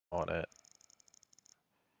on it.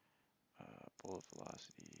 Bullet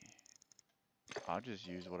velocity. I'll just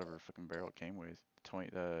use whatever fucking barrel it came with.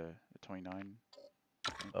 The 29.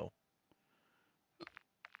 Oh.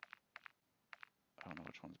 I don't know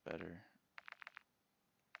which one's better.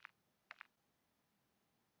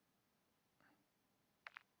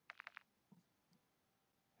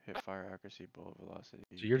 Hip fire accuracy, bullet velocity.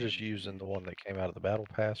 So you're just using the one that came out of the battle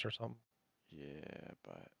pass or something? Yeah,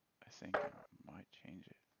 but I think I might change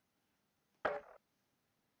it.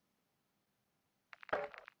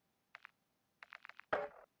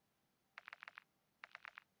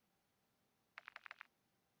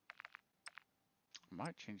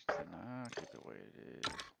 Might change to nah, keep it the way it is.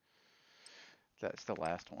 That's the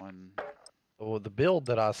last one. Well, the build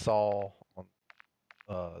that I saw on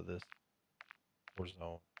this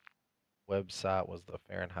Warzone website was the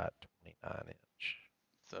Fahrenheit 29 inch.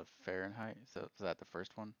 The Fahrenheit. So is that the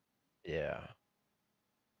first one? Yeah.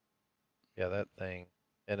 Yeah, that thing.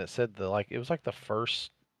 And it said it was like the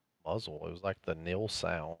first muzzle. It was like the nil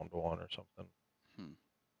sound one or something. Hmm.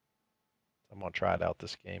 I'm gonna try it out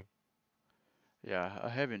this game. Yeah, I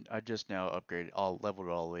haven't. I just now upgraded, all leveled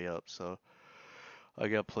it all the way up, so I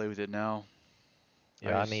gotta play with it now.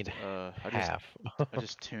 Yeah, I need half. I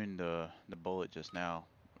just tuned the bullet just now,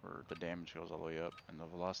 or the damage goes all the way up and the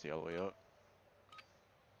velocity all the way up.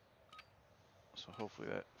 So hopefully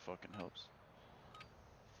that fucking helps.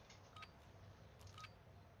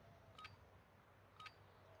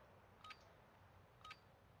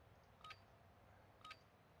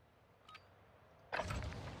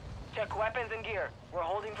 Check weapons and gear. We're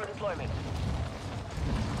holding for deployment.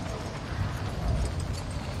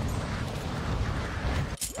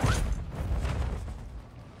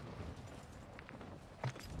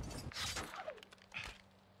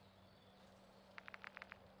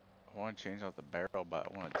 I want to change out the barrel, but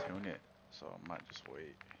I want to tune it, so I might just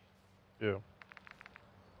wait. Yeah.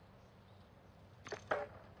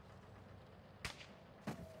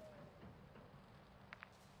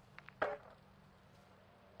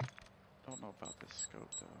 Don't know about this scope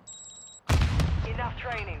though. Enough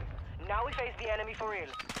training. Now we face the enemy for real.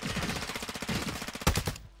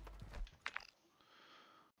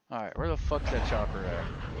 Alright, where the fuck's that chopper at?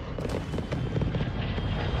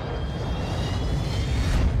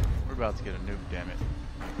 We're about to get a nuke, damn it.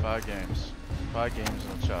 5 games. 5 games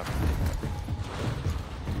on chopper.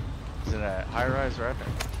 Is it at high rise or epic?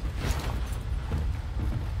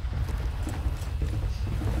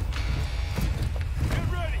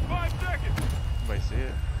 Get ready, 5 seconds! Anybody see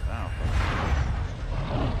it? I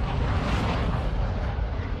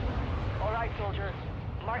Alright, soldier.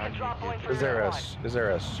 Mark a drop point for Is there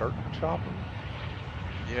your a certain chopper?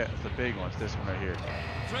 Yeah, it's the big one. It's this one right here.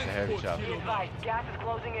 It's the heavy chopper. Be advised, gas is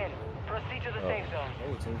closing in. Proceed to the safe zone.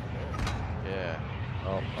 Oh, it's over there. Yeah.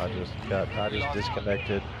 Oh, I just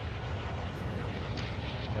disconnected.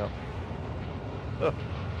 Yep. Ugh.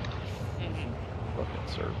 Fucking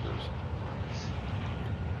servers.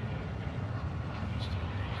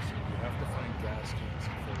 So you have to find gas cans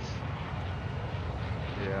first.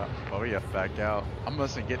 Yeah. Well, we have backed out.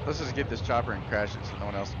 Let's just get this chopper and crash it so no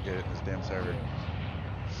one else can get it in this damn server.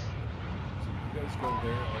 So you guys go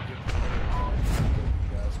there, I'll get the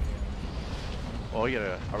gas can. Well,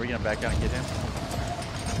 are we gonna back out and get him? I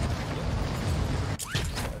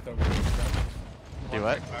thought we were gonna Do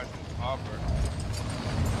what?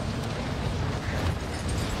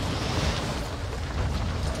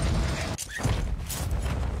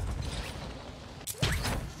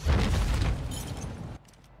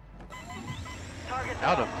 Target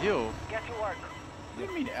Out of down. fuel? Get to work. What do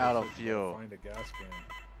you mean out of fuel? Find a gas can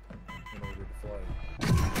in order to fly.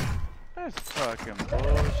 That's fucking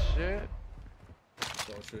bullshit.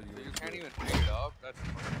 So I'll show you. You can't even pick it up. That's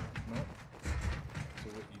No. So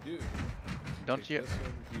what you do? Is Don't take you- This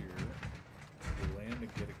over here. You land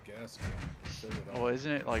and get a gas can. Fill it up. Well,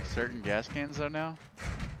 isn't it like certain gas cans though now?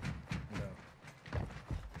 No.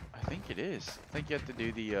 I think it is. I think you have to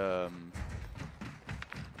do the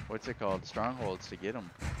what's it called? Strongholds to get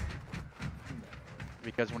them.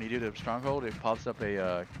 Because when you do the stronghold, it pops up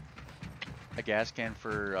a gas can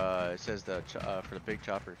for it says for the big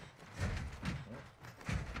chopper.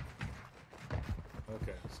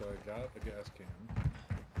 Okay, so I got a gas can.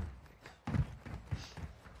 I'm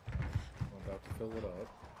about to fill it up.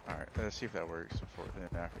 All right, let's see if that works before then.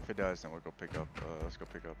 If it does, then we'll go pick up. Let's go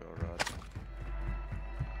pick up Elrod.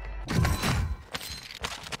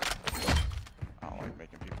 I don't like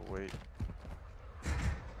making people wait.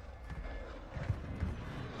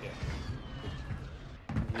 Yeah.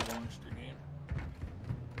 Relaunched your game.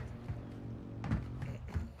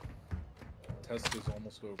 Test is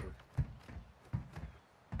almost over.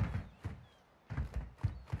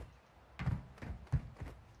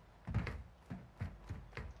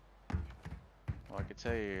 I could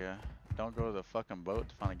tell you, don't go to the fucking boat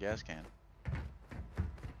to find a gas can.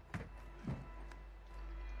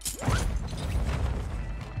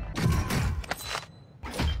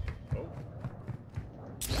 Oh.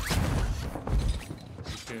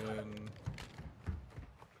 You can.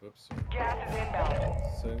 Whoops. Gas is inbound.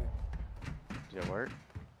 Say Does it work?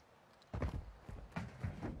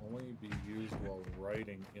 only be used while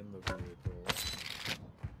riding in the vehicle.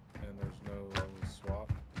 And there's no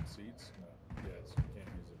swap seats? No. Yes, you can't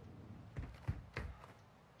use it. You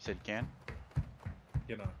said you can?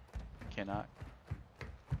 Cannot. Cannot?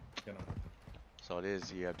 Cannot. So it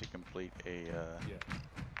is, you have to complete a Yeah.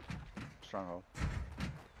 stronghold.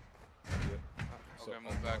 Yep. Okay,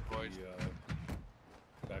 move back, boys.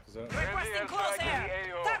 Back is up. Requesting close air.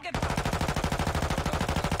 Target.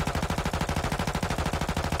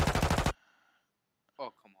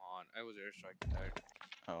 Oh, come on. I was airstriking there.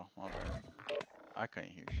 Oh, my bad. I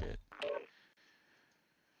couldn't hear shit.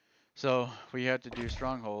 So, we have to do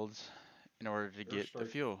strongholds in order to get the Airstrike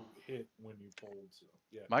fuel. hit when you pulled, so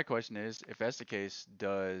yeah. My question is, if that's the case,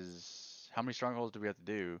 how many strongholds do we have to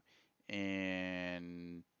do?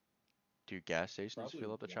 And do gas stations Probably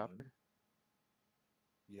fill up the chopper? one.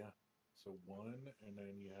 Yeah. So one, and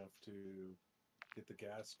then you have to get the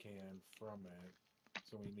gas can from it.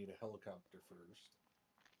 So we need a helicopter first.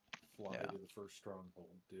 Fly Yeah. to the first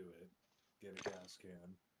stronghold, do it, get a gas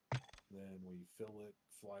can. Then we fill it,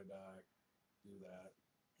 fly back, do that.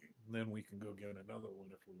 And then we can go get another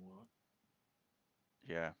one if we want.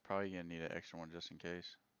 Yeah, probably gonna need an extra one just in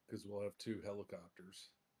case. Because we'll have 2 helicopters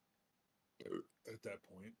at that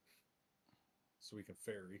point. So we can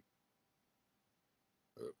ferry.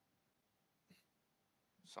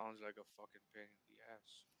 Sounds like a fucking pain in the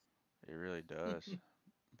ass. It really does.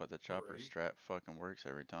 But the chopper Right. strap fucking works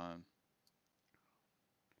every time.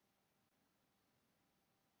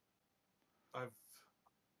 I've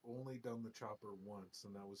only done the chopper once,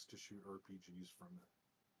 and that was to shoot RPGs from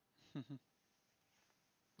it.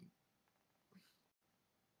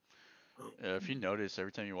 If you notice,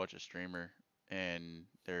 every time you watch a streamer and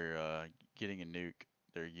they're getting a nuke,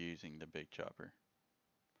 they're using the big chopper.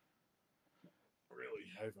 Really,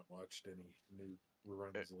 I haven't watched any new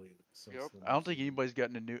runs lately. Since Yep. the I don't new think season. anybody's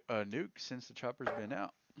gotten a nuke since the chopper's been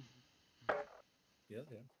out. Yeah.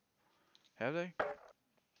 Have they?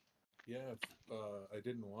 Yeah, I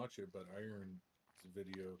didn't watch it, but Iron's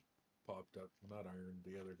video popped up. Not Iron,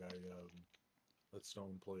 the other guy that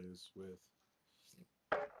Stone plays with.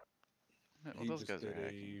 Well, He those just guys are did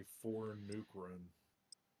hacking. a 4 nuke run.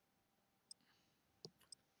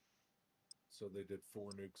 So they did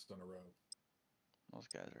 4 nukes in a row. Those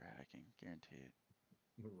guys are hacking, guarantee it.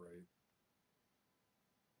 Right.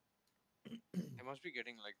 They must be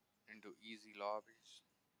getting like into easy lobbies.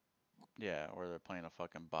 Yeah, or they're playing a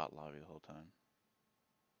fucking bot lobby the whole time.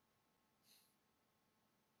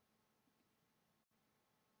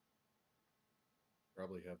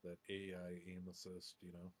 Probably have that AI aim assist,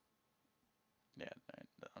 you know. Yeah,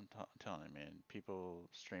 I'm telling you, man, people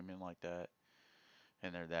streaming like that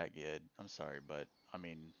and they're that good. I'm sorry, but I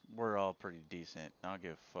mean, we're all pretty decent. I don't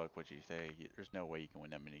give a fuck what you say. There's no way you can win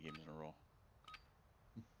that many games in a row.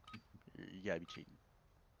 You gotta be cheating.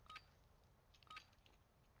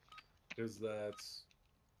 Because that's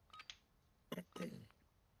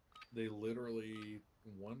they literally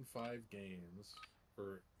won 5 games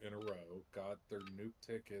in a row, got their nuke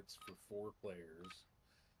tickets for 4 players,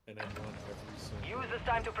 and then won every single. Use this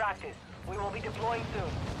time to practice. We will be deploying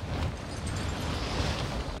soon.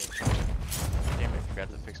 Damn it, I forgot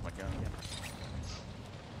to fix my gun again.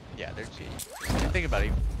 Yeah, they're cheating. And think about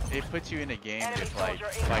it. It puts you in a game Enemy with like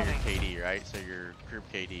soldier by your incoming. KD, right? So your group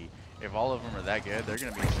KD. If all of them are that good, they're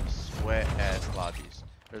gonna be some sweat ass lobbies.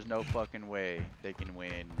 There's no fucking way they can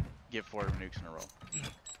win, get 4 nukes in a row.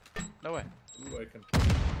 No way. Ooh, I can.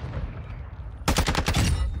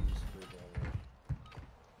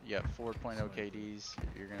 You got 4.0 KDs,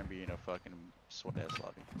 you're gonna be in a fucking sweat ass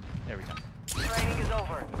lobby. Every time. Training is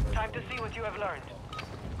over. Time to see what you have learned.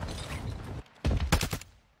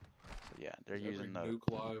 So yeah, they're Every using the nuke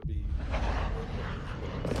lobby.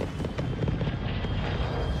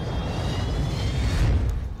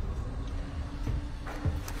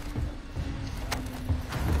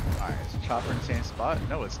 Alright, is the chopper in the same spot?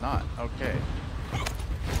 No, it's not. Okay.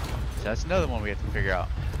 So that's another one we have to figure out.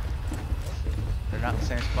 They're not in the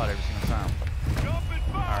same spot every single time.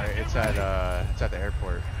 Alright, it's at the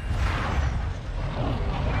airport.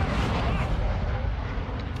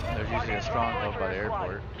 There's usually a stronghold by the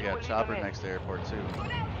airport. We got a chopper next to the airport too.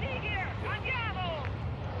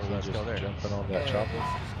 So let's just go there. jumping on that chopper.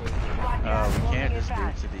 Squad gas We can't closing in just do it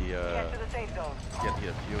fast. to the, Get to the safe zone. you have to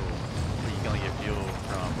get fuel. You can only get fuel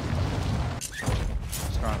from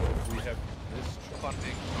Stronghold. We have this chopper.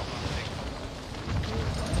 Funding, no funding.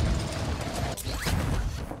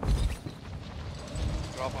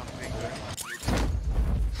 Drop on ping.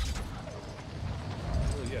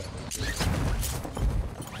 Oh yeah.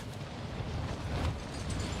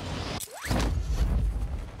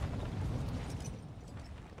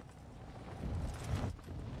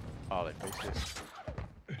 Oh, they fixed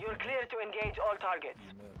it. You're clear to engage all targets.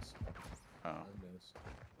 You missed. Oh. I missed.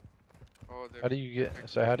 Oh, they're How do you get?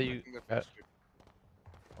 So how do you? making the How, first trip.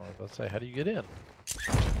 I was about to say, how do you get in? I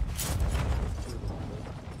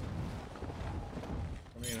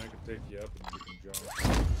mean, I could take you up and you can jump.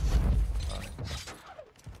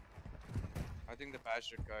 I think the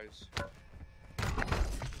patched it, guys.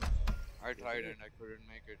 I tried and I couldn't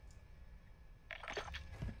make it.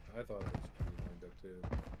 I thought it was pretty lined up too.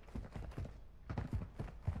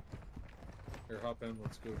 Here, hop in.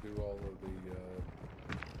 Let's go do all of the.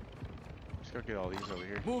 Let's go get all these over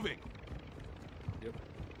here. Moving. Yep.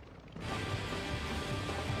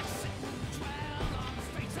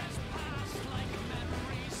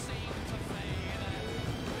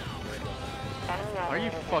 Are you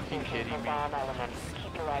fucking kidding me? Bomb elements.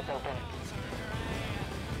 Keep your eyes open.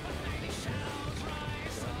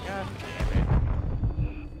 God damn it.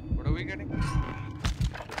 What are we getting?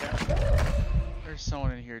 There's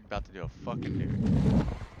someone in here about to do a fucking nuke.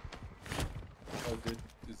 Oh,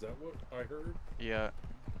 is that what I heard? Yeah,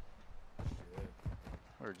 Shit.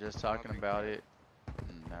 we were just talking Nothing. about it.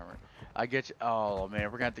 Never. I get you. Oh man,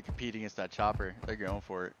 we're gonna have to compete against that chopper. They're going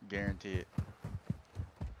for it. Guarantee it.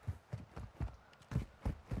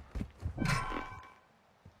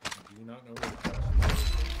 Do you not know where the passage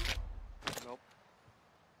is? Nope.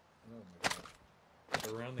 Oh my god.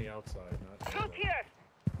 They're around the outside, not Troops here.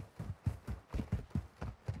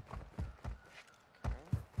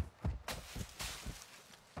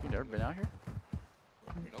 You never been out here?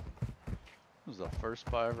 Nope. This was the first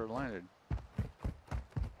spot I ever landed.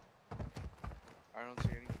 I don't see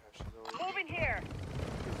any patches over here. Moving here.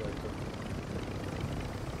 Because I took.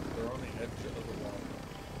 They're on the edge of the water.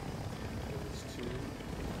 There's two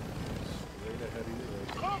straight ahead of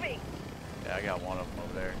you. Right? Moving. Yeah, I got one of them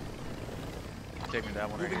over there. Take me that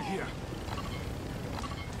one right Moving here. here.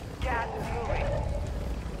 Gas is moving.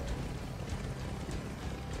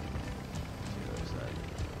 See the other side.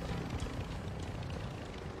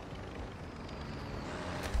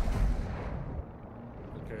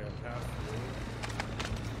 Okay, I'm half through.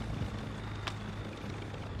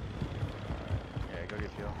 Yeah, go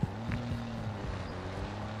get fuel.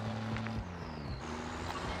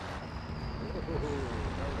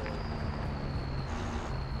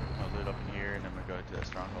 I'll loot up in here and then we'll go to that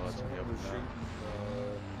stronghold. That's gonna be open Someone was up. shooting,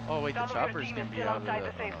 Oh wait, the Some of your chopper's team gonna is be still out of the.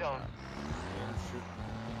 outside the safe oh, no, zone. they're shooting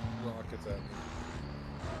rockets at me.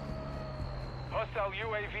 Hostile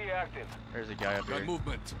UAV active. There's a guy up Got here.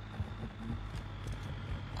 movement.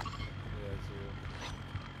 Yeah, I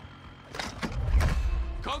see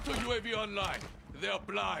it. Counter UAV online. They're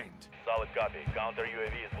blind. Solid copy. Counter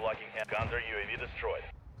UAV is blocking. Counter UAV destroyed.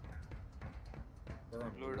 They're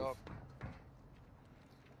on Blew it roof. up.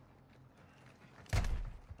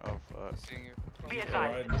 Oh fuck. Seeing you. Be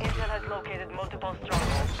advised, Intel has located multiple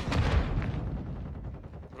strongholds.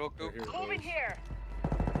 Broke two. They're here, Moving boys. here.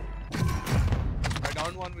 I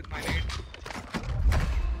downed one with my nade.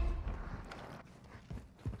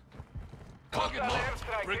 Target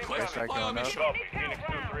marked. Request Strike fire going up. mission. Copy. Phoenix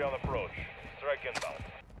 2-3 on approach. Strike inbound.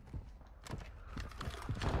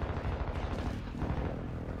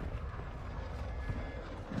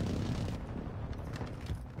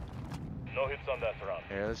 No hits on that round.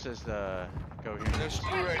 Here, let's just go here. There's two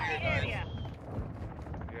right here, guys. Area.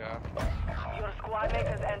 Yeah. Your squad mate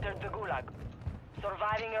has entered the gulag.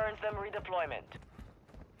 Surviving earns them redeployment.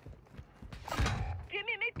 Give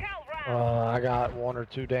me mid-cal round. I got one or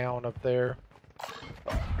two down up there.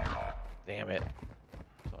 Damn it.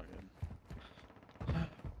 It's all good.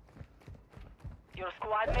 Your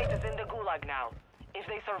squad mate is in the gulag now. If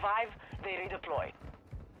they survive, they redeploy.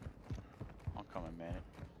 I'm coming, man.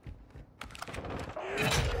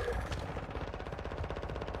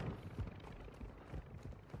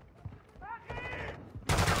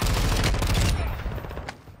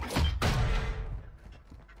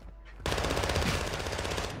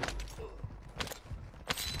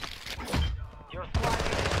 Your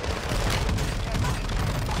squad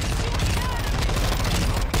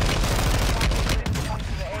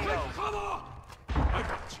Cover! I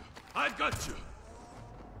got you. I got you.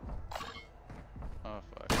 Oh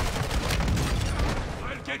fuck.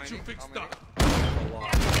 I'll get you fixed up. A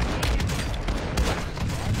lot.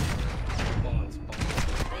 Bots.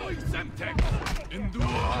 Throwing Semtex. Endure.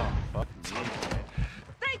 Oh, fuck me.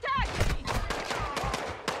 Stay tight!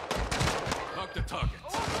 Mark the targets.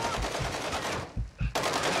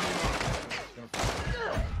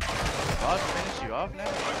 Boss finish you off now?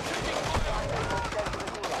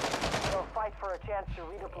 We'll fight for a chance to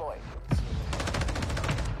redeploy.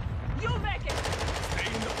 You make it! Stay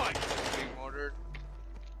in the fight. Being ordered.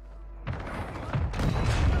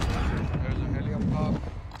 There's a heli up top.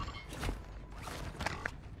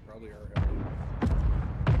 Probably our heli.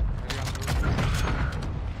 Heli on the roof.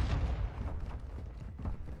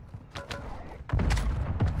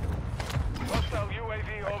 Hostile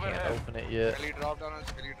UAV I can't overhead. open it yet. Heli dropped on us.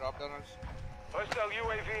 Heli dropped on us. Hostile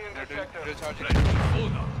UAV in They're the doing sector. recharging.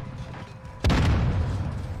 Owner.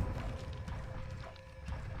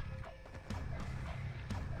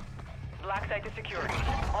 Black site is secure.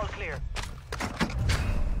 All clear.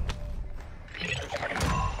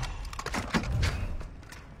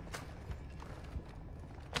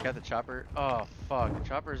 Got the chopper. Oh, fuck. The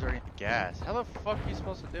chopper's already in the gas. How the fuck are you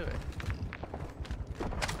supposed to do it?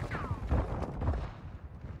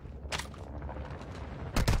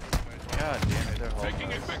 God damn it, they're holding Taking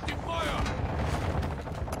us. effective fire.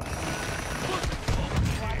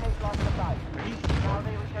 Squadmates lost the fight. Now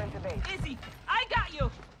they return to base. Izzy, I got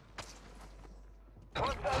you.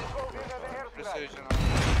 Hostile closing in the airstrike. Precision.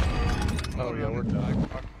 Oh yeah, we're done.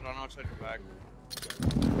 Run outside your back.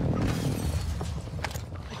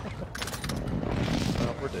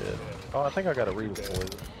 Oh, we're dead. Oh, I think I got a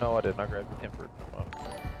redeploy. No, I didn't. I grabbed the tempered. Oh,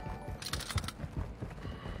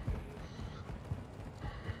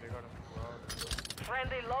 They got him.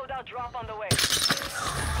 Friendly loadout drop on the way.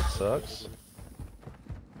 sucks.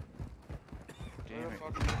 Damn it.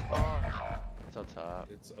 Fucking far. It's on top.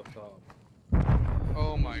 It's up top.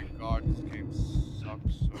 Oh my god, this game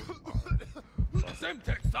sucks so hard.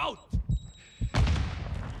 Semtex out.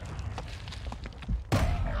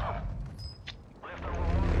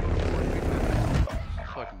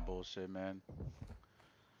 Fucking bullshit, man.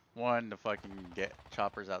 One, the fucking get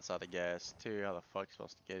choppers outside the gas. Two, how the fuck you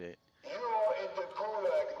supposed to get it? You are in the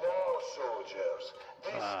gulag now, soldiers.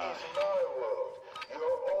 This is my world.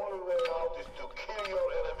 Your only way out is to kill your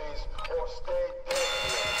enemies or stay dead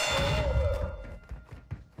forever.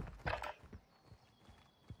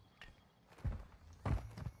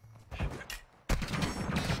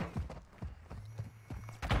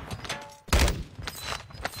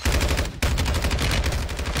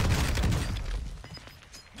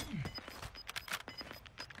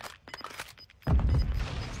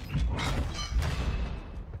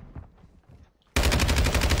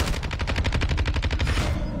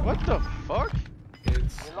 What the fuck?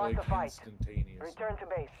 It's We lost like the fight. instantaneous. Return to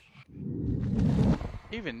base.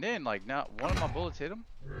 Even then, like, not one of my bullets hit him.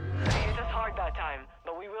 They hit us hard that time,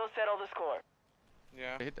 but we will settle the score.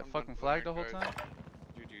 Yeah. They hit the I'm fucking done flag the playing, whole guys. time.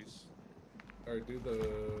 GG's. Alright, do the.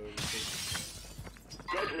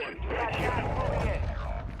 We got gas moving in.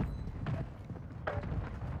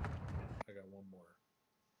 I got one more.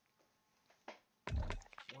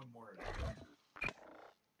 One more.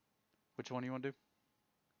 Which one do you want to do?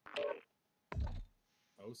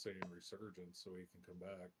 I was saying resurgence so he can come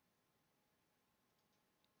back.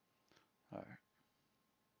 Alright.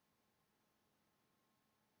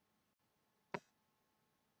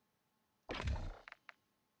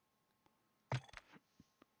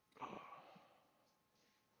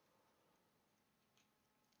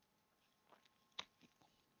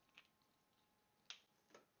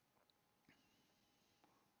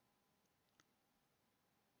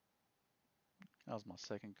 That was my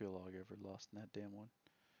second gulag ever lost in that damn one.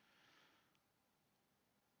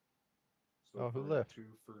 So Oh, who we're left? 2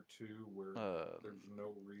 for 2 where there's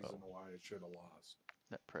no reason why I should have lost.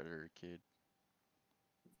 That predator kid.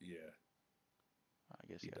 Yeah, I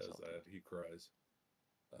guess he got does salty. that. He cries.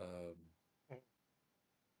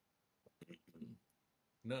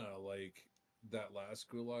 No, like that last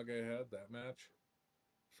gulag I had, that match,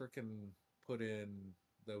 freaking put in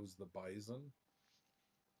those the bison.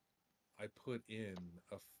 I put in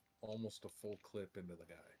almost a full clip into the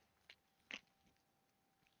guy.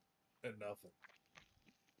 And nothing.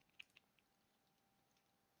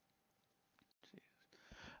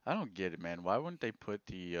 I don't get it, man. Why wouldn't they put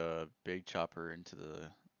the big chopper into the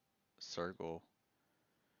circle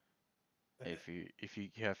if you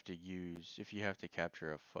have to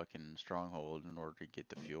capture a fucking stronghold in order to get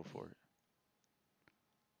the fuel for it?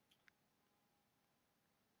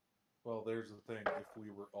 Well, there's the thing. If we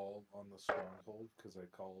were all on the stronghold, because I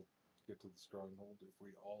called to get to the stronghold, if we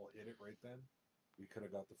all hit it right then, We could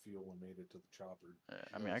have got the fuel and made it to the chopper.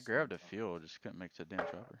 I mean, I grabbed a fuel, just couldn't make it to the damn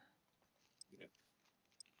chopper. Yeah.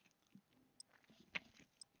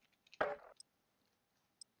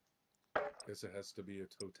 Guess it has to be a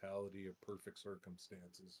totality of perfect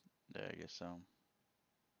circumstances. Yeah, I guess so. I mean,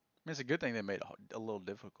 it's a good thing they made it a little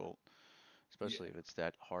difficult, especially if it's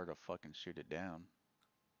that hard to fucking shoot it down.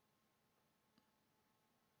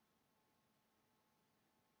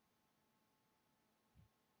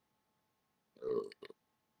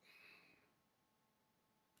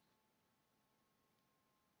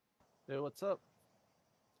 Hey, what's up?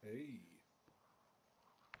 Hey.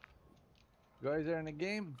 You guys are in a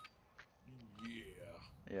game?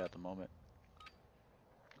 Yeah. Yeah, at the moment.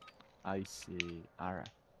 I see. Alright.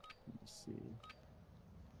 Let me see.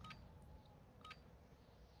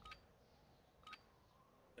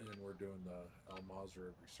 And we're doing the Al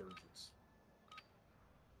Mazrah resurgence.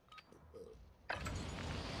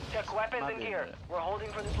 Check weapons and gear. We're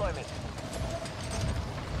holding for deployment.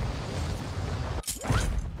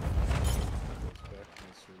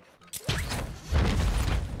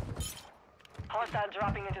 Hostile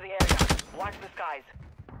dropping into the area. Watch the skies.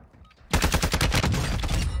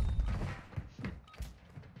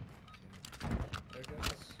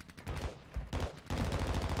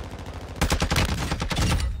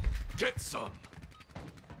 Get some.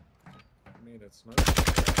 I mean, it's nice to have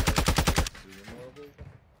zoom level.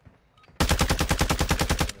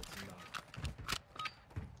 It's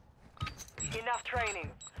not. Enough training.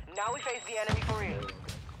 Now we face the enemy for real.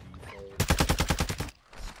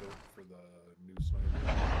 Scope for the new sniper.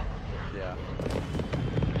 Yeah.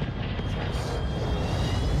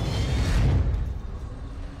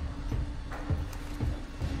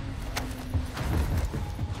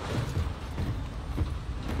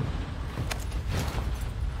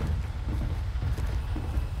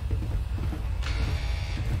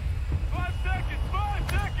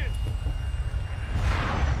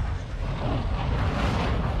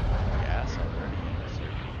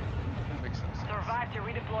 Survive to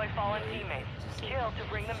redeploy fallen teammates. Kill to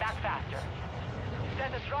bring them back faster.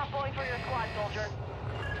 Set a drop point for your squad, soldier.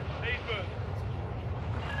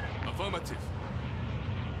 Affirmative.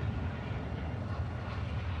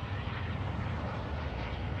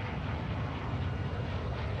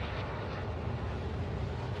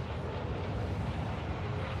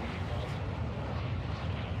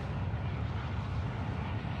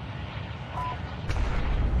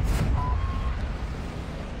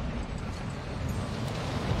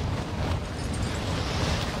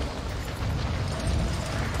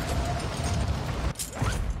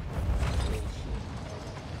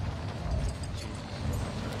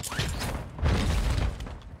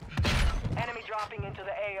 Enemy dropping into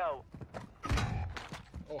the AO.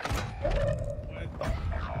 Oh.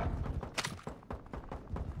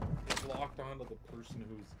 It locked onto the person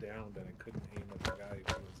who was downed and I couldn't aim at the guy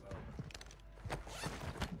who was up.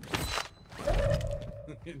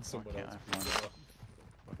 And someone else beat it up.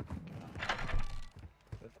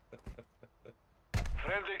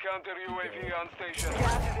 Friendly counter UAV on station.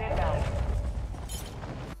 Gas is inbound.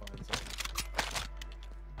 Find something.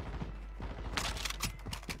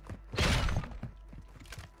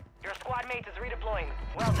 Your squad mate is redeploying.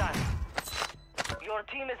 Well done. Your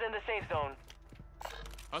team is in the safe zone.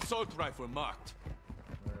 Assault rifle marked.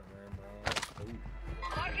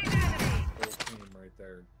 Marking enemy. Whole team right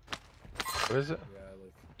there. What is it? Yeah,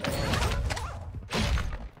 like.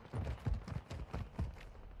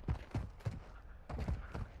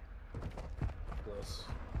 Plus,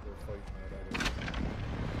 they're fighting that other.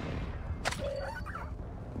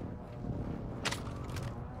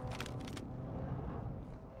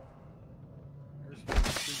 There's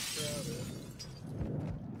pretty crowded.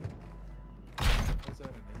 How's that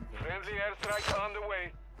an impact? Friendly airstrike on the way.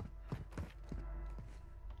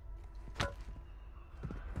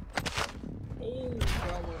 Oh,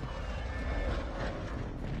 that one.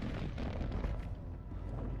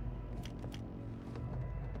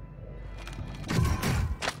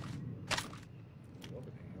 Love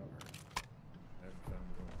an AR. I haven't found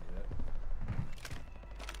one yet.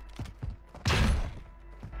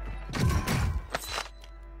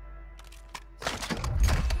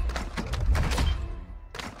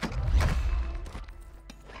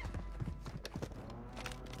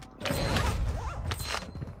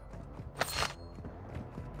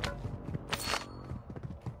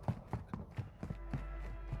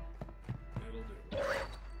 It'll do.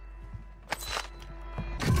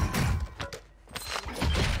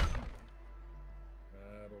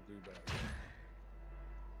 That'll do better.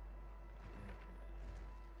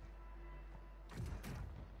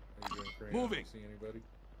 How you doing, Crane? Moving. See anybody?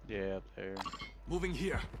 Yeah, up there. Moving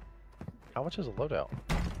here. How much is a loadout?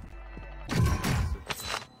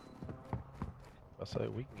 I say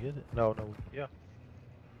we can get it. No, yeah.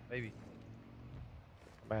 Maybe.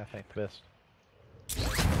 Math ain't the best.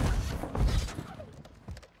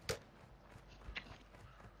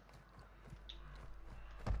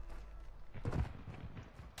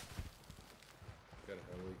 Got a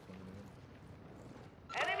heli coming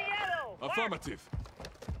in. Enemy ammo! Affirmative.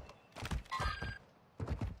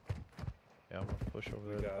 Yeah, I'm gonna push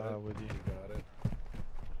over You there got it. with you. You got it.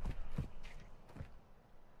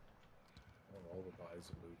 Oh, all the buys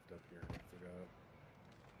are moved up here. I forgot.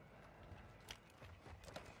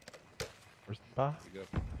 Where's the buy? You go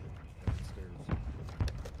downstairs.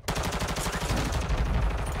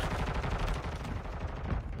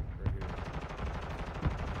 Right here.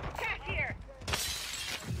 Cat here!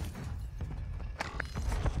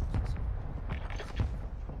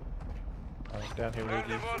 I'm down here with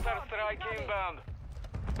you. Water strike inbound.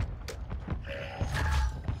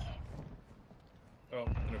 Oh,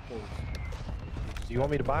 and of course. Do you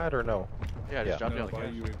want me to buy it or no? Yeah, just drop it No, on the buy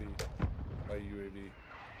couch. UAV. Buy UAV.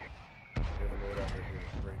 They have a loadout right here,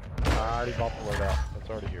 right now. I already bought the loadout. It's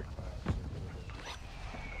already here.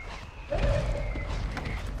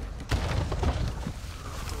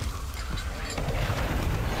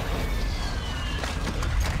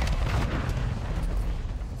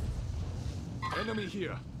 Enemy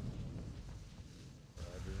here.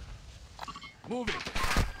 Roger. Moving.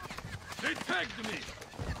 They tagged me.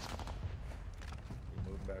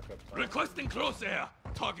 We move back up top. Requesting close air.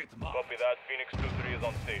 Target mark. Copy that. Phoenix 2-3 is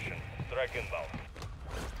on station. Strike inbound.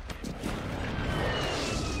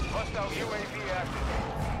 Hostile UAV active.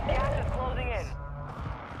 Gas is closing in.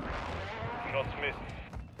 Shots missed.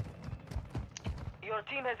 Your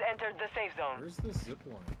team has entered the safe zone. Where's the zip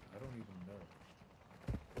line? I don't even know.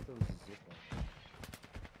 I thought there was a zip line.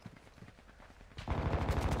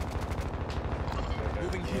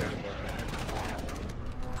 Moving here.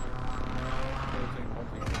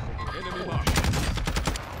 Enemy mark.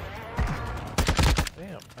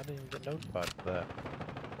 Damn, I didn't even get notified for that.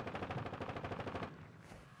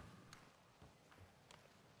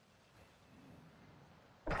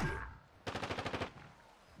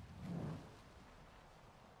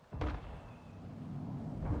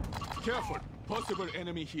 Careful. Possible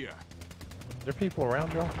enemy here. Are there people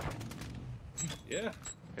around y'all? Yeah.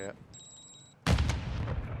 Yeah.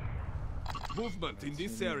 Movement in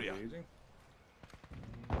this Seen them area. engaging.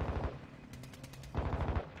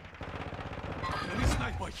 Enemy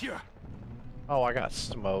sniper here. Oh, I got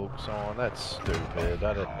smokes on. That's stupid.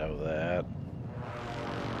 I didn't know that.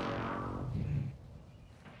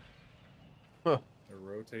 Huh. They're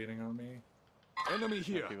rotating on me. Enemy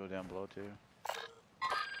here. People down below too.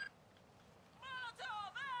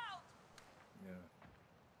 Yeah.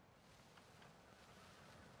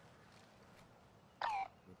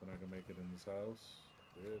 Hoping I can make it in this house.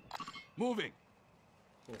 Did. Moving.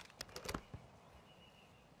 Cool.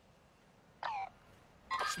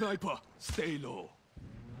 Sniper, stay low.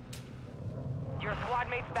 Your squad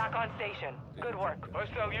mates back on station. Good work.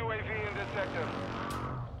 Hostile UAV in this sector.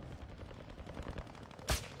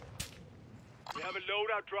 We have a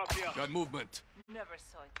loadout drop here. Got movement. Never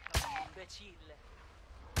saw it coming, imbecile.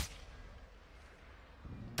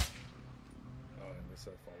 Oh, and this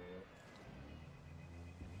I follow up.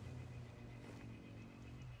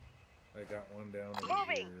 I got one down over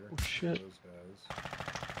Moving. here. Oh, shit. Those guys.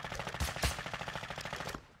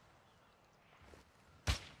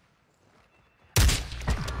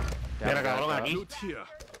 Loot here.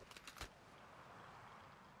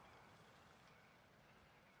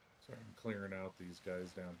 So I'm clearing out these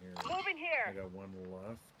guys down here. Moving I here. got one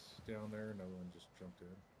left down there. Another one just jumped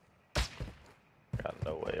in. Got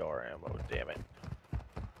no AR ammo, damn it.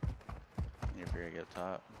 You're free to get up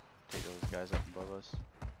top. Take those guys up above us.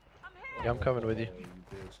 Yeah, I'm coming with you. Oh, you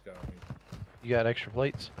bitch got me. You got extra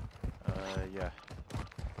plates? Yeah.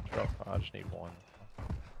 Drop. I just need one.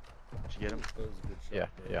 Did you get him? That was a good shot. Yeah,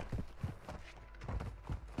 bro. yeah.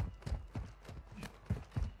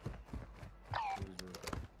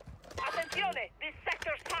 Attenzione! This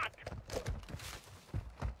sector's hot!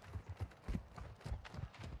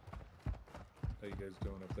 How you guys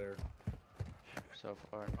doing up there? So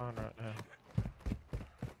far. On right now.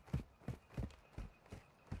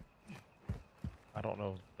 I don't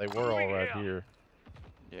know. They were all right here.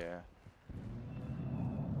 Yeah.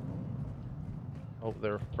 Oh,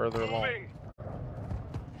 they're further along.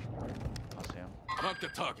 I'll see him. Mark the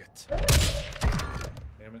target.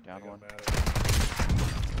 Damn it. Down I got one. mad at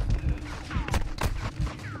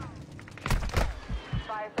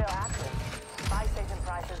Fire sale active. Buy station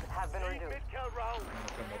prices have been reduced. I'm gonna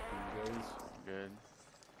come up to you guys. Good.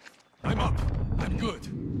 I'm up. I'm good.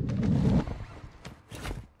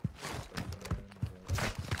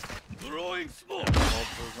 Throwing smoke.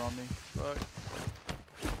 Multiples on me. Fuck.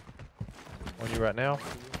 On you right now?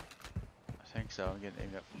 I think so. I'm getting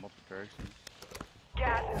aimed at from multiple directions.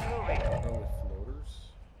 Gas is moving. Probably floaters.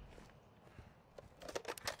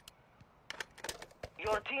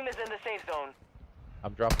 Your team is in the safe zone.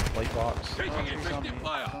 I'm dropping plate box. Taking Oh, he's on me. effective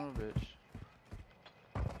fire. Son of a bitch.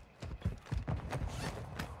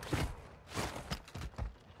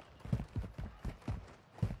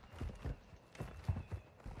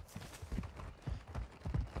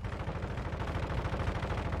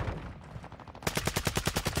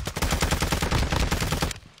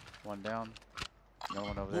 One down. No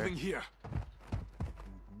one over there. Moving here.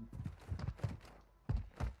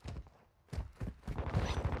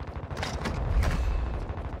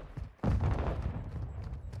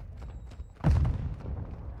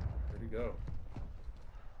 Where'd he go?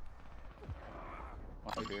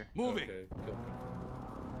 One up here. Moving. Okay, kill him.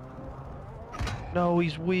 No,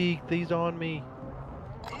 he's weak. He's on me.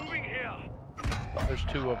 Moving here. There's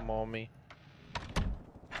two of them on me.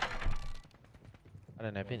 I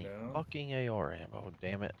didn't have One any down. fucking AR ammo.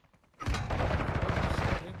 Damn it. Hit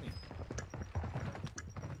me.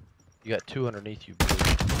 You got two underneath you, blue.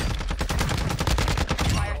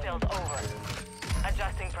 Fire sales over.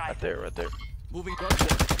 Adjusting price. Right there, right there. Moving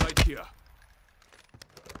gunpoint right here.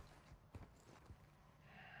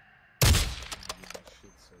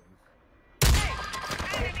 Shit save.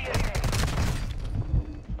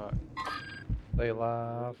 Fuck. Stay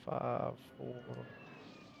alive. 5, 4. 2,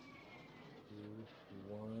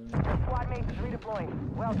 1. Squad mates is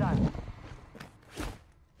redeploying. Well done.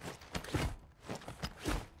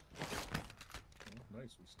 Oh, nice,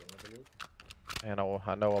 we still have a look. And I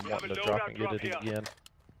know I'm wanting to drop and get it again.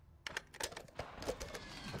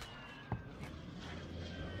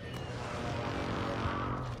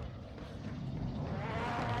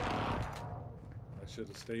 I should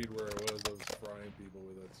have stayed where I was. I was frying people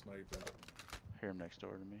with that sniper. Hear him next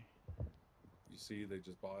door to me. You see, they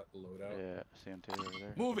just bought a loadout. Yeah, I see him too over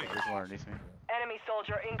there. Moving. There's one underneath me. Enemy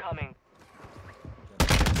soldier incoming.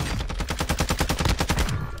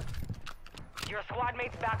 Your squad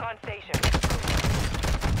mates back on station.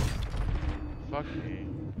 Fuck me.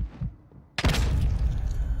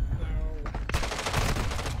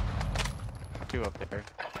 Two up there.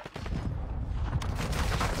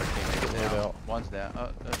 Okay, Getting it out. one's down.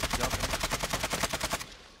 Jumping.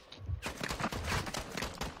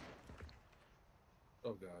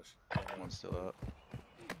 Oh gosh. One's still up.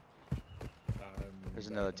 There's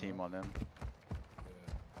I'm another backing team off. on them.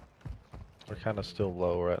 Yeah. We're kind of still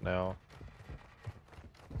low right now.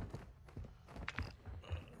 I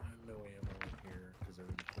have no ammo in here because I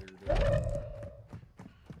already cleared it.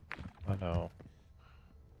 I know.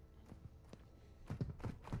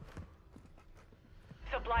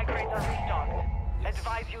 Supply crates are restocked.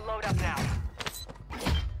 Advise you load up now. Check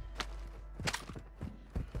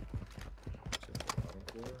the bottom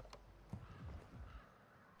floor.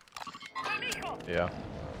 Yeah.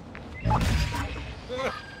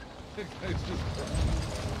 That guy's just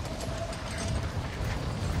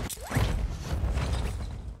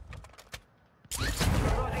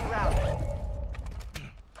Losing round.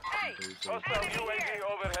 Hostile UAV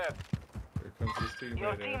overhead. Here comes this team Your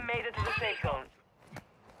right team in. made it to the safe zone.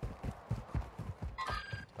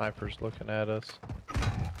 Sniper's looking at us.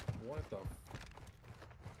 What the?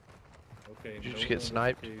 Okay. Did you no just get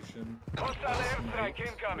sniped? notification. Hostile airstrike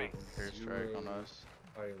incoming. Airstrike on us.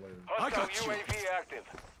 Highlighted Hostile got you. UAV active.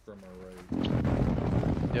 from our right.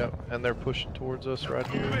 Yep, and they're pushing towards us right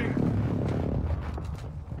here. Moving.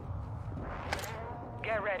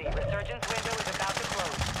 Get ready. Resurgence window is about to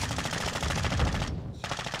close.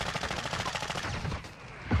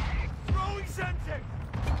 Throwing something.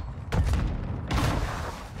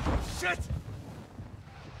 Shit.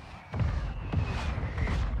 Come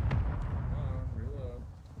on, reload.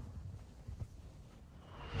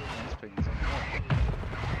 He's picking something up.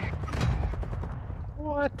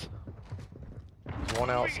 What? There's one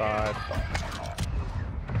outside.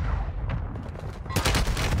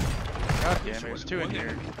 God damn it, there's two in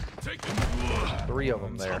here. Take them. 3 of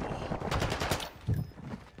them there.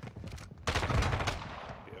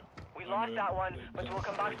 We lost that one, but we'll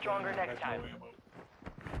come back stronger next time.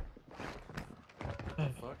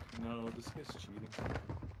 Fuck, no, this guy's cheating.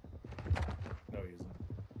 No, he isn't.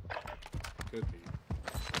 Could be.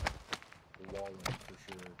 The wall went for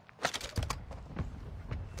sure.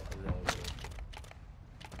 We all will.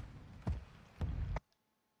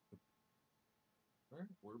 Alright,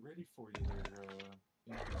 we're ready for you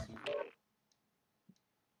there, NPC.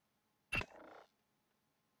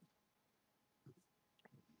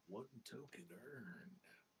 Token earned.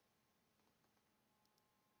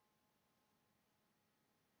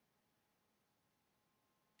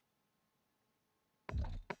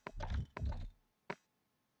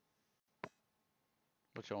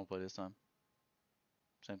 What y'all want to play this time?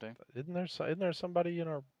 Same thing? Isn't there somebody in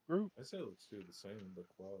our group? I say let's do the same, but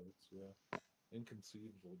quads, yeah.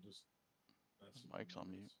 Inconceivable, just Mike's on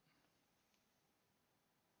mute.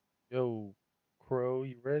 Yo, Crow,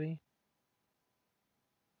 you ready?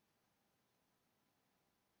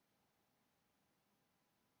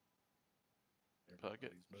 Fuck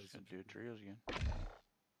it. Just gonna do trios again.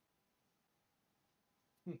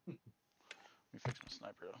 Let me fix my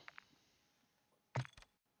sniper though.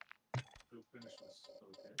 Go finish this.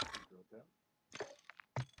 Okay, you built that.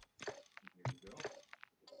 Here you go.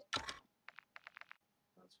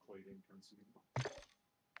 That's quite inconceivable.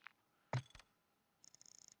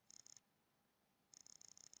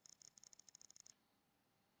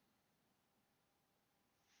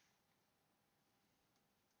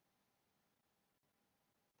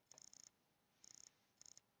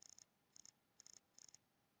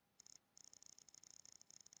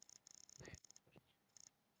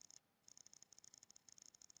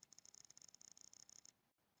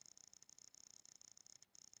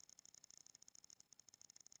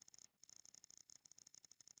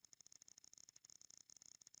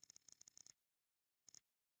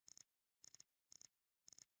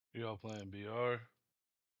 Y'all playing BR?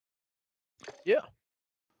 Yeah.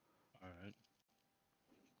 All right.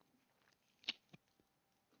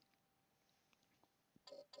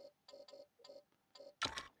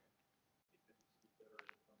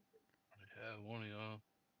 I have one of y'all.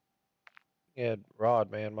 Yeah,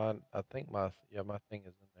 Rod, man, I think my thing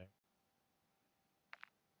is in there.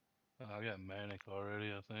 I got Manic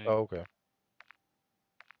already, I think. Oh, okay.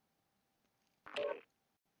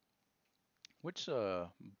 Which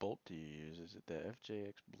bolt do you use? Is it the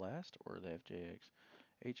FJX Blast or the FJX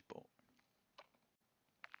H bolt?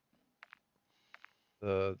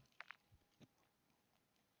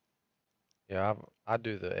 I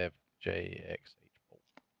do the FJXH bolt.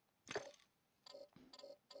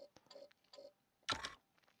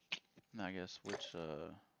 Now I guess which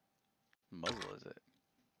muzzle is it?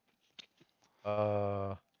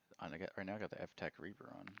 Right now I got the F-Tech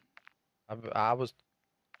Reaper on.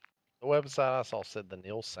 The website I saw said the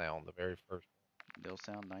Nil Sound, the very first one. Nil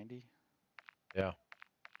Sound 90? Yeah.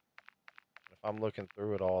 If I'm looking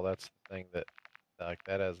through it all, that's the thing that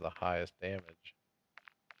has the highest damage.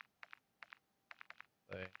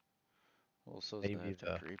 Well, so is the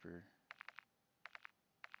F-Tech Reaper.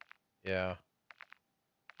 Yeah.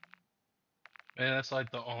 Man, that's like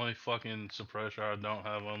the only fucking suppressor I don't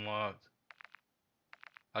have unlocked.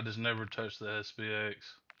 I just never touched the SPX.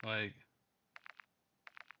 Like,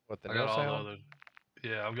 what, the I got Nil all the Sound? other.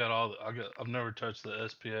 Yeah, I've never touched the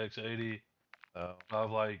SPX 80. Oh.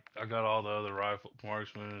 I got all the other rifle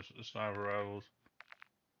marksman and sniper rifles.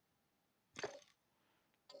 I'm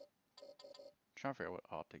trying to figure out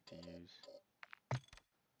what optic to use.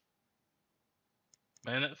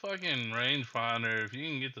 Man, that fucking rangefinder, if you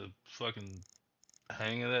can get the fucking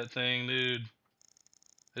hang of that thing, dude,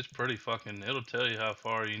 it's pretty fucking, it'll tell you how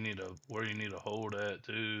far where you need to hold at,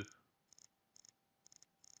 too.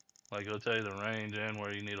 Like, it'll tell you the range and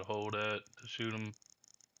where you need to hold at to shoot them.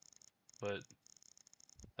 But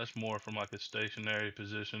that's more from like a stationary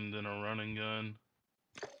position than a running gun.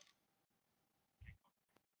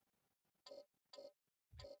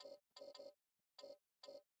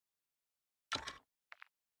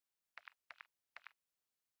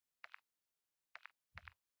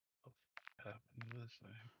 What happened to this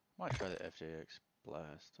thing? Might try the FJX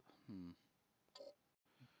Blast.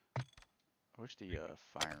 I wish the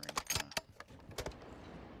firing kind of.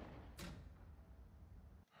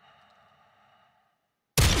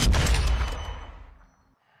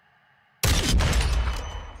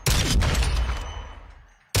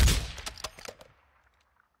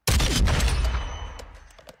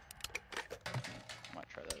 Might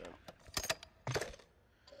try that out.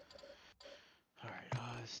 Alright,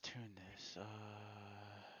 let's tune this. Let's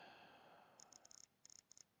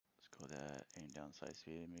go with that. Aim down sight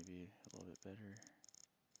speed, maybe a little bit better.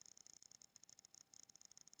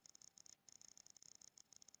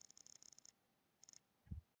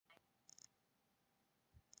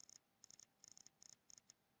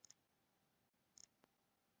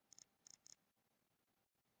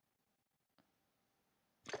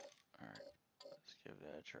 Alright, let's give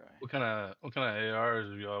that a try. What kind of ARs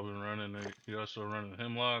have y'all been running? Are y'all still running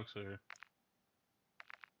Hemlocks or?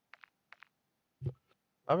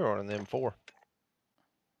 I've been running the M4.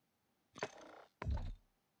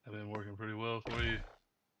 Have been working pretty well for you.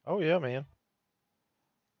 Oh yeah, man.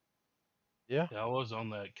 Yeah. Yeah, I was on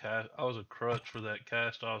that cast. I was a crutch for that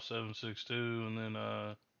cast off 7.62, and then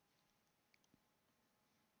I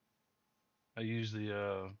used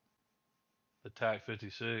the TAC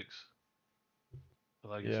 56.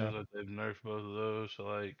 Like it Yeah. seems like they've nerfed both of those. So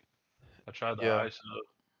like I tried the Yeah. ISO.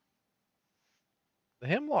 The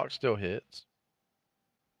hemlock still hits.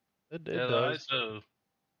 It Yeah, the does. ISO.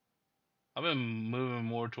 I've been moving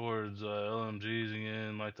more towards LMGs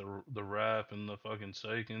again, like the rap and the fucking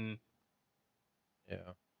Seiken.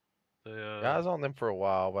 Yeah. They Yeah, I was on them for a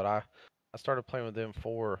while, but I started playing with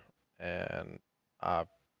M4 and I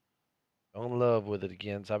fell in love with it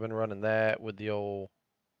again. So I've been running that with the old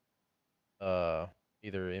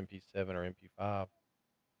either MP7 or MP5.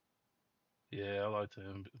 yeah, I like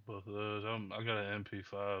both of those. I got an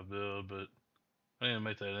MP5 build, but I need to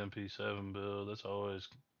make that MP7 build.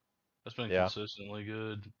 That's been Yeah. consistently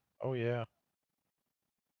good Oh yeah.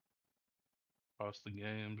 across the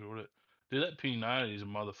games or whatever. Dude, that P90 is a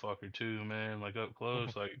motherfucker too, man. Like up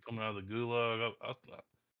close, like coming out of the gulag.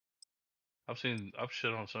 I've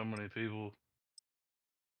shit on so many people.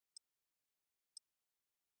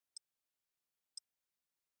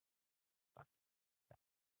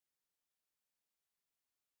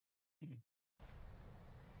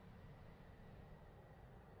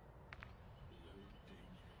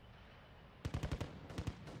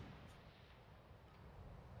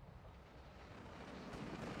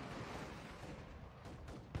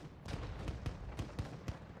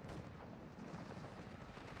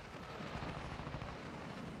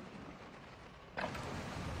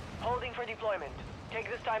 Holding for deployment. Take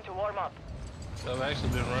this time to warm up. I've actually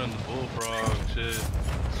been running the bullfrog shit.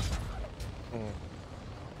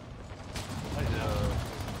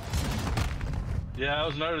 Yeah, I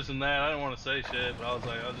was noticing that. I didn't want to say shit, but I was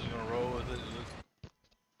like, I was just gonna roll with it.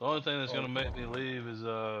 The only thing that's gonna make me leave is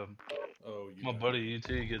my buddy ET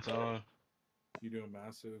gets on. You do a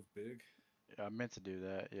massive big? Yeah, I meant to do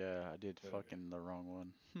that. Yeah, I did fucking the wrong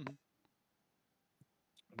one.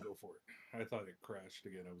 Go for it. I thought it crashed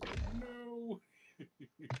again. I was like, no.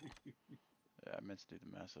 Yeah, I meant to do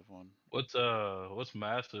the massive one. What's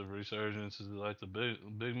massive resurgence? Is it like the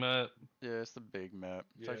big map? Yeah, it's the big map.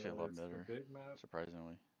 It's actually a lot better. The big map.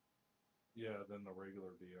 Surprisingly. Yeah, than the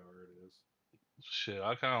regular VR it is. Shit,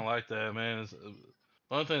 I kind of like that, man. The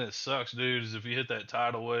only thing that sucks, dude, is if you hit that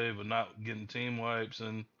tidal wave of not getting team wipes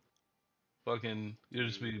and fucking you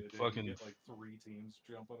just be fucking get like 3 teams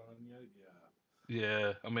jumping on you. Yeah.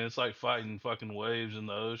 Yeah, I mean it's like fighting fucking waves in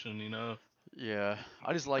the ocean, you know. Yeah,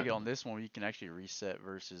 I just like it on this one where you can actually reset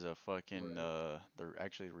versus a fucking they're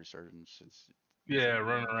actually resurgence. It's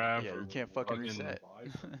running around. Yeah, for you can't fucking reset.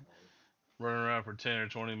 Running around for 10 or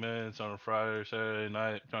 20 minutes on a Friday or Saturday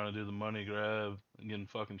night trying to do the money grab and getting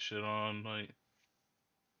fucking shit on. Like,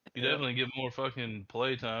 you definitely get more fucking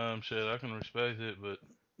playtime. Shit, I can respect it, but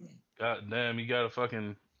god damn, you gotta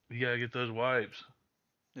get those wipes.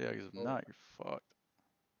 Yeah, because if not, you're fucked.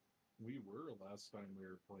 We were last time we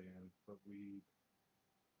were playing, but we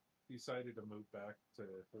decided to move back to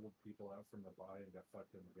hold people out from the buy and got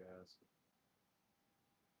fucked in the gas.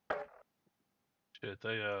 Shit,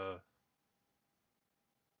 they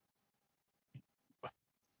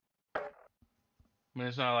I mean,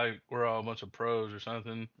 it's not like we're all a bunch of pros or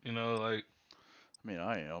something, you know. Like, I mean,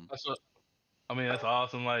 I am. That's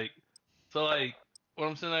awesome. Like, so like when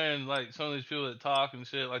I'm sitting there and like some of these people that talk and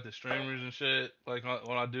shit, like the streamers and shit, like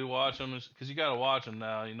when I do watch them, because you gotta watch them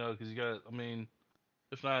now, you know, because you got. I mean,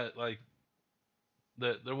 if not like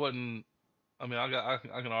that, there wasn't. I mean, I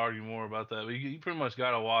can argue more about that, but you pretty much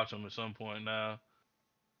gotta watch them at some point now.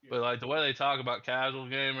 But like the way they talk about casual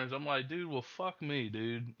gamers, I'm like, dude, well, fuck me,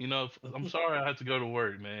 dude. You know, I'm sorry I have to go to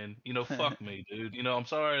work, man. You know, fuck me, dude. You know, I'm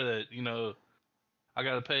sorry that I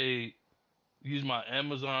gotta use my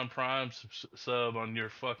Amazon Prime sub on your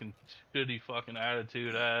fucking shitty fucking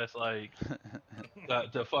attitude ass, like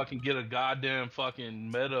to fucking get a goddamn fucking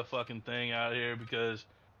meta fucking thing out here because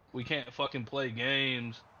we can't fucking play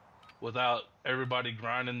games without everybody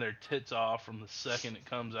grinding their tits off from the second it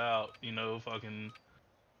comes out. You know, fucking.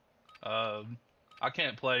 I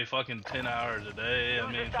can't play fucking 10 hours a day.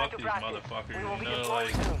 I mean, fuck these motherfuckers, you know,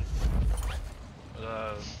 like,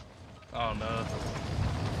 I don't know.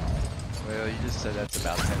 Well, you just said that's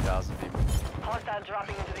about 10,000 people. Hostiles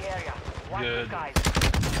dropping into the area. Watch Good. the skies.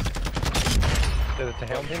 Said it to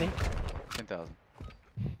how many? 10,000.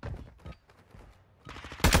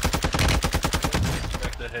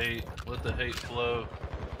 Expect the hate. Let the hate flow.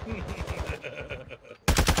 I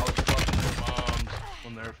was fucking their moms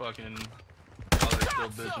when they're fucking... While they're still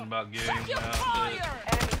bitching about games now. Shit.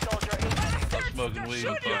 I was smoking weed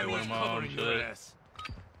and fucking their mom and shit.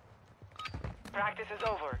 Practice is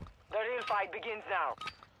over. The real fight begins now.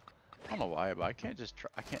 I don't know why, but I can't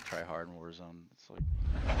try hard in Warzone. It's like,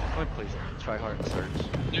 please try hard and search.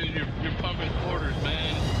 Dude, you're pumping quarters,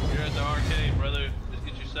 man. You're at the arcade, brother. Just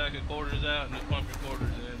get your sack of quarters out and just pump your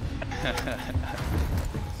quarters in.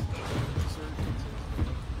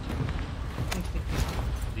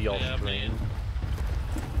 Do y'all stream?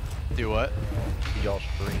 Do what? Do y'all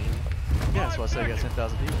stream? Yeah, that's why I said I got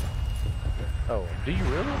 10,000 people. Oh, do you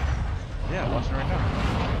really? Yeah, I'm watching right now.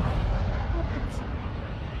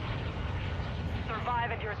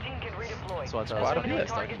 Survive and your team can redeploy. So that's Why don't you Eliminate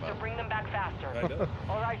guys targets to bring them back faster.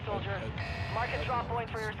 Alright, soldier. Mark a drop point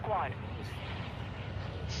for your squad.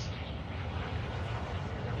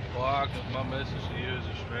 Block, my message to you as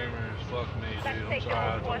a streamer is fuck me, dude. I'm sorry I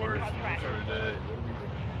have to work every day.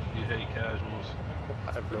 You hate casuals. I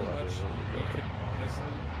have no idea. You could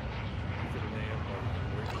honestly, you could land like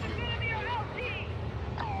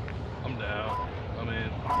I'm down. I'm in.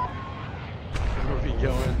 Where are we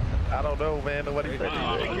going? I don't know, man. Nobody's ready.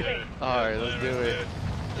 Alright, let's do it.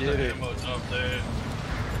 Get it. Ammo up there.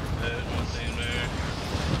 There's one team there.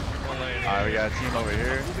 One lane here. Alright, we got a team over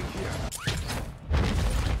here.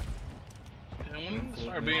 Yeah, when it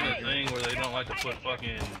start being a thing where they don't like to put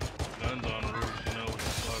fucking guns on roofs, you know what the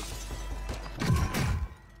fuck?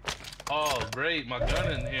 Oh, great, my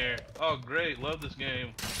gun in here. Oh, great, love this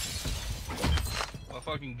game. My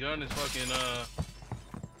fucking gun is fucking,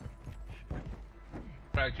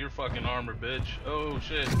 cracked your fucking armor, bitch. Oh,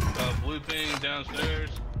 shit. Blue ping downstairs.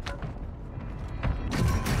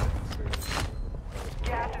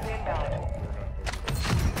 Gas is inbound.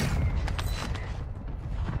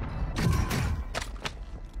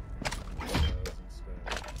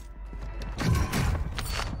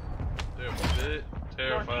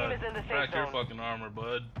 Terrified. Crack your fucking armor,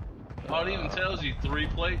 bud. Oh, it even tells you 3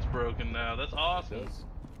 plates broken now. That's awesome.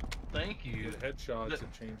 Thank you. With headshots,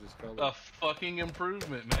 it changes color. A fucking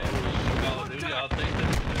improvement, man. Call of Duty, I'll take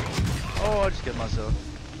that. Oh, I just killed myself.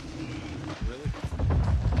 Really?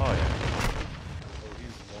 Oh, yeah. Oh,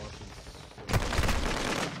 he's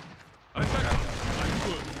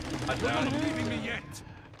launching. I'm not leaving me yet.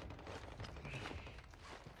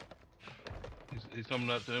 He's coming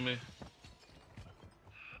up to me.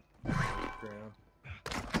 Ground.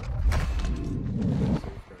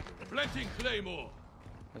 Planting Claymore.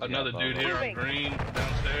 Another dude here on green,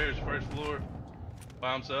 downstairs, first floor,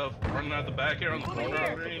 by himself, running out the back here on the corner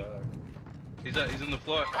on green. He's in the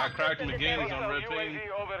floor. I cracked him again. He's on red ping.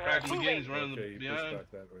 Cracked him again. He's running behind.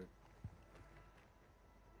 Back that way.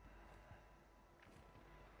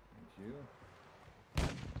 Thank you.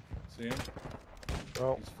 See him?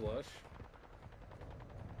 Oh. He's flush.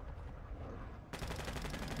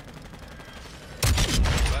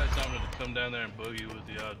 If I had something to come down there and boogie with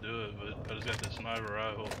you, I'd do it, but I just got this sniper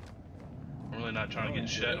rifle. I'm really not trying to get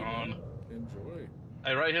shit on. Enjoy.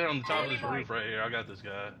 Hey, right here on the top of this roof right here, I got this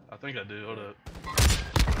guy. I think I do. Hold up.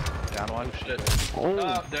 Down one. Oh, shit. Oh.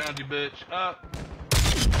 Up, down, you bitch. Up.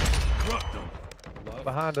 Drop them.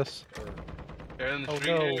 Behind us. They're in the Oh,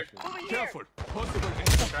 street no. here. Careful. Possible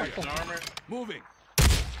Cracked his armor. Moving.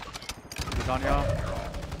 He's on y'all.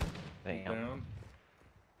 Damn. Down.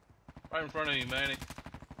 Right in front of you, Manny.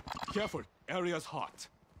 Careful. Area's hot.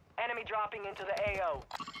 Enemy dropping into the AO.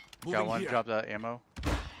 Moving Got one. here. Drop that ammo.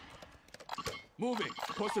 Moving.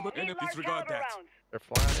 Possible enemy. Disregard that. They're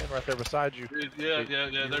flying in right there beside you. Dude, yeah.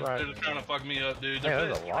 They're just trying to fuck me up, dude. They're Man,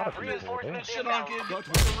 there's a pissed. lot of people there. Shit on, kid. Got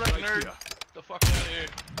Get the one wreck, right nerd. here. Get the fuck out of here.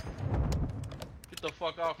 Get the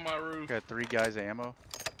fuck off my roof. Got 3 guys of ammo.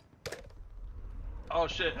 Oh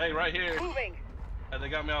shit, hey, right here. Moving. Hey, they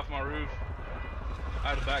got me off my roof. I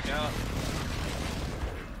had to back out.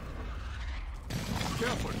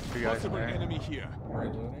 Careful. 3 guys in Possible there. enemy here.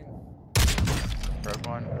 Reloading. Broke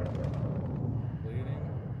one. Bleeding.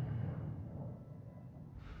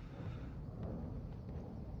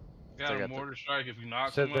 Got Still a got mortar strike if you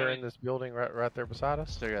knock Said they're somebody. in this building right there beside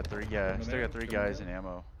us. Still got 3 guys. Still got 3 guys in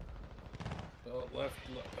ammo. Oh, left.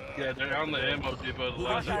 Yeah, they're on the ammo depot. The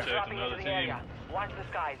left Hostiles checked dropping another into the team. area. Watch the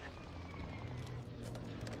skies.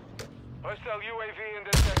 Hostile UAV in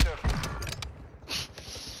this sector.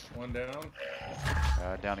 One down.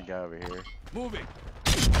 Down a guy over here. Moving.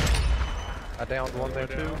 I downed one there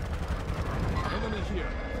too. Enemy here.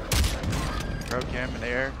 Broke him in the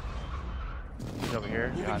air. He's over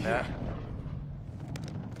here, behind that.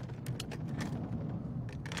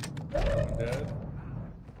 One dead.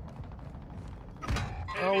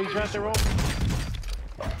 Oh, he's right there.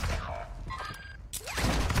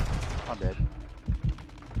 I'm dead.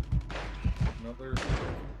 Another.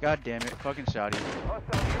 God damn it, fucking shot him.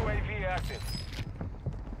 Hostile UAV active.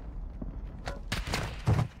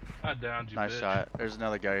 I downed you, Nice bitch. shot. There's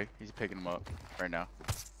another guy. He's picking him up right now.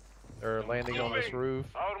 They're landing on this roof.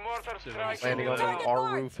 Our mortar strike Landing on inbound.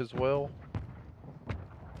 our roof as well.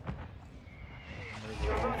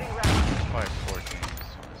 You're losing ground. Probably 4 teams.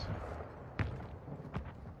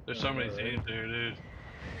 There's so many teams here, dude.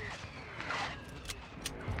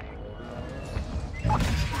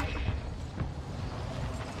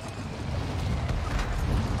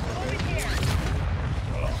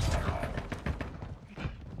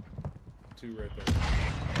 Two right there.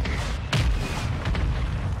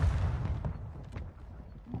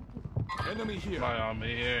 Enemy here. Fly on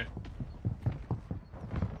me here.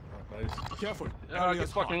 Oh, nice. Careful. Oh, Area get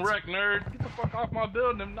fucking hot. wrecked, nerd. Get the fuck off my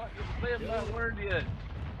building. They have not learned yet.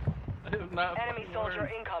 They have not Enemy fucking soldier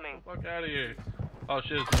learned. incoming. Get the fuck out of here. Oh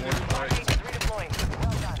shit, it's more Squad strike. mates redeploying.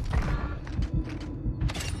 Well done.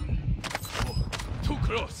 Too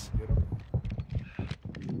close. Get him.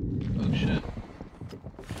 Oh shit.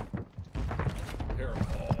 Here.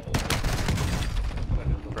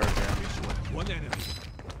 Broke down. One enemy.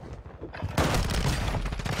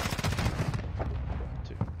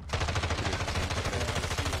 Two.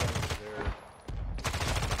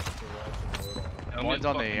 One's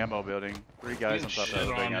on the ammo building. 3 guys on top of shit the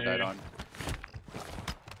building I on, died dude. on.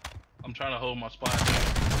 I'm trying to hold my spot. Get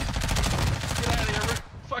out of here, Rick.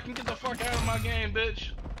 Fucking get the fuck out of my game,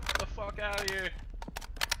 bitch. Get the fuck out of here.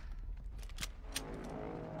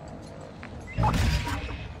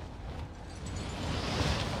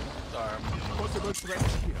 Sorry, I'm getting Possible threat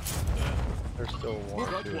here. There's still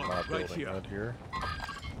one or two in my Right building here. right here.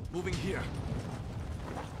 Moving here.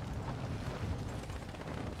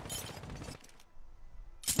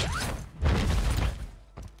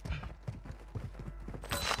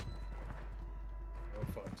 Oh,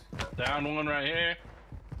 fucked. down one right here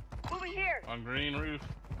Moving here. on green roof.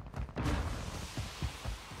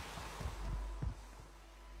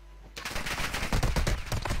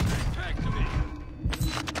 Back to me.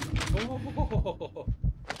 Oh,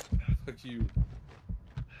 fuck you.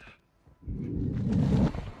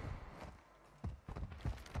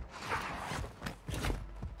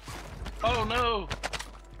 Oh no!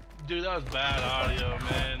 Dude, that was bad audio,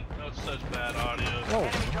 man. That was such bad audio.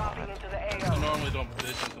 Enemy dropping into the I AO. normally don't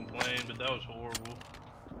bitch and complain, but that was horrible.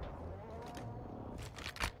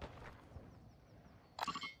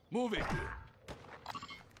 Moving.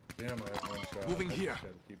 Damn, I have one shot. Moving I here. just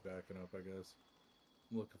gotta keep backing up, I guess.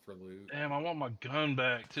 I'm looking for loot. Damn, I want my gun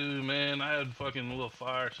back too, man. I had fucking little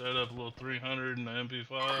fire set up, a little 300 and the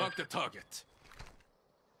MP5. Mark the target.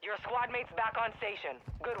 Your squad mates back on station.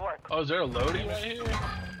 Good work. Oh, is there a loading right here? Where'd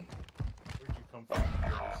you come from?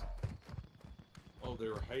 guys? Oh, they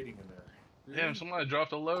were hiding in there. Really? Damn, somebody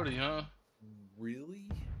dropped a loading, huh? Really?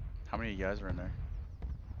 How many of you guys were in there?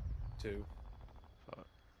 2. Fuck.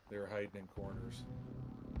 They were hiding in corners.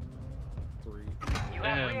 3. You have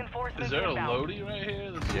Damn, reinforcements is there a inbound. loadie right here?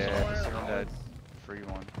 That's Yeah, somewhere? it's on that free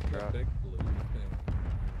one. Drop. Big blue thing.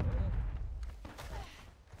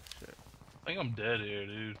 I think I'm dead here,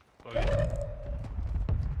 dude. Fuck it.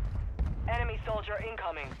 Enemy soldier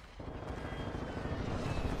incoming.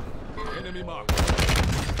 Enemy mark. I'm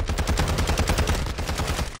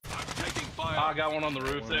taking fire. I got one on the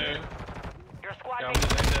roof there. Your squad Yeah, I'm mates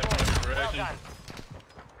gonna take that redeployed. from Well direction. done.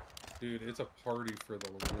 Dude, it's a party for the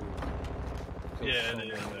loot. Yeah, it Someone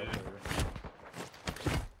is, out dude. there.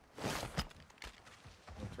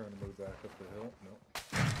 I'm trying to move back up the hill. No.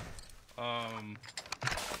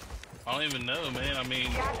 I don't even know, man. I mean,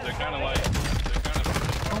 they're kind of like,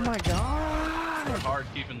 Oh my god! they're hard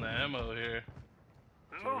keeping the ammo here.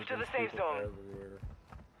 Move to the safe People zone. everywhere.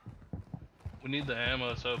 We need the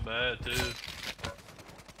ammo so bad, too.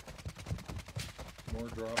 More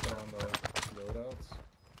dropping on the loadouts.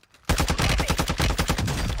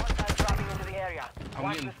 Hostiles dropping into the area. I'm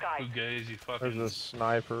Watch getting the sky. fugazi There's fucking. a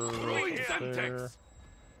sniper Throwing right there. Semtex.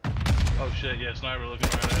 Oh shit, yeah, sniper looking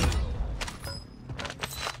right at us.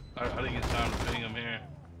 I didn't get time to ping him here.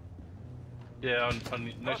 Yeah, on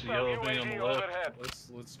next to the yellow thing on the left.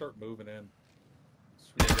 Let's start moving in.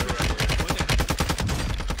 Yeah, go right here.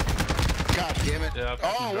 God damn it. Yeah,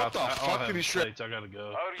 Oh, what the I don't fuck have did he shred? plates, I gotta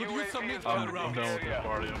go. Could use some info I'm around done this with this area.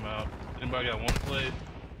 party, I'm out. Anybody got one plate?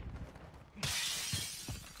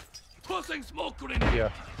 Tossing smoke grenade.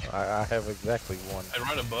 Yeah, I have exactly one. Hey,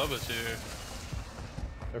 right above us here.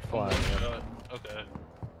 They're flying in. Okay.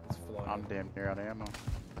 It's flying. I'm damn near out of ammo.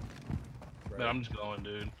 Right. Man, I'm just going,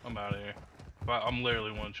 dude. I'm out of here. I'm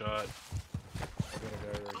literally one shot. I got a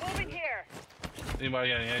guy right Moving here. here. Anybody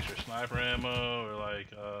got any extra sniper ammo or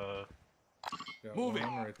like, Got Moving.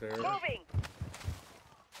 one right there. Moving.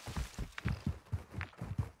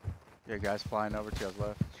 Yeah, guys flying over to y'all's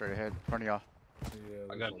left, straight ahead, in front of y'all. Yeah,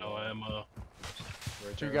 I there's got a no lot. ammo.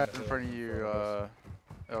 Right Two there guys on the in hill front of you, front of us.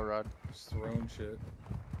 Elrod. Just throwing shit.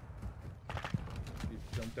 You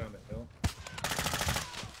jump down the hill.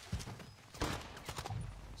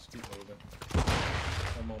 Just keep moving.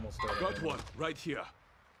 I'm almost out of Got ammo. one right here.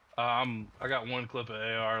 I got one clip of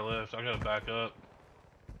AR left. I gotta back up.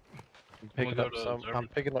 I'm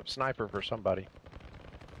picking up sniper for somebody.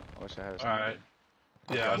 I wish I had a All sniper. right.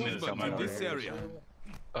 Yeah, I need a Movement in sniper. this area.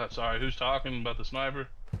 Sorry, who's talking about the sniper?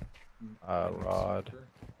 Rod.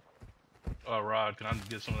 Rod, can I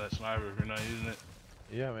get some of that sniper if you're not using it?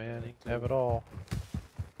 Yeah, man, you can have it all.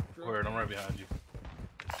 Word, I'm right behind you.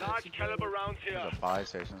 Large caliber rounds here. There's a buy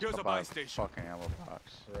station. Here's a buy station. Fucking ammo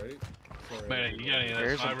box. Right? Sorry, Man, you got any of that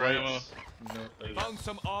Here's some sniper ammo? plates. No, Found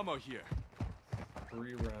some armor here.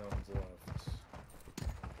 3 rounds left.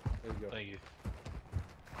 There you go. Thank you.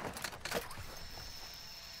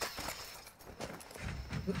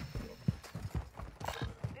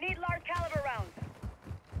 Need large caliber rounds.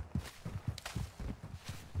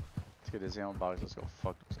 Let's get his ammo box. Let's go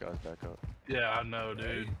fuck those guys back up. Yeah, I know,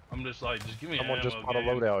 dude. I'm just like, just give me Someone ammo. just bought a game.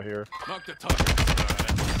 loadout here. Mark the target.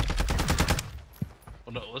 Alright.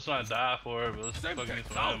 Well, no, let's not die for it, but let's fucking get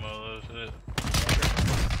some ammo, though, shit.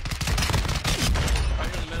 Right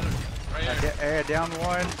here in the middle. Right here. Down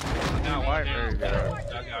one. Down one. There you go. I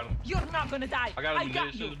got him. You're not gonna die. I got a I got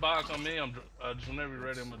munitions you. box on me. I'm just whenever you're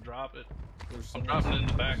ready, I'm gonna drop it. I'm There's dropping it in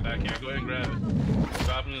the back here. Go ahead and grab it.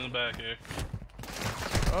 Dropping it in the back here.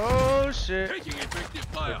 Oh shit. Taking effective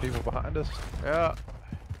There fire. are people behind us. Yeah.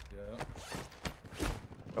 Yeah.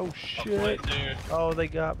 Oh Up shit. right there. Oh, they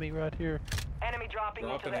got me right here. Enemy dropping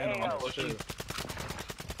into Dropping the in on AO. us too.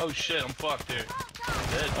 Oh shit, I'm fucked here.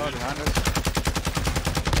 I'm dead, Oh, dude. behind us.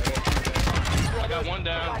 I got one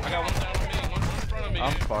down. I got one down on me. One in front of me.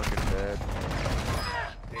 I'm here. fucking dead.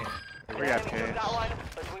 We got Enemy took pinched. that one,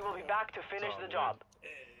 but we will be back to finish the job.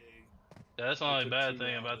 Yeah, that's the only took bad 2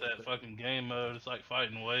 thing rounds, about I that think. fucking game mode. It's like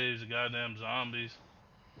fighting waves of goddamn zombies.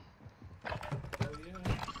 Hell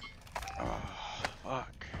yeah.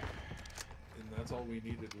 Fuck. And that's all we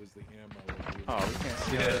needed was the ammo. Oh, we can't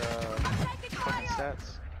see our fucking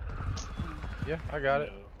stats. Yeah, I got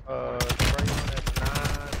it. Crayon at 9,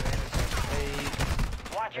 Vantage at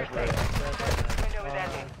 8. Watch your Edward six. at 7. Window is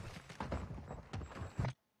ending.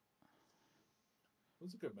 It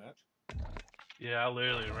was a good match. Yeah, I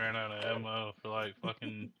literally ran out of ammo for like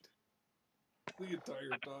fucking. The entire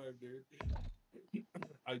time, dude.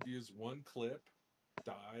 I'd use one clip,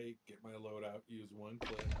 die, get my loadout, use one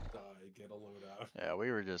clip, die, get a loadout. Yeah, we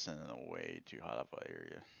were just in a way too hot of an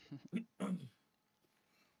area.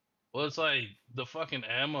 Well, it's like the fucking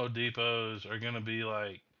ammo depots are gonna be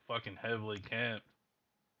like fucking heavily camped.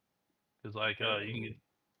 Cause like you can get.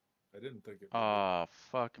 I didn't think it. Ah,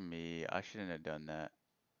 fuck me. I shouldn't have done that.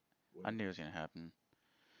 would. I knew it was gonna happen.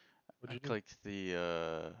 What'd I you do? clicked the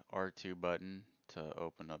R2 button to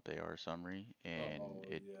open up the AR summary, and Oh,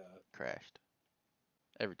 it yeah, crashed.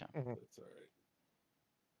 Every time. that's alright.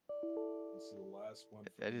 This is the last one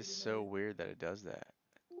for That me is so tonight. weird that it does that.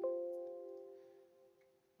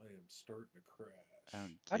 I am starting to crash. I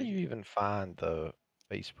don't How do get you it. even find the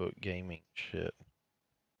Facebook gaming shit?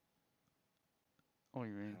 What do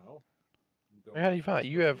you mean? How? How do you find it?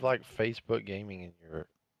 You have like Facebook gaming in your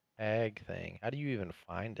ag thing. How do you even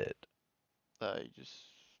find it? You just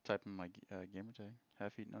type in my gamer tag,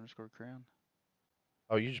 half-eaten_crown.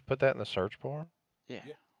 Oh, you just put that in the search bar? Yeah.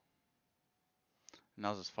 Yeah. And I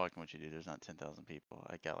was just fucking with you, dude. There's not 10,000 people.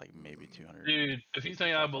 I got like maybe 200. Dude, if you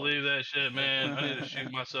think I believe that shit, man, I need to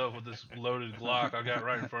shoot myself with this loaded Glock I got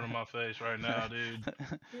right in front of my face right now, dude.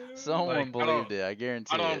 Someone Like, believed it. I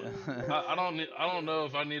guarantee it. I don't know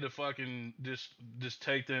if I need to fucking just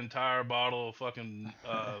take the entire bottle of fucking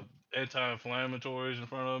anti-inflammatories in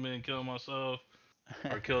front of me and kill myself,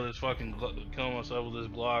 or kill myself with this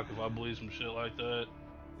Glock if I believe some shit like that.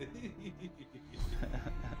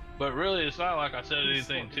 But really, it's not like I said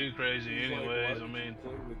anything too crazy, anyways. I mean,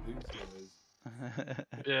 play with these guys.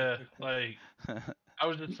 yeah, like I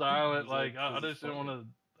was just silent. Like I just didn't want to.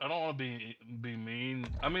 I don't want to be mean.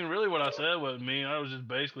 I mean, really, what I said wasn't mean. I was just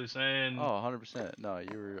basically saying, Oh, 100%. No,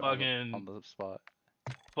 you were fucking on the spot.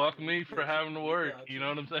 fuck me for having to work. You know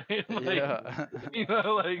what I'm saying? Like, Yeah. you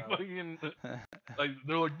know, like fucking, like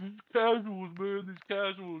they're like these casuals, man. These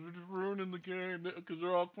casuals are just ruining the game because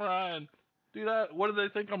they're all crying. Dude, what do they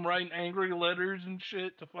think? I'm writing angry letters and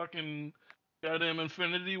shit to fucking goddamn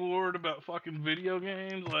Infinity Ward about fucking video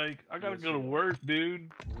games? Like, I gotta Yes, go to you are. work, dude.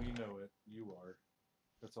 We know it. You are.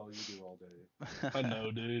 That's all you do all day. I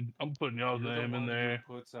know, dude. I'm putting y'all's You're the name in one who there.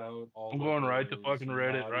 puts out all I'm of going right to those fucking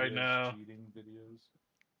Reddit right naughty-ass now. cheating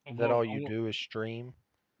videos. Is that all you do is stream?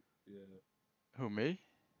 Yeah. Who, me?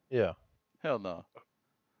 Yeah. Hell no.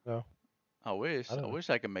 No. I wish. I I don't. wish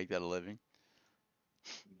I could make that a living.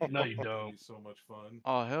 No, you That'd don't. be so much fun.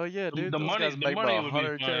 Oh hell yeah, dude! The Those money, guys the make money about would be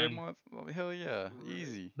 100K a fun. month. Oh, hell yeah, Right.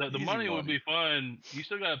 easy. The Easy money would money. be fun. You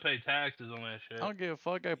still gotta pay taxes on that shit. I don't give a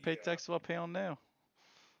fuck. I gotta pay Yeah. taxes what I pay on now.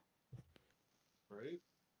 Right?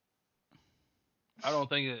 I don't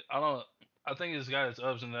think it. I think it's got its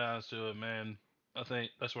ups and downs to it, man. I think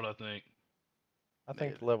that's what I think. I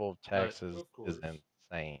think Yeah. the level of taxes Of course. is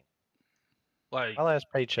insane. Like, My last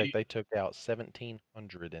paycheck, you- they took out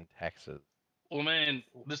 $1,700 in taxes. well, man,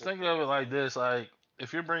 just think of it like this: like,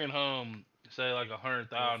 if you're bringing home, say, like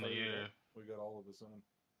 100,000 a year, We got all of us on.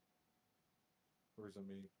 Or is it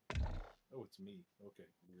me? Oh, it's me. Okay,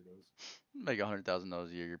 weirdos. Make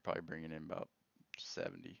 $100,000 a year. You're probably bringing in about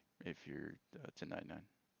 70 if you're 1099.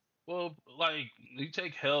 well, like, you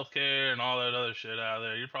take healthcare and all that other shit out of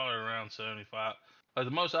there, you're probably around 75. Like,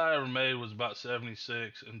 the most I ever made was about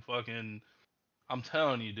 76, and fucking, I'm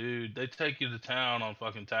telling you, dude, they take you to town on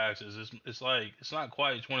fucking taxes. It's like, it's not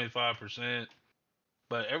quite 25%,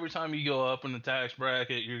 but every time you go up in the tax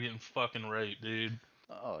bracket, you're getting fucking raped, dude.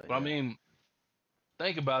 Oh yeah. But I mean,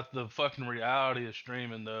 think about the fucking reality of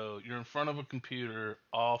streaming, though. You're in front of a computer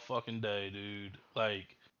all fucking day, dude.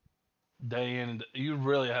 Like, day in and you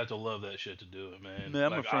really have to love that shit to do it, man. Man,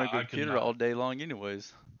 I'm in Like, front of a I could computer not. all day long,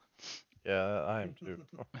 anyways. Yeah, I am too.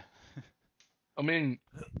 I mean,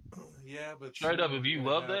 Yeah, but straight up, soon if we're you gonna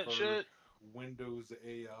love have that our shit, Windows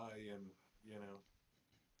AI, and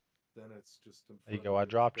then it's just. In There you front go. of I your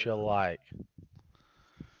dropped you a computer. like.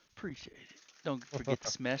 Appreciate it. Don't forget to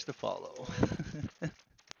smash the follow.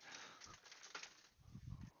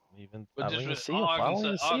 but I just don't even see all I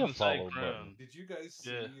can say, a follow Crown. button. Did you guys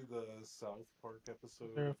see Yeah. the South Park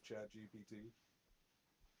episode Yeah. of ChatGPT?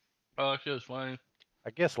 Oh, that shit was funny. I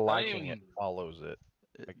guess I liking didn't it follows it.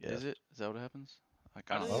 I guess. Is it? Is that what happens? I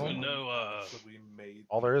kinda didn't even don't know. Actually made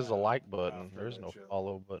All there is is a the like app button. after There's that no show.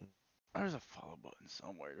 follow button. There's a follow button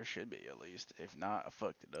somewhere. There should be at least. If not, I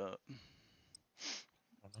fucked it up.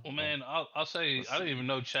 Well, man, I'll say Let's I didn't see. even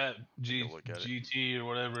know Chat Take a look at it. GT or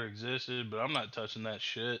whatever existed, but I'm not touching that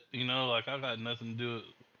shit. You know, like I got nothing to do with.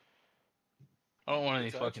 I don't want any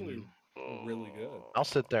It's fucking. actually really good. I'll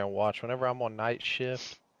sit there and watch. Whenever I'm on night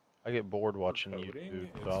shift, I get bored watching coding,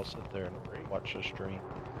 YouTube, so it's I'll sit there and great. watch the stream.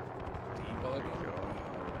 Debugging.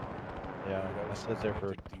 Yeah, I sit there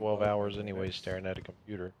for 12 hours anyway staring at a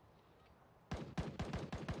computer.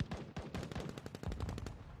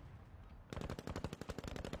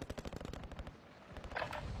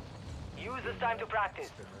 Use this time to practice.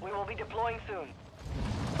 We will be deploying soon.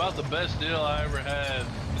 About the best deal I ever had,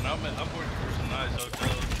 and I've worked for some nice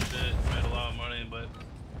hotels and shit, made a lot of money, but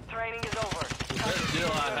Training is over. the best deal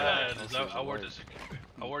I had is I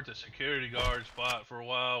worked a security guard spot for a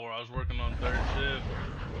while where I was working on third shift.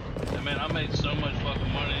 And man, I made so much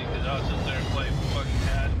fucking money because I would sit there and play fucking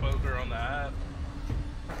cash poker on the app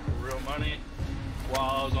for real money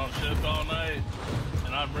while I was on shift all night.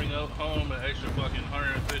 And I'd bring up home an extra fucking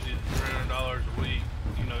 $150 to $300 a week,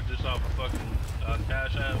 you know, just off a fucking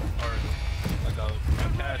cash app or like a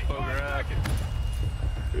cash poker app.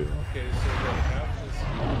 Okay, so the app is.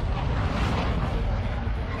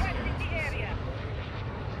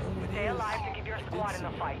 Stay alive to keep your squad in the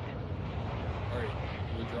fight. Alright,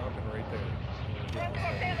 we're dropping right there.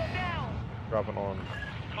 Dropping on.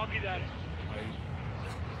 Copy that. I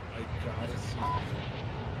gotta see if I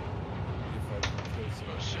can kill some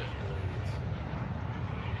Oh, shit.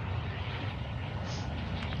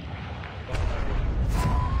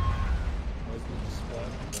 I was going to splat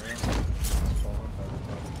the ground and spawn by the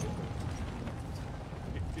time we get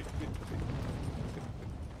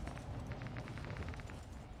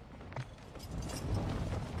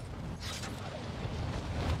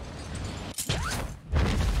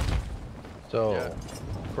So, Yeah.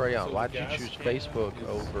 Crayon, So why'd you gas choose can Facebook is-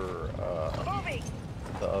 over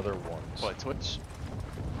the other ones? What, Twitch?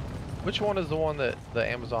 Which one is the one that the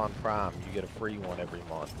Amazon Prime, you get a free one every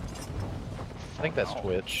month? I think that's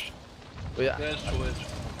Twitch. But yeah, That's Twitch.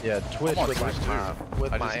 yeah, Twitch on with Twitch, too.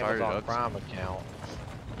 with I my just started Amazon up. Prime account,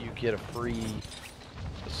 you get a free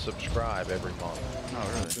subscribe every month.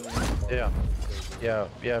 Oh, really? Yeah.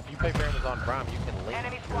 If you pay for Amazon Prime, you can link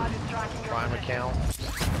Enemy your squad is tracking your Prime position. account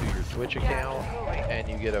to your Twitch account, and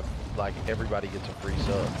you get everybody gets a free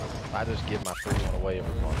sub. I just give my free one away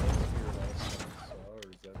every month.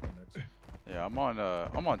 Yeah, I'm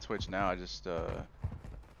on Twitch now. I just I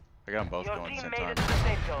got them both Your going at the team same made it time. to the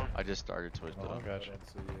safe zone. I just started Twitch Oh, though. I gotcha.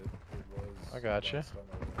 I I gotcha.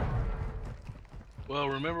 Well,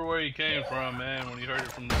 remember where you came from, man, when you heard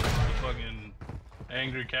it from the fucking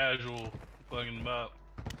angry casual fucking about.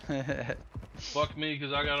 Fuck me,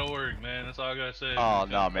 cause I gotta work, man. That's all I gotta say. Oh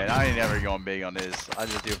no, man, I ain't never going big on this. I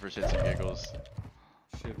just do it for shits and giggles.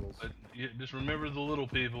 Shittles. But just remember the little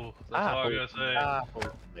people. That's all I gotta say. I hope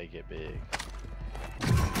you make it big.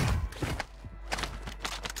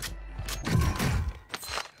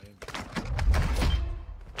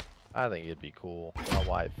 I think it'd be cool.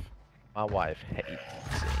 My wife hates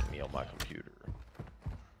seeing me on my computer.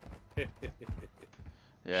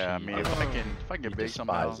 Yeah, I mean, if I can get big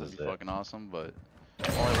somehow, it'd despises be it. fucking awesome. But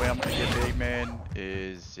the only way I'm gonna get big, man,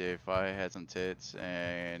 is if I had some tits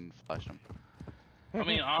and flash them. I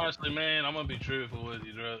mean, honestly, man, I'm gonna be truthful with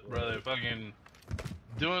you, brother. Fucking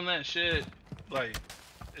doing that shit, like,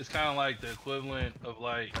 it's kind of like the equivalent of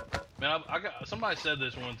like, man, I got somebody said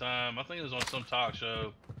this one time. I think it was on some talk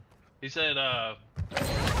show. He said,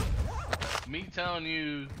 me telling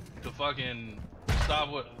you to fucking stop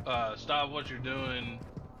what you're doing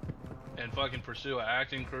and fucking pursue an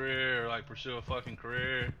acting career or like pursue a fucking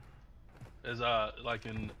career is like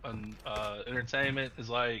in entertainment is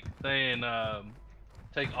like saying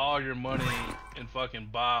take all your money and fucking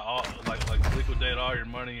buy all like liquidate all your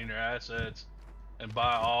money and your assets and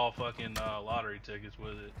buy all fucking lottery tickets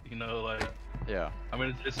with it. You know, like. Yeah. I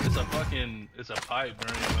mean, it's a fucking, it's a pipe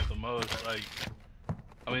dream at the most. Like,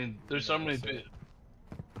 I mean, there's so many people.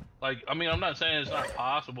 Like, I mean, I'm not saying it's not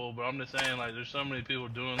possible, but I'm just saying, like, there's so many people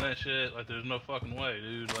doing that shit. Like, there's no fucking way,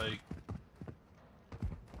 dude. Like,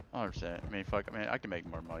 100%. I mean, fuck. I mean, I can make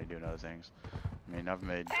more money doing other things. I mean, I've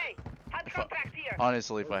made. Hey, here.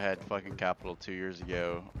 Honestly, if I had fucking capital 2 years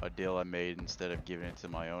ago, a deal I made instead of giving it to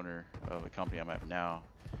my owner of the company I'm at now,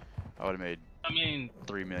 I would have made. I mean,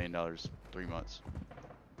 $3 million, 3 months.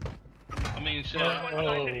 I mean, shit. Oh,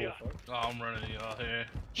 I'm running y'all here.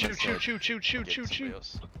 Shoot!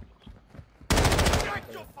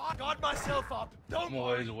 Got myself up. I'm a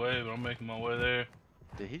ways away, but I'm making my way there.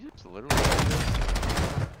 Did he just literally?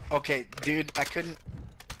 Okay, dude, I couldn't.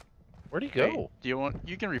 Where'd he go? Hey, do you want?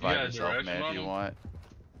 You can revive yourself, man, if you want.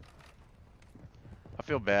 I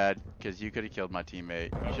feel bad because you could have killed my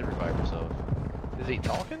teammate. You should revive yourself. Is he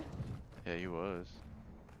talking? Yeah, he was.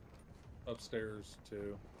 Upstairs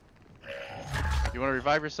too. You want to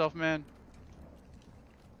revive yourself, man?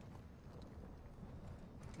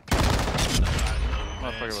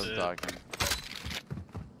 Motherfucker wasn't talking.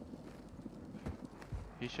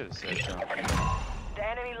 He should have said something. The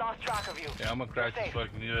enemy lost track of you. Yeah, I'm gonna crack this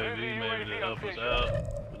fucking UAV maybe to help us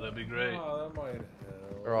out. Would that be great? Oh, that might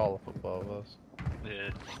help. They're all above us. Yeah.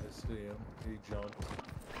 I see him. He jumped.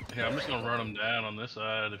 Yeah, I'm just gonna run them down on this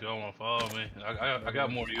side if y'all wanna follow me. I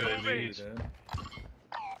got more UAVs.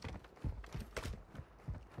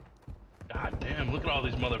 God damn, look at all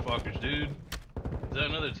these motherfuckers, dude. Is that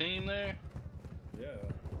another team there? Yeah.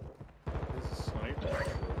 This is sniper.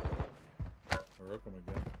 Or Rookham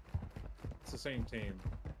again. It's the same team.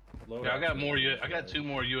 Yeah, I got more. I got 2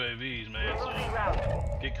 more UAVs, man. So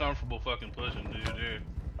get comfortable, fucking pushing, dude. Here.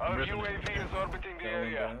 Our UAV is orbiting the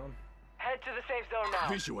area. Head to the safe zone now.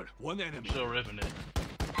 Visual, one enemy. I'm still ripping it.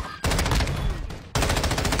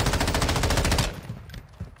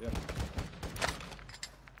 Yeah.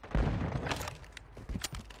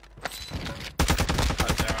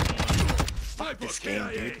 Fuck this game,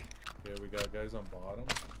 dude. Yeah, we got guys on bottom.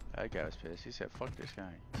 That guy was pissed. He said, "Fuck this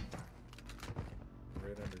guy."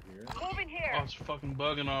 Right under here. Moving here. Oh, it's fucking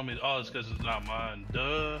bugging on me. Oh, it's because it's not mine.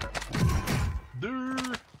 Duh.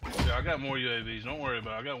 Yeah, I got more UAVs. Don't worry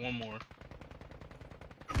about it. I got one more.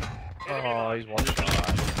 Oh, he's one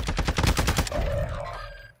shot.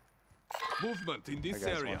 Movement in this That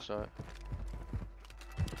guy's area. one shot.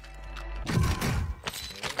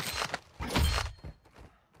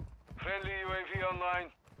 Friendly UAV online.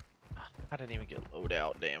 I didn't even get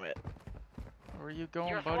loadout, damn it. Where are you going,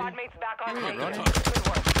 Your buddy? squad mates back on station. running? Good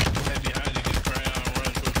work. Head behind you, get crayon,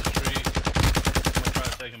 run towards the street. I'm gonna try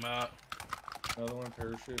to take him out. Another one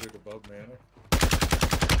parachuted above Manic.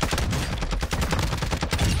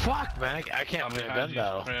 Fuck, man, I can't I'm win a behind gun you,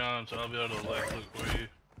 battle. crayon, so I'll be able to like look for you.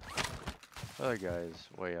 Other guy's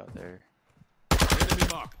way out there. Enemy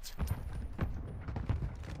marked.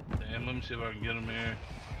 Damn, let me see if I can get him here.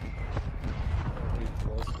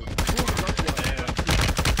 Damn.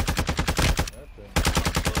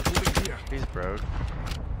 Moving here. He's broke.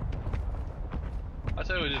 I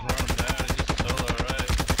say we just run him down. He's just a solo, right?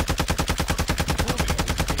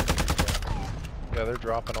 Yeah, they're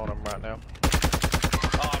dropping on him right now.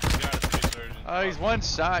 Oh, I forgot it's resurgence. Oh, he's one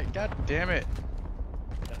shot. God damn it.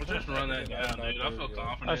 We'll just run that down, dude. I feel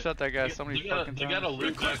confident. I shot that guy so many fucking They gotta times.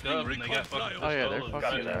 loot back up and they got fucking Oh yeah, they're pistols.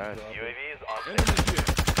 fucking trash. UAV is on Enemy here.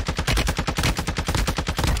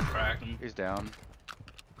 Cracked him. He's down.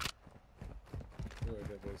 Do I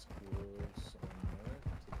get those schools on there to the left?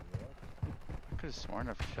 I could have sworn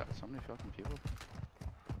I've shot so many fucking people.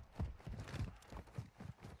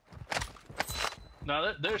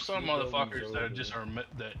 Now there's some motherfuckers that just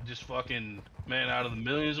that just fucking man out of the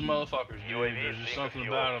millions of motherfuckers. Dude, there's just something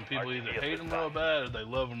about them. People either hate them real bad or they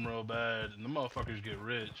love them real bad, and the motherfuckers get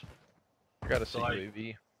rich. I gotta see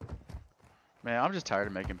UAV. Man, I'm just tired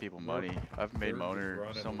of making people money. I've made Moner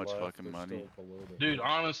so much fucking money. Dude,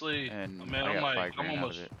 honestly, and man,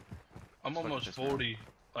 I'm almost 40.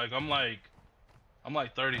 Like I'm like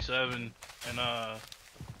 37, and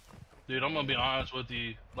dude, I'm gonna be honest with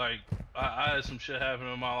you. Like I had some shit happen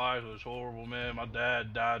in my life. It was horrible, man. My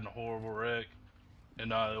dad died in a horrible wreck,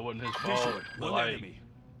 and it wasn't his fault. But like,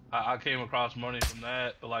 I came across money from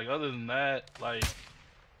that. But like, other than that, like,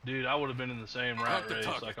 dude, I would have been in the same rat race.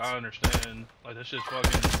 Like, I understand. Like, that shit's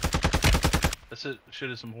fucking. That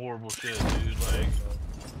shit is some horrible shit, dude. Like,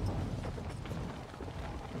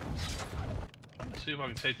 let's see if I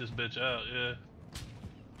can take this bitch out. Yeah.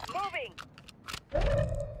 Moving.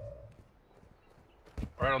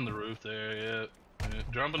 Right on the roof there. Yeah.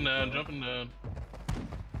 Jumping down. Jumping down.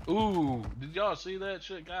 Ooh, did y'all see that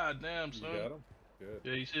shit? God damn, son. You got him? Good.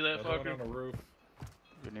 Yeah, you see that Another fucker? one on the roof.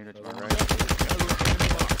 You need it to my right.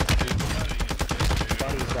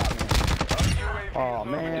 Buddy's got me. Oh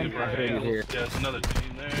man, I hate it here. Yeah, there's another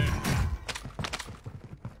team there.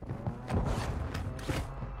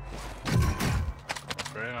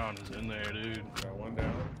 Brown is in there, dude. Got one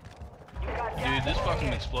down. Dude, this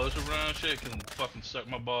fucking explosive round shit can fucking suck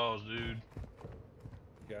my balls, dude.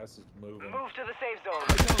 Gas is moving. Move to the safe zone.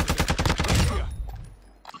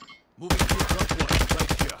 Moving to front one,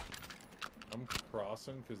 right here. I'm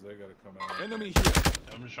crossing because they gotta come out. Enemy here.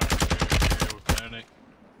 I'm just trying to clear here with panic.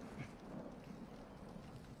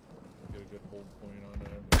 Get a good hold point on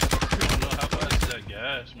that. I don't know how fast is that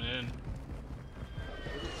gas, man.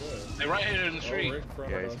 Hey, right here in the street. Right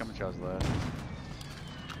yeah, he's coming to us left.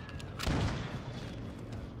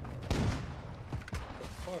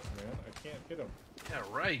 Fuck, man, I can't hit him. Yeah,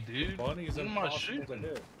 right, dude. The bunny's what am I impossible to shooting?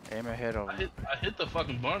 hit. Aim ahead of him. I hit the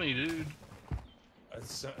fucking bunny, dude. I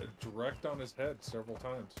sent direct on his head several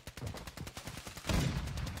times.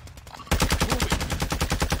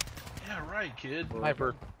 Yeah, right, kid.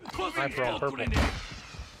 Sniper. Sniper on purple. Yeah, I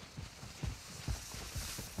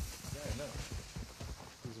know.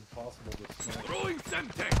 It was impossible to snipe. Throwing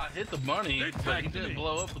Semtex. I hit the bunny, but he didn't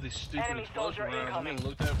blow up with these stupid Enemy explosive soldier rounds. I incoming. mean,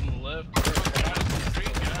 looked at from the left. Behind us in the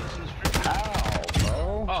street, behind us in the street. Ow,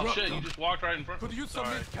 bro. Oh shit, you just walked right in front. Could use some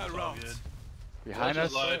Sorry, mid-cal it's all rounds. good. Behind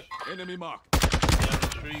That's us. live. Enemy marked. Down the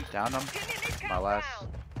street. Down him. My last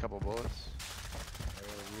couple bullets. I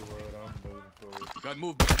gotta reload, I'm moving forward. Got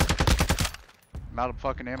movement. I'm out of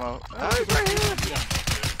fucking ammo. I'm thinking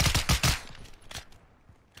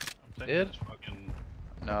Did? it's fucking.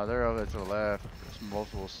 No, they're over to the left. There's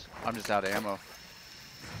multiples. I'm just out of ammo.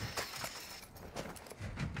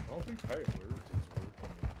 I don't think high alert is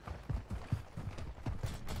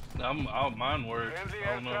working. Mine works. Friendly I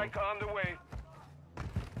don't know. airstrike on the way.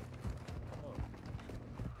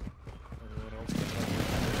 Anyone else?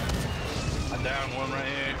 I downed one right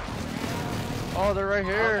here. Oh, they're right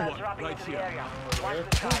here. Hostiles dropping Right into the here. area. Watch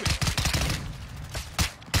the skies.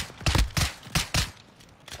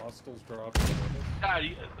 Hostiles dropping. God,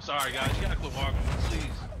 sorry guys, you gotta quit walking,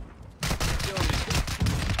 please. Kill me.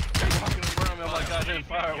 You're walking in front of me, I'm like goddamn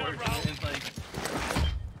fireworks, man. Like,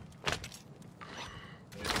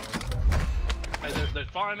 hey, they're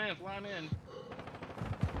flying in,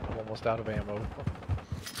 I'm almost out of ammo.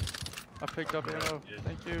 I picked up ammo.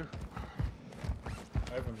 Thank you. I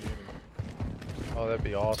have a muni. Oh, that'd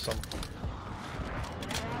be awesome.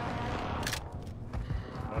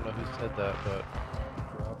 I don't know who said that, but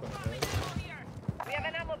Dropping ahead. We have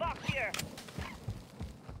an ammo box here.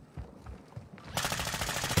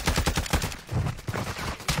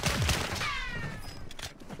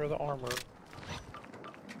 for the armor.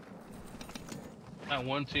 Not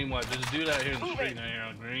one team like there's a dude out here in the street now here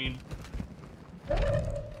on green.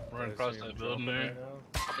 Running across that building there.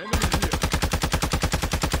 Enemy here.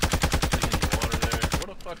 In the water there. What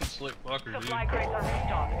a fucking slick fucker, dude. Supply crates are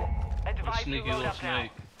restocked. What a Advise you sneaky load little up now.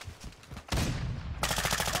 snake.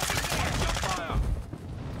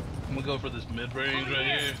 I'm gonna go for this mid-range right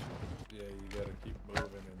here. Yeah, you gotta keep moving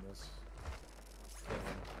in this.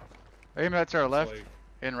 Aim that to our left. Like,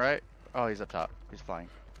 In right. Oh, he's up top. He's flying.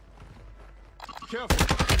 Careful.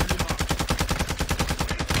 Gas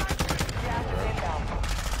is inbound.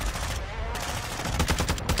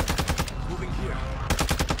 Moving here.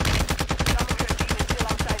 Some of your team is still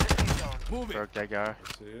outside the safe zone. Moving. Broke that guy. I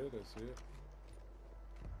see it, I see it.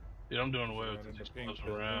 Dude, I'm doing away with Running these the pink explosive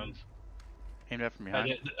building. rounds. Aimed at from behind.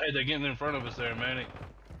 Hey, they're getting in front of us there, Manny.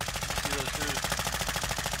 See those two?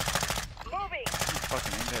 Moving.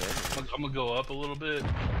 Fucking aimed at everything. I'm gonna go up a little bit.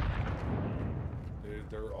 Dude,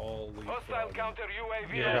 they're all Hostile leapfrogging. counter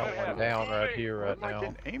UAV Yeah, I got one down right here What right am I now.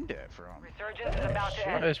 getting aimed at from? Resurgence is about to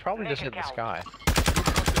end. It's probably just Make in it the count. sky.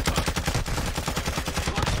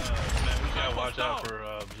 Man, we gotta watch out for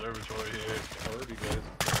observatory here. Already, guys.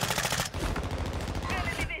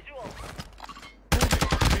 Enemy visual.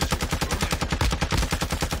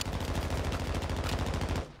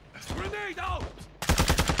 Grenade out!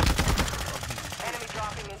 Enemy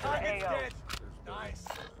dropping into the AO. Nice.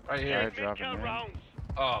 Right Yeah, here. dropping in.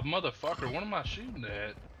 Oh, motherfucker, what am I shooting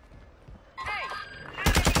at? Hey, I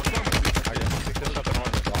just picked this up and on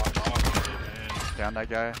the box. Oh, man. Down that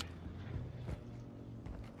guy.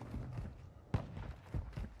 Damn,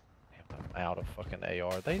 I'm out of fucking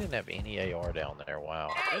AR. They didn't have any AR down there. Wow.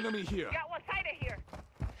 Enemy here. got one sighted here.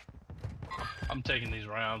 I'm taking these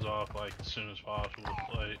rounds off like as soon as possible to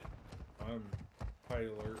play. I'm high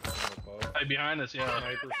alert from above. Hey, behind us, yeah.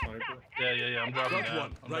 Sniper. Yeah, I'm dropping Got down.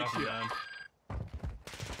 one, I'm right dropping here. down.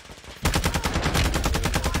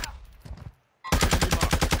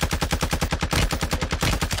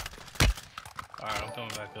 Alright, I'm coming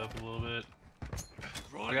back up a little bit.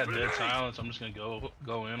 I got dead silence, I'm just gonna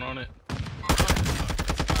go in on it. Alright,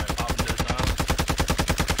 popping dead silence.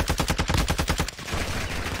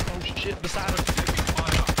 Oh shit, beside us.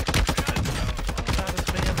 Beside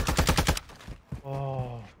us, man.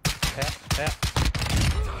 Oh. Tap.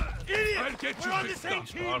 I'll get you fixed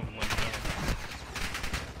up. Bottom one down.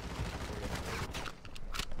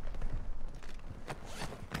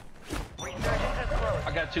 Resurgence is close.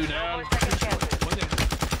 I got two down. Second chances.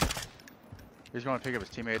 He's going to pick up his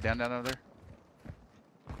teammate down over there.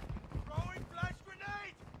 Throwing flash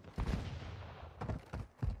grenade.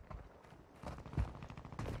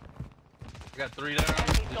 I got three down. Enemy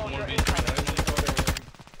Just soldier one beat.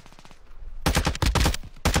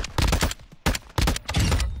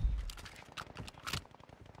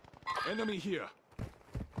 Enemy here.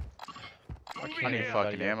 I need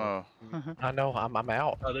fucking ammo. I know, I'm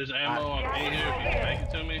out. Oh, there's ammo on me here. If you can make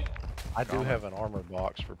it to me. I do have an armor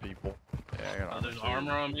box for people. Yeah, I got There's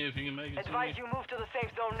armor on me if you can make it to me. Advise you move to the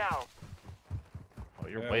safe zone now. Oh,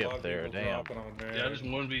 you're Yeah, way a lot up of there, people damn. dropping on there. Yeah, I just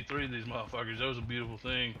 1v3 these motherfuckers. That was a beautiful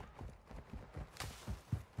thing.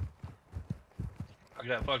 I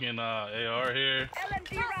got fucking AR here.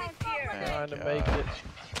 LMG rounds here. Trying to make it.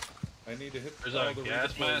 I need to hit There's all a the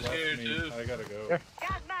gas redeploy mask left here, me. too. I gotta go. There.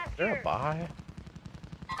 Gas mask Is there here. a buy?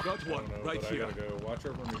 Got I don't one know, right but here. I gotta go. Watch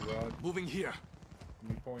over me, Rod. Moving here. Give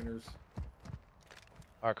me pointers.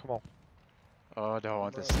 Alright, come on. Oh, do I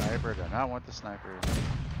want the sniper? Do I not want the sniper?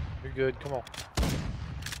 You're good, come on.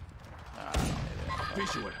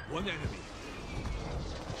 Visual. One enemy.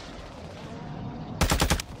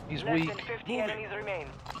 He's Less weak. than 50 enemies remain.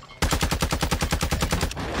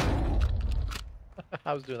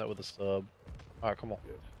 I was doing that with a sub. Alright, come on.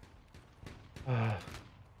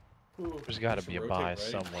 Ooh, There's gotta we be a should buy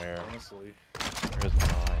rotate right, somewhere. Honestly. There's a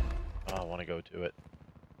buy. Oh, I want to go to it.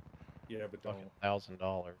 Yeah, but don't. Fucking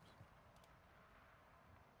 $1,000.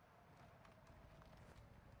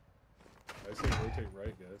 I say rotate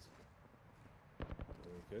right, guys.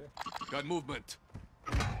 Okay. Got movement.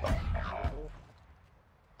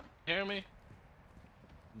 Hear me?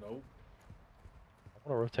 Nope. I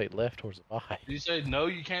want to rotate left towards the buy. Did you say no?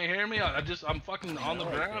 You can't hear me? I'm fucking on the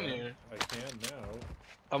Now I ground can. here. I can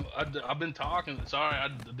now. I've been talking. Sorry, I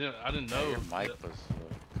didn't know. Your mic was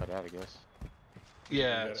cut out, I guess.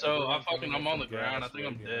 Yeah. Gotta- So everyone's coming I'm up on the from ground. I gas think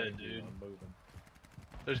I'm right dead, behind you. dude. I'm moving.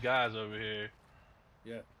 There's guys over here.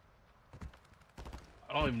 Yeah.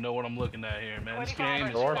 I don't even know what I'm looking at here, man. This 25 game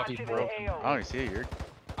is There are fucking people. broken. I don't even see you.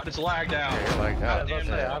 I just lagged out. Yeah, you're lagged I out. was about to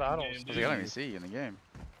say, I don't I don't even see you in the game.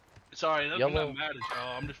 Sorry, I'm Yellow- not mad at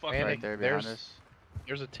y'all. I'm just fucking. Man, Right there behind there's- us.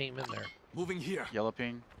 There's a team in there. Moving here. Yellow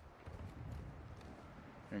ping.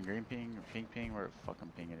 And green ping or pink ping, where the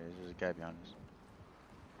fucking ping it is. There's a guy behind us.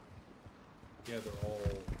 Yeah, they're all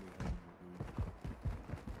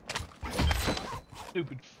behind you,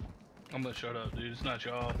 Stupid. I'm gonna shut up, dude. It's not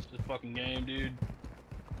y'all. It's the fucking game, dude. dude.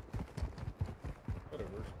 Whatever,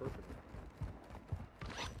 it's perfect.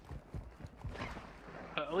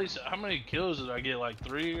 At least, how many kills did I get? Like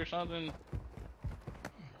 3 or something?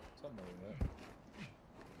 Something like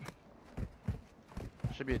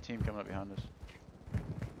that. Should be a team coming up behind us.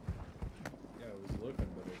 Yeah, I was looking,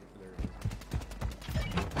 but there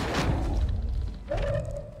it is.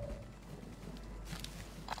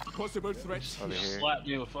 Possible threats. Over He here. slapped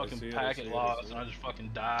me with I fucking see it, I packet see it, I loss, see and I it. just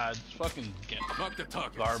fucking died. It's fucking Mark the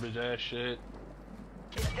target. garbage ass shit.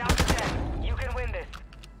 It's down to 10. You can win this.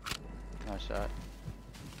 Nice shot.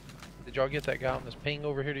 Did y'all get that guy on this ping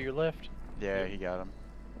over here to your left? Yeah, he got him.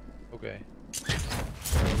 Okay.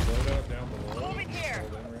 Loadout down below. Moving here.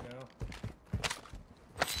 Hold in right now.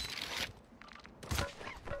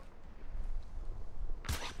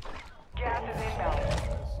 Gas is inbound.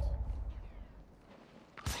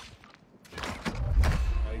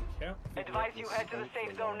 I can't figure Advise out you the head to the scope safe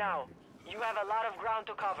for zone long now. range. You have a lot of ground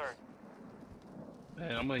to cover.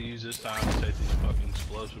 Man, I'm gonna use this time to take these fucking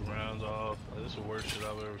explosive rounds off. Like, this is the worst shit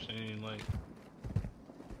I've ever seen. Like,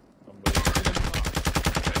 I'm waiting.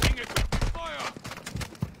 Taking it. Fire.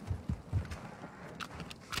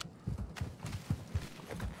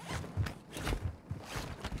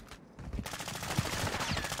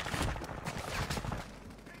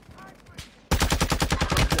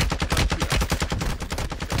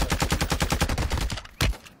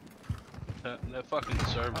 that fucking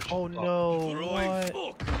service. Oh no! Throwing What?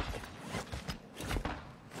 smoke.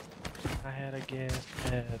 I had a gas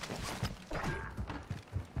pad. They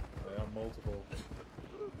have multiple.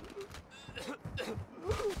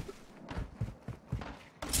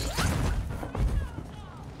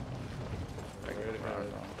 Right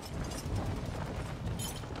ahead.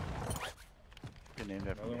 Get named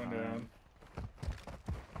after Another one behind. down.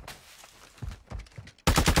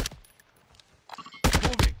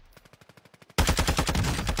 Moving.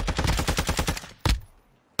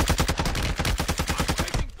 I'm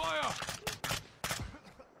taking fire.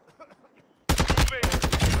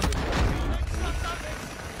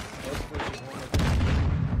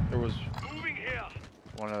 There was. Moving here.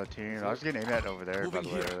 One other team. I was getting aimed at over there, by the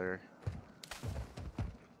way, earlier.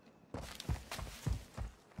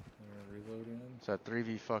 Reload in. It's a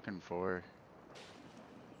 3v fucking 4.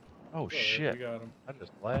 Oh It's alright, shit! We got him. I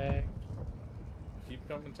just lagged. Keep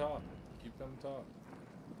coming top. Keep coming top.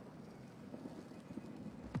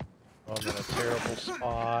 I'm in a terrible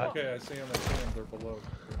spot. Okay, I see them. I see them. They're below.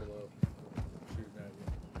 They're below. Shooting at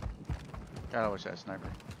you. God, I wish I had a sniper.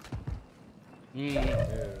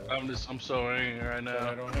 Yeah. I'm so angry right But I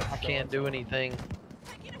now. don't have I can't shots do on. anything.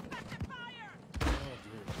 Oh, dear.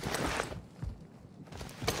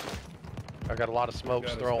 I got a lot of smokes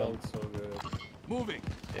God, his thrown. health's so good. Moving.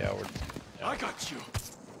 Yeah, we're. I got you.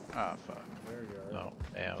 Ah, fuck. There you are. No,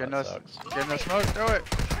 damn, Getting that us, sucks. getting us smoke, do it!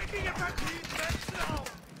 Taking it back to the next now.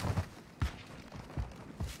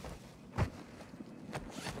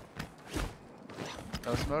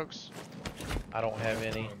 No smokes? I don't have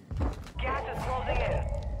any. Gas is closing in.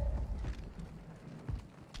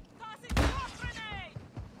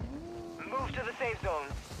 Move to the safe zone.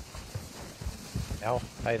 Now,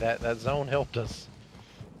 hey, that zone helped us.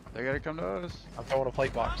 They gotta come to us. I'm throwing a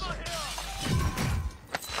plate box.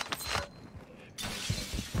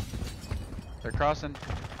 They're crossing.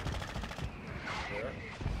 There.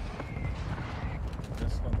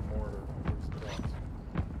 Missed on the mortar. Where's the shots?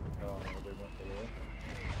 Oh, no, they went below.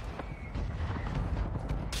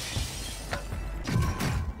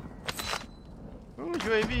 Ooh,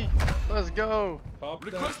 UAV. Let's go. Pop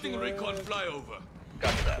that Requesting flag. recon flyover.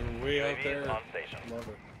 Copy that. They're way out UAV there. is on station. Love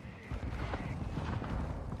it.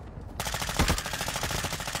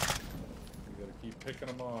 You gotta keep picking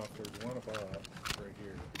them off. There's one above, right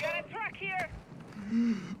here. Got a truck here.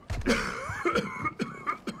 And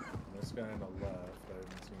this guy on the left, I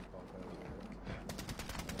haven't seen pop out of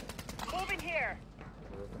there. Moving here.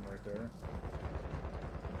 They're looking right there.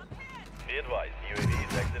 Be advised, UAV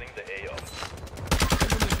is exiting the AO.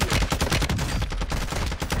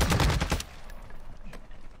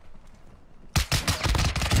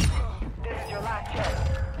 This is your last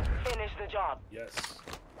chance. Finish the job. Yes.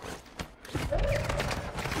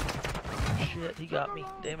 Shit, he got me.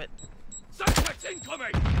 Damn it. Suspects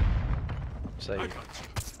incoming. I'm I safe. got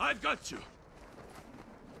you. I've got you.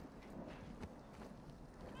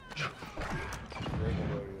 Right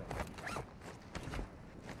below you.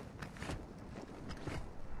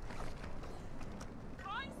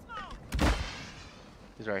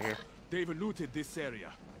 He's right here. They've looted this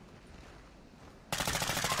area.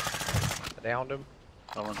 I downed him.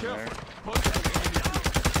 That one's in there. Careful. Contact enemy.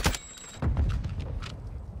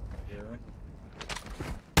 Hear him?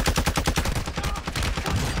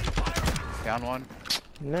 Down one.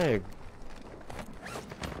 Nig.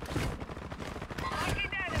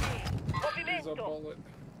 Taking enemy. He's a Movimiento. bullet.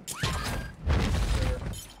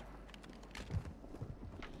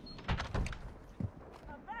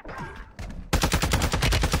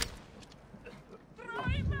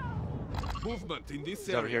 Movement in this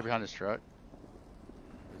He's over here area. behind this truck.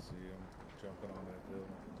 I see him jumping on that hill.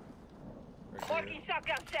 Right Marking here.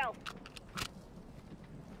 shotgun shell.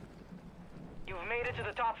 You've made it to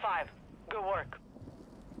the top 5. Good work.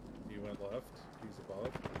 He went left. He's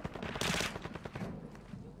above.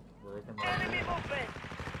 broken my Enemy roof. movement!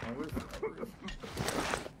 My roof.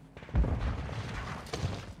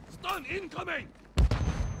 Stun incoming!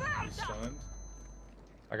 He's stunned.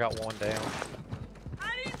 I got one down.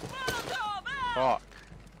 Fuck.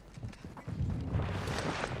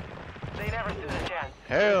 They never stood a chance.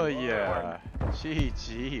 Hell yeah.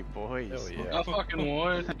 GG, boys. Hell yeah. I fucking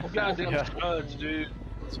won. Goddamn Yeah. studs, dude.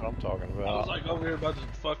 That's what I'm talking I was about. like over here about to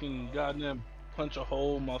fucking goddamn punch a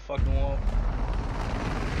hole in my fucking wall. I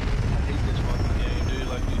hate this fucking game, dude.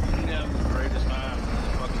 Like, you can have the greatest time and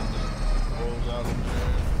it fucking just rolls out of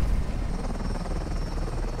there.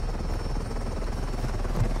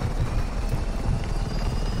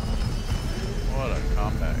 What a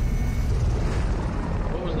comeback.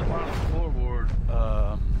 What was the final scoreboard?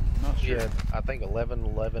 Not sure. Yeah, I think 11,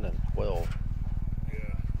 11, and 12.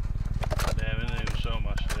 Yeah. Damn, it didn't even show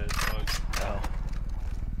my shit. Fuck. No.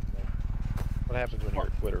 What happens when you're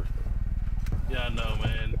a quitter? Yeah, I know,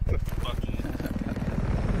 man. Fucking.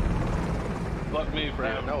 Fuck me for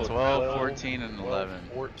having No, 12, 14, and 11.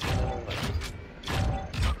 14, and 11.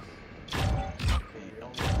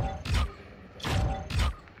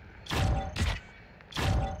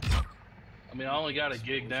 I mean, I only got a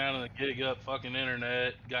gig down and a gig up fucking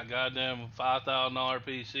internet. Got goddamn $5,000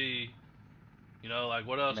 PC. You know, like,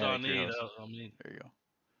 what else do I Manicure need? house. I mean, There you go.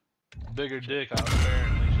 bigger dick,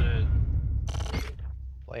 apparently, shit.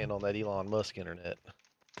 Playing on that Elon Musk internet.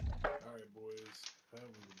 Alright, boys. That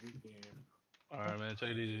was a good game. Alright, man, take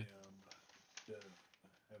it easy. Done.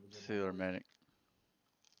 Have a good See you later, Manic.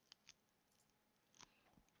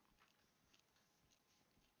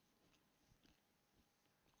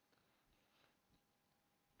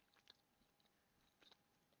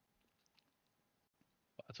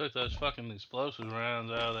 I took those fucking explosive rounds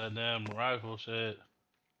out of that damn rifle shit.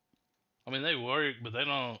 I mean, they work, but they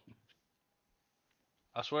don't.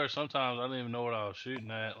 I swear, sometimes I didn't even know what I was shooting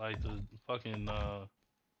at. Like the fucking, I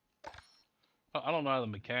don't know how the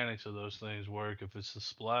mechanics of those things work. If it's the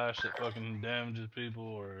splash that fucking damages people,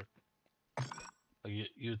 or like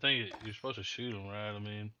you think you're supposed to shoot them, right? I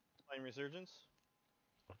mean, Playing Resurgence?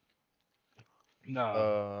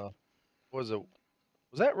 no. Was it?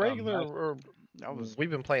 Was that regular Massive. or That was. we've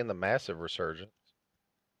been playing the massive resurgence?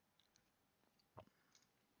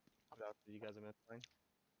 You guys have been playing?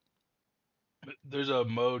 There's a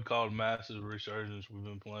mode called Massive Resurgence we've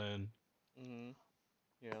been playing. Mm-hmm.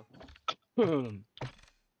 Yeah.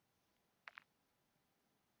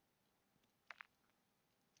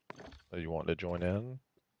 So you want to join in?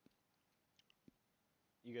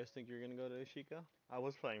 You guys think you're gonna go to Ishika? I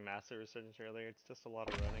was playing Master Resurgence earlier. It's just a lot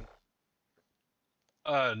of running.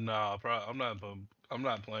 No, I'm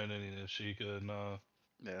not playing any of Sheikah. No.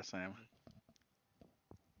 Yeah, Sam.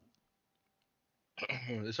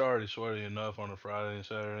 It's already sweaty enough on a Friday and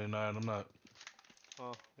Saturday night. I'm not.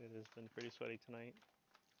 Oh, it has been pretty sweaty tonight.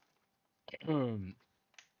 I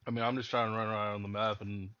mean, I'm just trying to run around on the map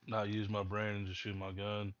and not use my brain and just shoot my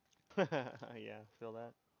gun. Yeah, feel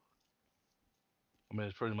that. I mean,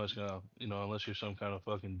 it's pretty much gonna, unless you're some kind of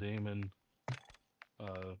fucking demon,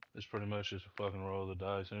 it's pretty much just a fucking roll of the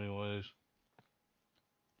dice, anyways.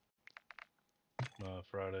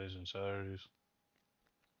 Fridays and Saturdays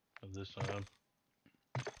of this time.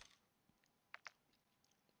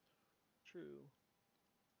 True.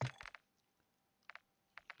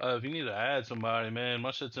 If you need to add somebody, man,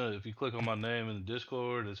 my shit's in. If you click on my name in the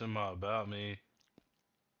Discord, it's in my about me.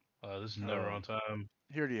 This is never on time.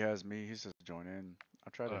 He already has me. He says join in. I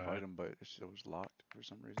tried to invite Alright. him, but it was locked for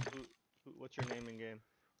some reason. What's your name in game?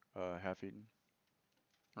 Half eaten.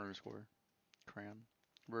 _ Cram.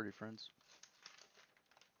 We're already friends.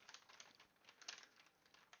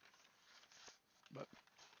 But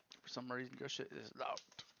for some reason, your shit is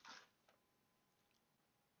locked.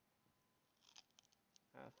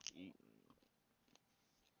 Half eaten.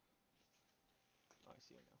 Oh, I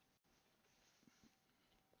see it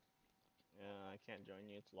now. Yeah, I can't join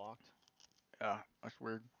you. It's locked. Yeah, that's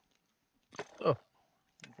weird. Oh.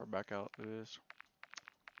 If I back out, it is.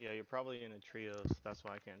 Yeah, you're probably in a trios. That's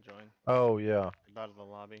why I can't join. Oh yeah. You're out of the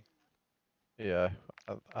lobby. Yeah.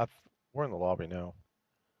 We're in the lobby now.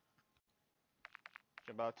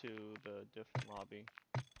 Jump out to the different lobby,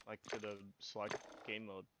 like to the select game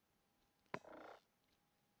mode.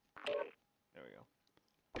 There we go.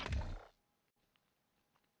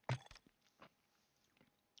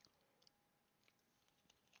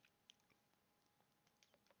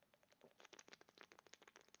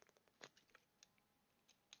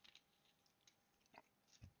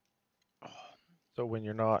 So when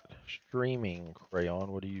you're not streaming,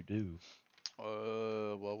 Crayon, what do you do?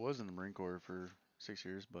 Well, I was in the Marine Corps for 6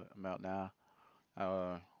 years, but I'm out now.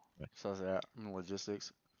 So I was I'm in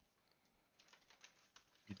logistics.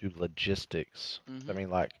 you do logistics. I Mhm. mean,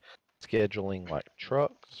 like scheduling like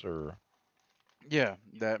trucks or. Yeah,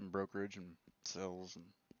 that and brokerage and sales and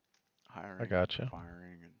I hiring and gotcha.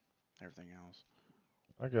 firing and everything else.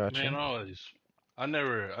 I gotcha. Man, I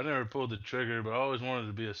never pulled the trigger, but I always wanted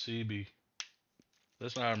to be a CB.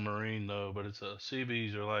 That's not a Marine though, but it's a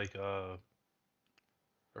CBs are like are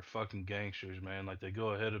fucking gangsters, man. Like they go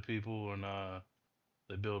ahead of people and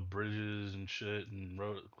they build bridges and shit and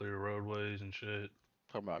clear roadways and shit.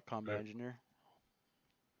 Talking about combat engineer.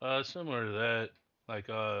 Similar to that. Like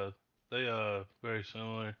they very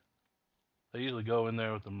similar. They usually go in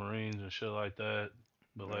there with the Marines and shit like that.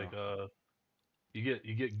 But Yeah. like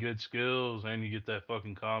you get good skills and you get that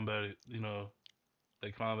fucking combat,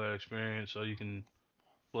 that combat experience, so you can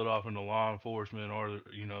split off into law enforcement or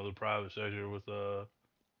the private sector with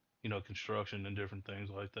construction and different things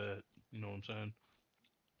like that. You know what I'm saying?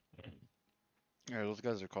 Yeah, those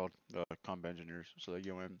guys are called combat engineers. So they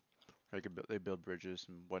go in, they build bridges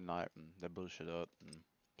and whatnot, and they build shit up and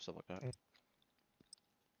stuff like that.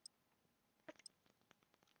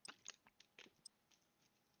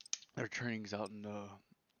 Their training's out in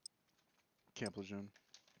Camp Lejeune,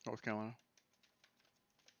 North Carolina.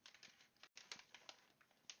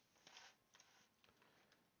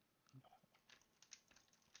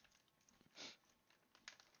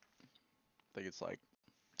 I think it's like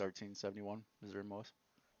 1371 is their most.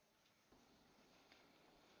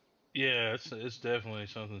 Yeah, it's definitely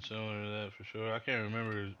something similar to that for sure. I can't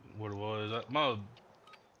remember what it was.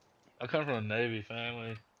 I come from a Navy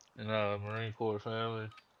family and a Marine Corps family,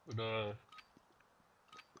 but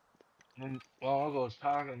my uncle was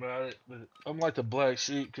talking about it, but I'm like the black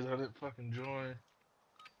sheep because I didn't fucking join.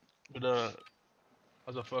 But I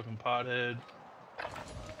was a fucking pothead.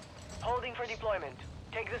 Holding for deployment.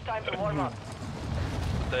 Take this time to warm up.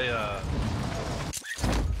 They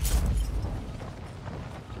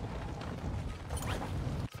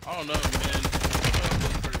I don't know, man. I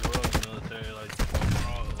did pretty well in the military. Like,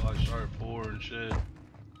 I like started poor and shit,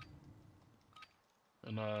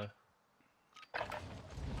 and oh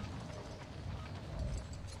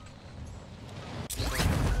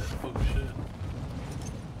shit.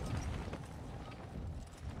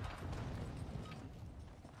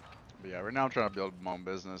 But yeah, right now I'm trying to build my own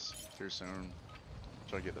business here soon.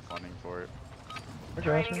 Try to get the funding for it.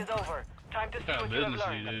 Training is over. Time to see What what kind you of have business do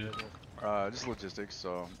learned. you do? Just logistics,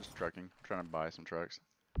 so just trucking. Trying to buy some trucks.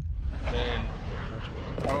 Man,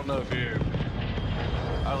 I don't know if you're.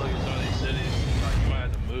 I look at some of these cities, like you might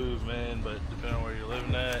have to move, man. But depending on where you're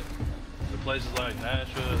living at, the places like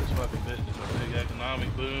Nashville, it's fucking big. It's a big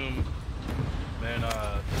economic boom, man.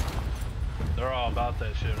 They're all about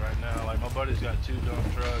that shit right now. Like my buddy's got 2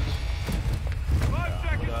 dump trucks. 5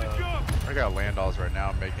 seconds to jump. I got landalls right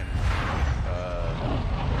now making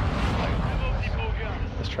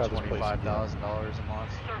Let's try this place again. $25,000 a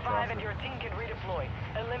month. Survive and your team can redeploy.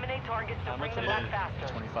 Eliminate targets to bring them back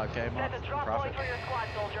faster. 25K a month. Set a drop Profit. point for your squad,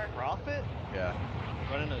 soldier. Profit? Yeah.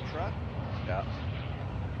 Running a truck? Yeah.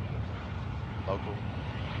 Local.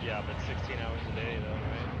 Yeah, but 16 hours a day though,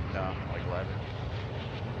 right? No, like 11.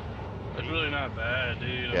 It's really not bad,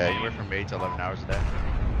 dude. Yeah, you work from 8 to 11 hours a day.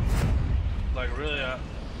 Like really, I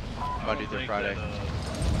Monday don't through think Friday.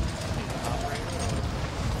 That,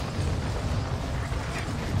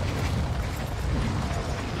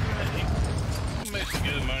 you make some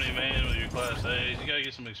good money, man, with your Class A's. You gotta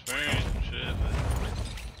get some experience and shit.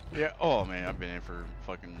 But Yeah. Oh man, I've been in for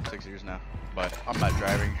fucking 6 years now. But I'm not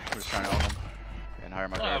driving. I'm just trying to own them and hire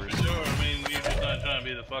my drivers. for sure. I mean, you're just not trying to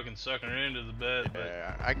be the fucking sucker end of the bet. But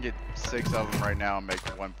Yeah, I can get 6 of them right now and make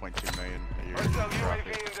 1.2 million a year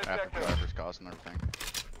profit after drivers costs and everything.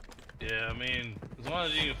 yeah, I mean, as long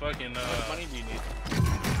as you can fucking How much money do you need?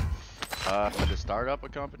 To start up a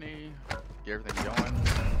company, get everything going,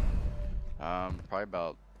 probably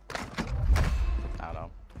about, I don't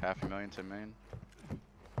know, $500,000 to $1 million.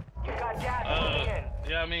 You got gas moving in.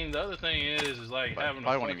 yeah, I mean, the other thing is like But having a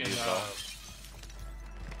probably won't fucking even use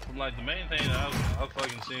like the main thing that I've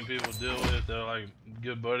fucking seen people deal with, they're like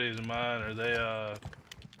good buddies of mine, or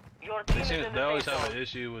Your team is in they the always safe have zone. an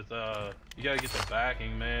issue with you gotta get the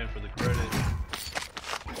backing, man, for the credit.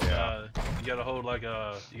 Yeah. You gotta hold like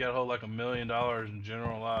 $1 million in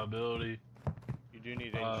general liability. You do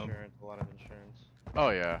need insurance, a lot of insurance. Oh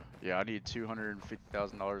yeah, yeah. I need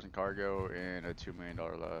 $250,000 in cargo and a $2 million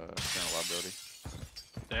general liability.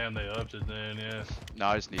 Damn, they upped it then, yeah. No,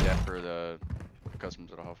 I just need that for the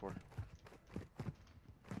customers that I haul for.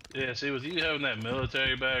 Yeah, see, with you having that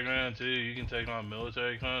military background too, you can take on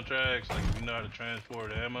military contracts. Like if you know how to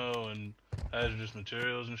transport ammo and hazardous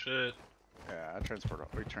materials and shit. Yeah, we transport a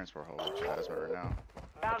whole bunch of hazmat right now.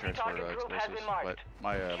 Bounty target group has been marked. But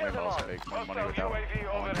my Kill lane them boss all. makes more money Hostile without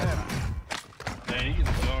UAV owning overhead. that. Man, you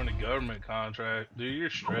can go on a government contract. Dude, you're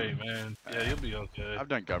straight, man. Yeah, you'll be okay. I've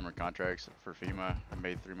done government contracts for FEMA. I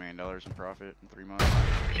made $3 million in profit in 3 months.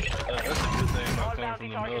 That's a good thing about All coming bounty from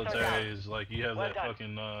the targets are down. military is like you have Well that done.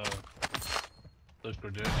 fucking those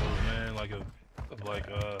credentials, man. Like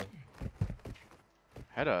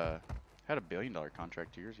Had a $1 billion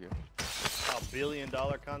contract 2 years ago. $1 billion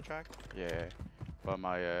contract? Yeah, but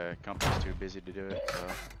my company's too busy to do it, so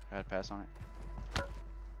I had to pass on it.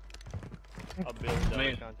 $1 billion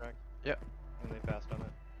Man. contract? Yep. And they passed on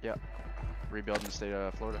it? Yep. Rebuilding the state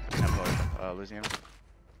of Florida, not Florida, Louisiana.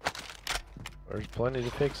 There's plenty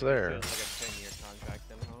to fix So there. it's like a 10-year contract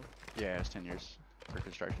then, huh? Yeah, it's 10 years for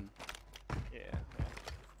construction. Yeah.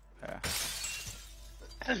 Yeah.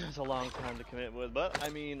 It's a long time to commit with, but I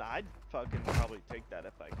mean, I'd fucking probably take that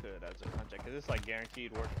if I could as a contract, because it's like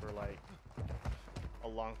guaranteed work for like a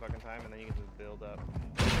long fucking time, and then you can just build up.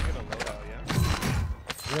 Look at a loadout, yeah?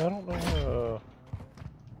 Yeah, I don't know.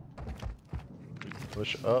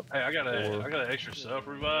 Push up. hey, I got an extra self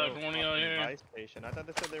revive for one of y'all Fucking here. Buy station. I thought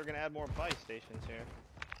they said they were gonna add more buy stations here.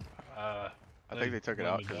 I think they took it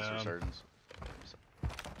out because it's down. resurgence.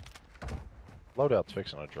 Loadout's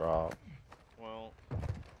fixing to drop. Well,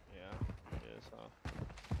 yeah, it is, huh?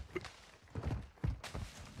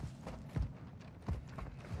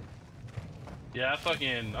 Yeah,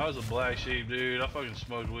 I was a black sheep, dude. I fucking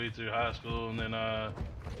smoked weed through high school, and then I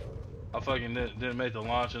fucking didn't make the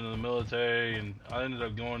launch into the military, and I ended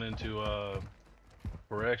up going into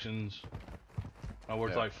corrections. I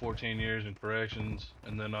worked like 14 years in corrections,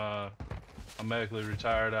 and then I medically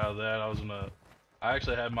retired out of that. I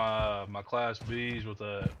actually had my class B's with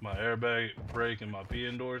my airbag brake and my P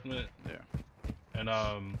endorsement. Yeah. And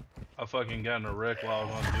I fucking got in a wreck while I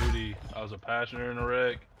was on duty. I was a passenger in a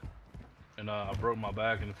wreck, and I broke my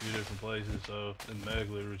back in a few different places, so it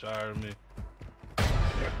medically retired me.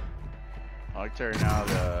 I can tell you now,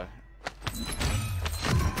 the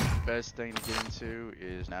best thing to get into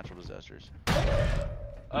is natural disasters.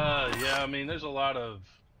 Yeah, I mean, there's a lot of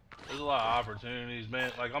opportunities,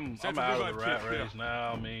 man. Like I'm out of the rat race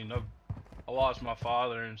now. I mean, I lost my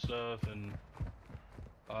father and stuff, and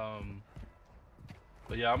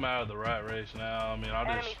but yeah, I'm out of the rat race now. I mean,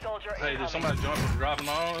 Enemy soldier hey, did incoming. somebody dropping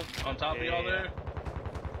on top of y'all there?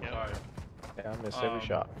 Yep. Sorry. Yeah, I missed every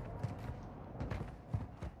shot.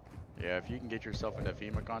 Yeah, if you can get yourself into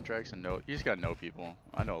FEMA contracts and you just gotta know people.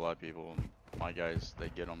 I know a lot of people. My guys, they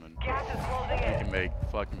get them, and Gas is closing you in. can make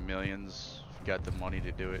fucking millions if you got the money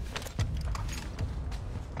to do it.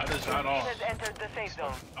 I Team has entered the safe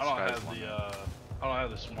zone. I don't have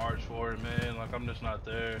the smarts for it, man. Like I'm just not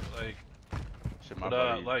there. Like, Shit, my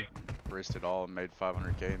but, buddy risked it all and made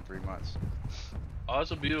 $500K in 3 months. oh, it's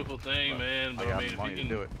a beautiful thing, man. But I I got mean, the if money you to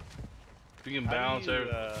do it. can balance How do you,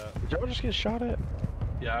 everything. Did y'all just get shot at?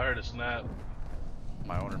 Yeah, I heard a snap.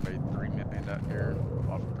 My owner made $3 million out here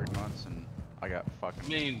off of 3 months, and I got fucking I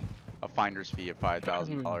mean, a finder's fee of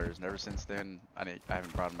 $5,000. And ever since then, I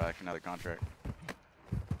haven't brought him back another contract.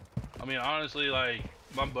 I mean, honestly, like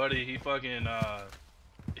my buddy, he fucking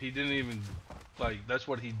he didn't even like. That's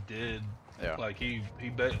what he did. Yeah. Like he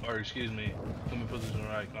bet, or excuse me, let me put this in the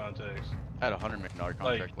right context. I had a $100 million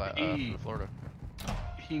contract for Florida.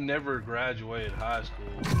 He never graduated high school.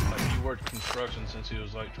 Like he worked construction since he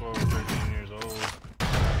was like 12 or 13 years old.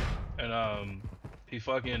 And he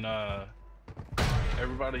fucking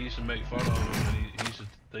everybody used to make fun of him, and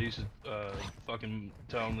they used to fucking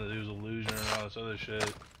tell him that he was a loser and all this other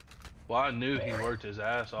shit. Well, I knew he worked his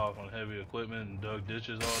ass off on heavy equipment and dug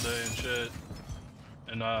ditches all day and shit.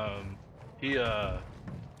 And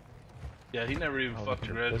he never even fucking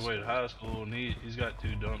graduated high school, and he's got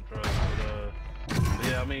 2 dump trucks. But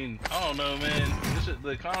yeah, I mean, I don't know, man. The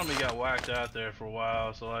economy got whacked out there for a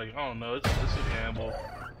while, so like, I don't know. It's a gamble.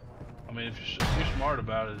 I mean, if you're smart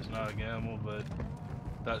about it, it's not a gamble, but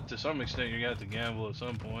to some extent, you're gonna have to gamble at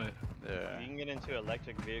some point. Yeah. If you can get into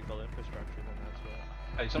electric vehicle infrastructure, then that's what.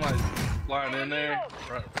 Hey, somebody's flying in there.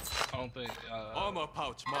 Right, I don't think. Armor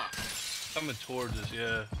pouch marked. Coming towards us,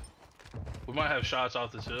 yeah. We might have shots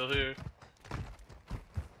off this hill here.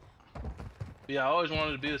 Yeah, I always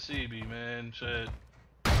wanted to be a CB, man. Shit.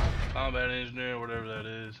 Combat engineer, whatever that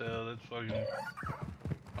is. Hell, that's fucking.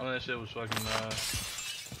 All that shit was fucking.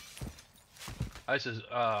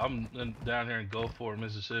 I'm down here in Gulfport,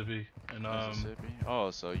 Mississippi, and Mississippi?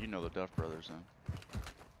 Oh, so you know the Duff Brothers then?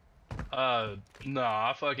 No,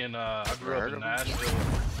 I fucking I grew up in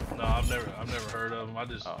Nashville. No, I've never heard of them. I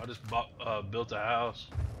just built a house.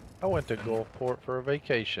 I went to Gulfport for a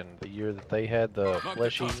vacation the year that they had the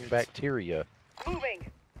flesh-eating bacteria. Moving.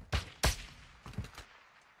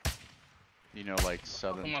 You know, like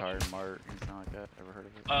Southern Tire Mart, anything like that? Ever heard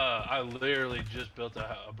of it? I literally just built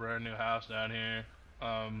a brand new house down here.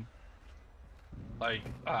 Like,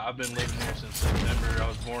 I've been living here since September. I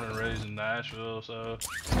was born and raised in Nashville, so,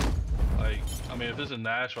 like, I mean, if it's in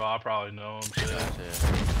Nashville, I probably know them. Shit.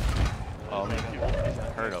 Oh, I mean, you've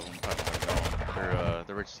heard of them. They're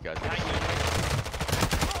the richest guys.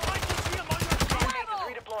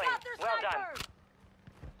 Well done.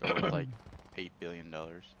 They're worth like $8 billion.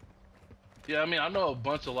 Yeah, I mean, I know a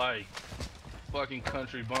bunch of, like, fucking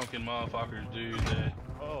country bunking motherfuckers, dude, that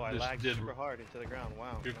Oh, I just lagged did super hard into the ground.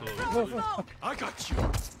 Wow. You're close. I got you.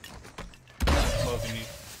 Fucking you.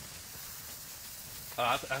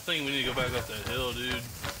 I think we need to go back up that hill, dude.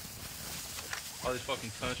 All these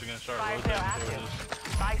fucking cunts are gonna start Fire rotating sale towards active.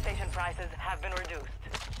 us. Buy station prices have been reduced.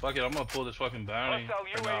 Fuck it, I'm gonna pull this fucking bounty. Hostile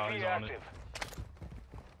Or nah, he's UAV on it. active.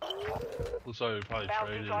 Looks like we probably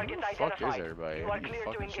Bounty traded. targets Who the fuck is identified. everybody? You I are need to clear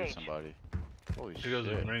to fucking shoot engage. somebody. Holy Here goes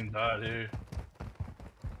shit. a green dot here.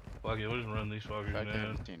 Fuck it, we'll just run these fuckers, I man.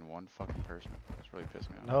 haven't seen one fucking person. That's really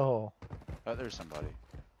pissed me off. No. Oh, there's somebody.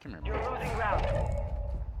 Come here, You're man. losing ground.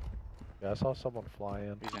 Yeah, I saw someone fly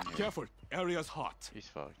in. He's in here. Careful, area's hot. He's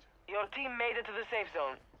fucked. Your team made it to the safe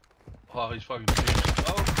zone. Oh, he's fucking bitch.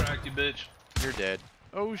 Oh, crack you, bitch. You're dead.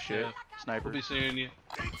 Oh shit. Yeah. Sniper. We'll be seeing you.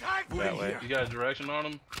 That way. You got a direction on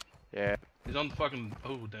him? Yeah. He's on the fucking.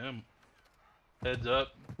 Oh, damn. Heads up.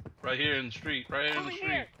 Right here in the street. Right here in the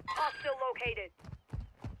street. Hostile located.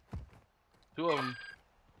 Two of them.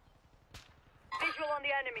 Visual on the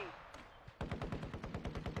enemy.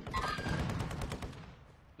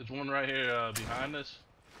 There's one right here behind us.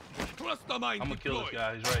 Cluster mine I'm gonna kill this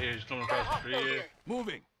guy. He's right here. He's coming across the street here.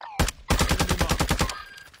 Moving.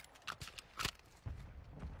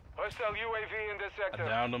 Hostile UAV in this I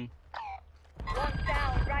downed him. One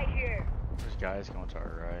down right here. There's guys going to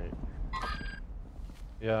our right.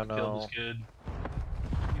 Yeah, I Killed know. this kid.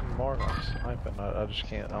 Mark, I'm sniping. I just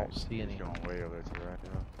can't. I don't see any. He's going way over to the right.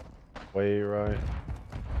 Yeah. Way right.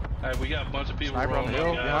 Hey, we got a bunch of people Sniper on the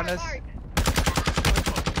rolling hill up, behind guys. us.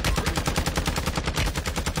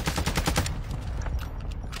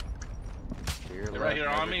 They're right here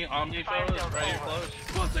on me, fellas. Right here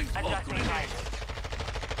close. Adjusting height.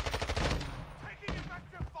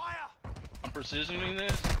 I'm precisioning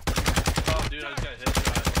this. Oh, dude, I just got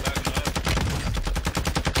headshot. I'm backing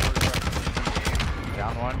up.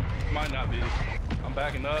 Down one. Might not be. I'm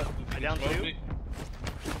backing up. I down Smoke two? me.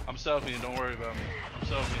 I'm selfing. Don't worry about me. I'm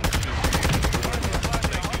selfing.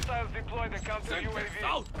 Hostiles deploy the counter UAV.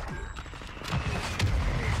 Out.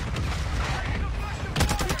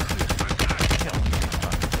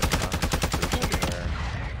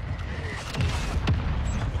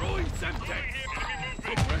 Throwing Semtex.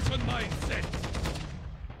 Suppression mine set.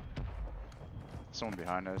 Someone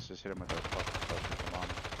behind us. Just hit him with a fucking cluster bomb.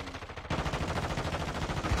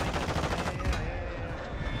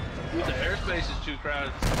 Dude, the airspace is too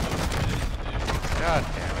crowded. God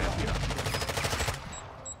damn it.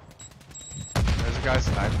 There's a guy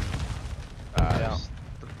sniping.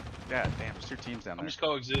 Yeah, damn, there's two teams down I'm there. just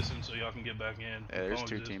coexisting so y'all can get back in. Yeah, there's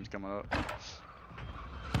two teams coming up.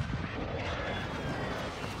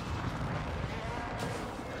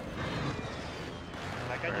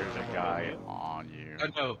 There's a guy on you.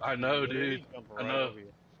 I know, dude. Jumping I right know. over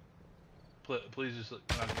you. Please just,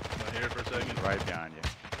 can I hear for a second? Right behind you.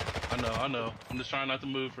 I know. I'm just trying not to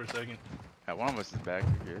move for a second. Yeah, one of us is back.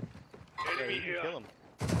 You're good. Yeah, you can kill him.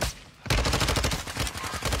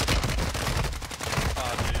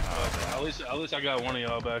 At least I got one of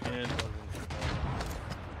y'all back in. No,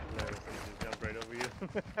 just jumped right over you.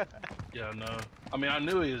 Yeah, I know. I mean, I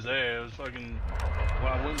knew he was there. It was fucking.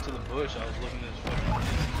 When I went into the bush, I was looking at his fucking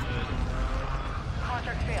shit.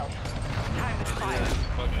 Contract failed. Time to fire.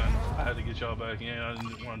 I had to get y'all back in. I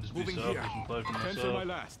didn't want to just be Moving selfish here. and play for Cancel my myself.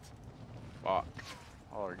 last. Fuck.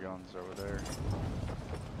 All our guns over there.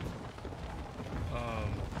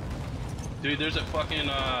 Dude, there's a fucking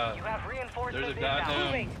You have reinforcements there's a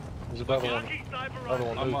goddamn. inbound. There's another one. Another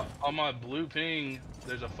one. Move. On my blue ping,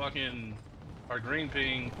 there's a fucking, or green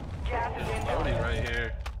ping, Gas is there's a inbound. loadie right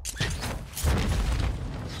here.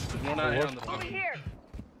 There's one out here on the Over fucking. here.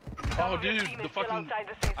 Oh, dude, Team the is still fucking. outside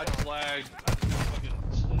the safe I zone. flagged. I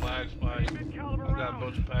fucking slag spike. I got a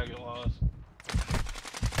bunch of packet loss.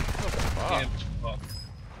 Damn, fuck.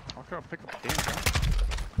 Why can't I pick up the damn gun?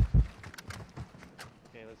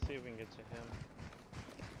 Okay, let's see if we can get to him.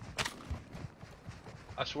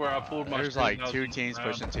 I swear I pulled my. There's string like and I was two looking teams around.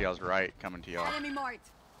 pushing to y'all's right, coming to y'all. Enemy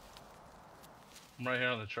marked. I'm right here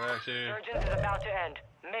on the tracks here. Surgeon is about to end.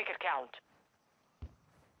 Make it count.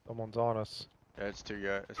 Someone's on us. Yeah, it's two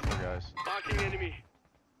guys. It's four guys. Marking enemy.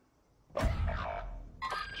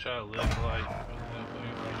 shot lit like.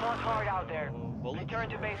 You fought hard out there. Return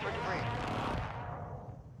to base for debrief.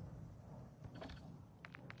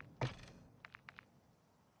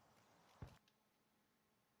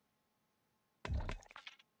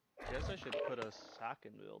 Guess I should put a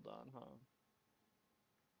second build on, huh?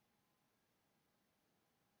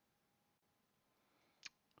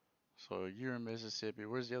 So you're in Mississippi.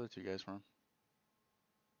 Where's the other two guys from?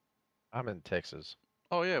 I'm in Texas.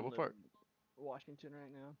 Oh yeah, I'm what part? in Washington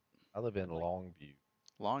right now. I live in Longview.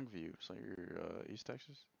 Longview. So you're East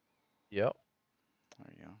Texas? Yep.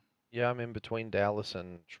 There you go. Yeah, I'm in between Dallas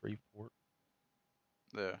and Shreveport.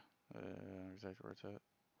 Yeah, exactly where it's at.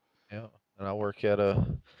 Yeah, and I work at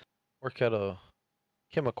a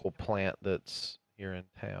chemical plant that's here in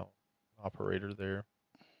town. Operator there.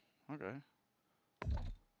 Okay.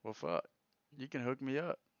 Well, fuck. You can hook me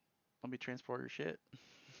up. Let me transport your shit.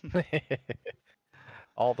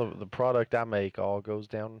 All the product I make all goes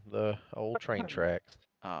down the old train tracks.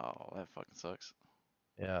 Oh, that fucking sucks.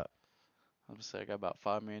 Yeah. I'm gonna say I got about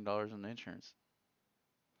 $5 million in insurance.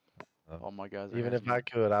 All my guys are Even if hazmat. I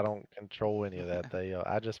could, I don't control any of that. They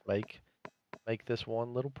I just make this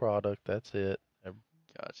one little product. That's it.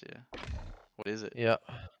 Gotcha. What is it? Yeah.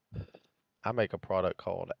 I make a product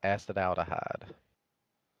called acetaldehyde.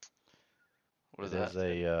 What is It that?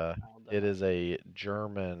 is it is a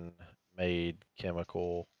German-made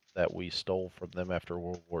chemical that we stole from them after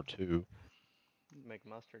World War II. Make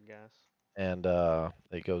mustard gas. And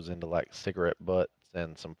it goes into like cigarette butts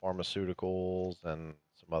and some pharmaceuticals and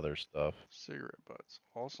some other stuff. Cigarette butts.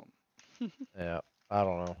 Awesome. Yeah, I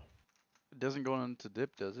don't know. It doesn't go into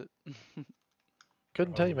dip, does it?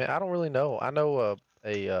 Couldn't tell you, man. I don't really know. I know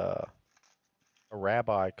a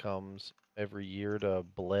rabbi comes every year to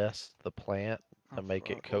bless the plant to make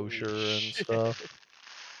it kosher and stuff.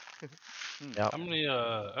 Yeah. How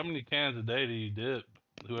many cans a day do you dip?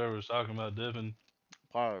 Whoever was talking about dipping.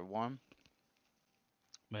 Probably one.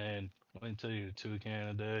 Man, wait until you're 2 can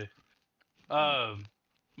a day.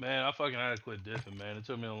 Man, I fucking had to quit dipping, man. It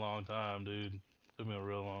took me a long time, dude. It took me a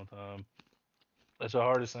real long time. That's the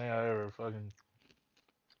hardest thing I ever fucking.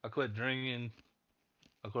 I quit drinking.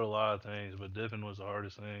 I quit a lot of things, but dipping was the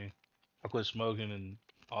hardest thing. I quit smoking and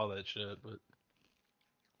all that shit, but.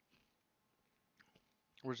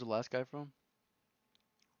 Where's the last guy from?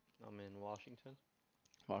 I'm in Washington.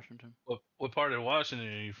 Washington. What part of Washington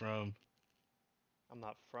are you from? I'm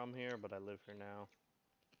not from here, but I live here now.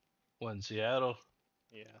 What, in Seattle?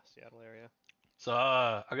 Yeah, Seattle area. So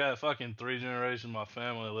I got fucking 3 generations of my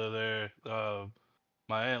family live there.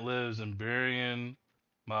 My aunt lives in Burien.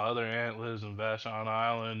 My other aunt lives in Vashon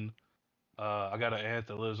Island. I got an aunt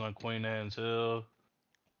that lives on Queen Anne's Hill.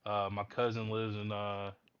 My cousin lives in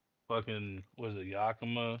fucking what is it,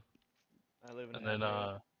 Yakima? I live in And then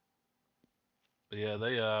Henry. but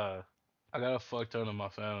yeah, I got a fuck ton of my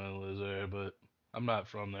family that lives there, but I'm not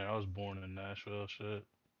from there. I was born in Nashville, shit.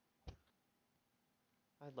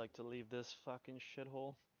 I'd like to leave this fucking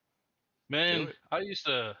shithole. Man, I used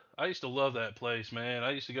to love that place, man.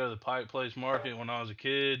 I used to go to the Pike Place Market when I was a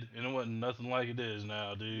kid, and it wasn't nothing like it is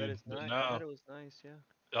now, dude. But I now, bet it was nice, yeah.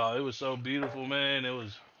 oh, it was so beautiful, man. It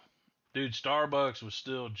was, dude. Starbucks was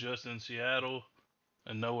still just in Seattle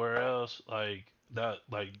and nowhere else. Like that,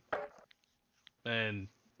 like, man.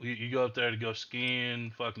 You go up there to go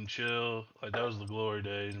skiing, fucking chill. Like that was the glory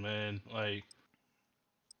days, man. Like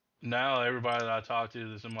now, everybody that I talk to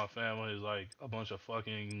that's in my family is like a bunch of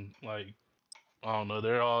fucking like. I don't know.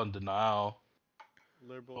 They're all in denial.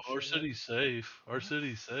 Liberal Our shit. city's safe. Our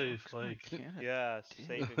city's safe. Like, yeah,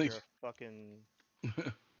 safe if you're a fucking.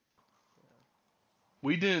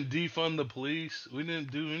 We didn't defund the police. We didn't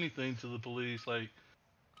do anything to the police. Like,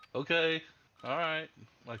 okay, all right.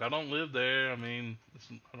 Like, I don't live there. I mean,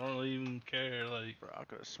 I don't really even care. Like, bro, I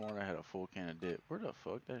could have sworn I had a full can of dip. Where the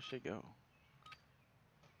fuck that shit go?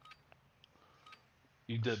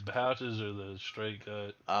 You did pouches or the straight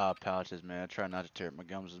cut? Pouches, man. I try not to tear up my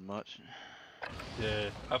gums as much. Yeah,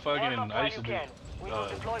 I used to do that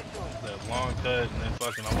long cut and then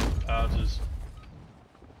fucking I went to pouches.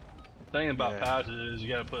 Thing about pouches is you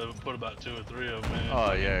gotta put about 2 or 3 of them in.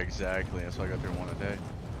 Oh yeah, exactly. That's why I got through one a day.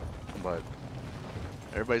 But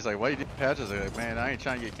everybody's like, "Why you do pouches?" I'm like, man, I ain't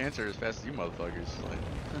trying to get cancer as fast as you motherfuckers. Like,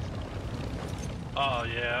 oh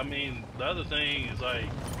yeah, I mean the other thing is like,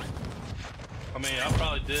 I mean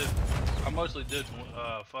I mostly did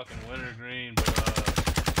fucking wintergreen,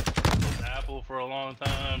 but apple for a long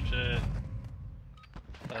time. Shit,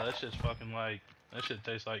 that shit's fucking like that shit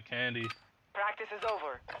tastes like candy. Practice is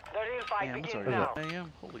over. The real fight man, begins what's now.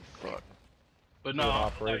 AM? Holy fuck. But no,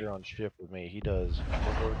 operator on shift with me. He does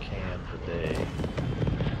 4 cans a day.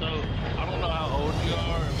 So, I don't know how old you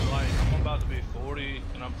are, but like, I'm about to be 40,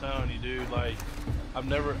 and I'm telling you, dude, like, I've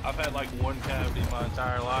had like one cavity my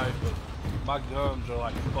entire life, but my gums are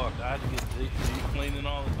like fucked. I had to get deep cleaning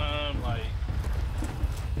all the time, like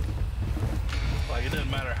it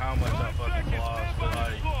doesn't matter how much I fucking floss, but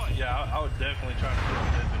like, yeah, I would definitely try to quit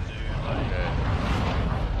dipping, dude. Like, Okay.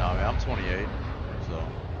 No, I mean, I'm 28, so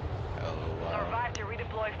got a little while. Survive to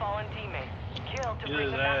redeploy fallen teammates. Kill to get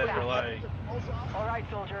bring his them back ass for faster. like, All right,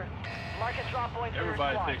 soldier. Mark a drop point for your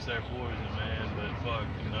everybody squad. picks their poison, man, but fuck,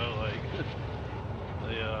 you know, like,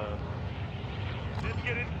 they, Let's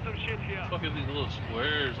get into some shit here. fuck at these little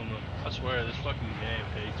squares on the, I swear, this fucking game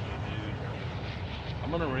hates me, dude.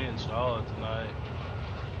 I'm gonna reinstall it tonight.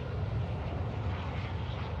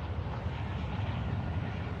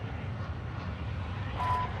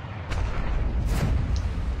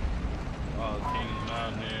 Oh, King of the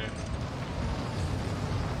Mountain here.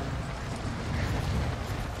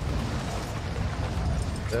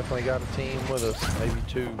 Definitely got a team with us, maybe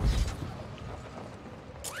two.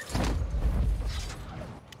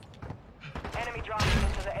 Enemy dropping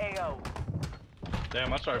into the AO.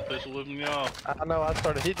 Damn, I started pistol whipping y'all. I know, I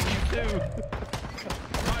started hitting you too.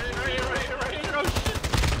 Right here, oh shit!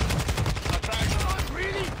 I tried to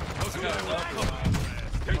really?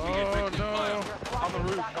 Oh no! On the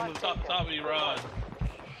roof, on the top of you, Rod.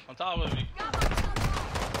 On top of me.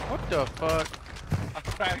 What the fuck? I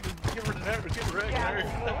tried to get rid of her.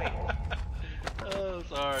 Oh,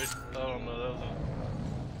 sorry. I don't know, that was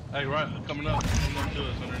a... Hey, right, coming up to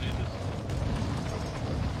us underneath us.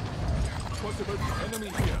 Possible enemy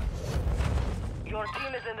here. Your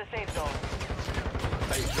team is in the safe zone.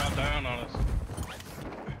 Hey, drop down on us.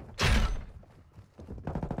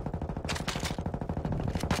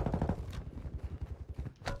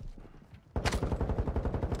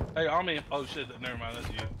 Hey, on me. Oh shit, never mind, that's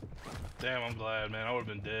you. Damn, I'm glad, man. I would've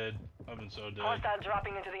been dead. I've been so dead. Hostile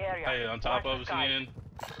dropping into the area. Hey, on top of us again.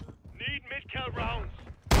 Need mid-cal rounds.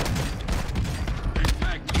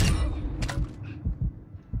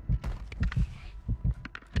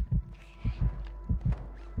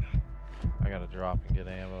 I gotta drop and get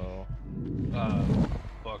ammo.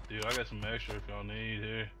 Fuck, dude. I got some extra if y'all need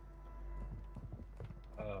here.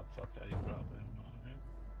 Fuck, how you drop ammo here?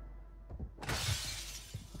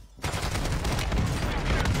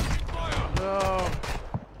 No!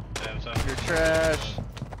 Damn, son. You're trash!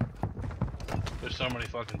 There's so many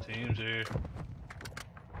fucking teams here.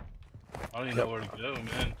 I don't even know where to go,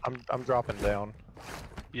 man. I'm dropping down.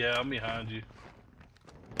 Yeah, I'm behind you.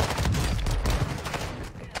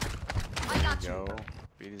 There you go.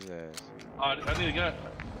 Beat his ass. I need a gun.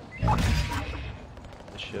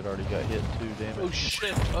 This shit already got hit too, damn it.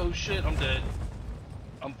 Oh shit, I'm dead.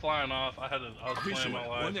 I'm flying off. I was playing my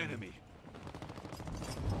life. One enemy.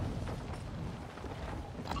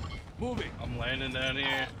 Moving. I'm landing down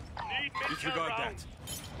here. Need mid-cal rounds.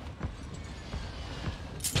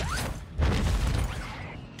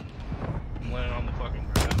 I'm landing on the fucking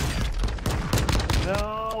ground.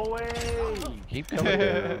 No way! Keep coming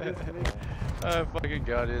down. I fucking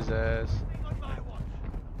got his ass.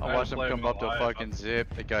 I watched him come up to a fucking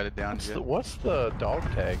zip. They got it down. What's the dog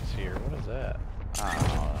tags here? What is that? I don't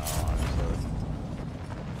know.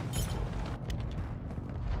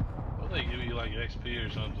 Well, they give you like XP or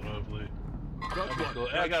something, hopefully. Cool.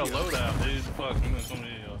 Hey, I got a loadout, dude. Fuck, I'm gonna come to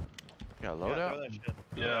y'all. You got a loadout?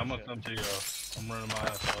 Yeah, I'm gonna come to y'all. I'm running my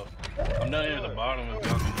ass off. I'm down here at the bottom of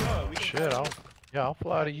the Shit, I'll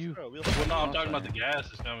fly to you. Well, no, I'm talking about the gas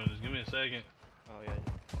that's coming. Just give me a second. Oh yeah.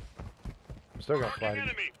 I'm still gonna fly to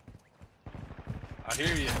you. I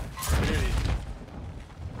hear you. I hear you.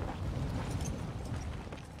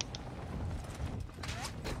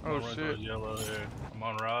 Oh I'm shit. Yellow there. I'm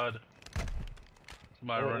on Rod.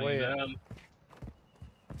 Somebody running you down.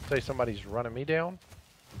 Say somebody's running me down?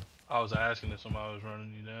 I was asking if somebody was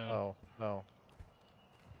running you down. Oh, no.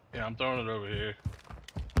 Yeah, I'm throwing it over here.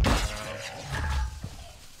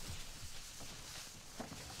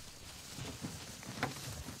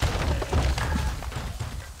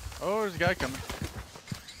 Oh, there's a guy coming.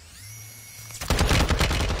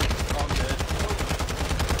 Oh, I'm dead.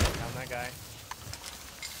 Down that guy.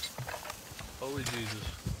 Holy Jesus.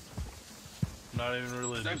 Not even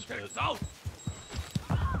religious, but... South.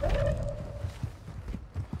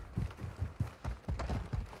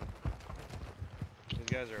 These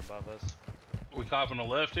guys are above us. We copping the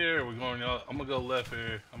left here, or we going? I'm gonna go left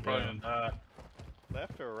here. I'm probably gonna die.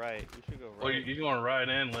 Left or right? We should go right. Oh, you're going right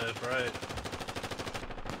and left, right?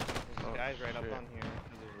 There's guys right up on here.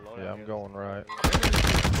 There's a loadout Yeah, I'm here. going right.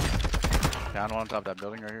 Down one on top of that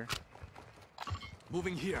building right here.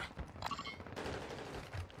 Moving here.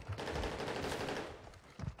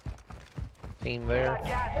 Team there. Got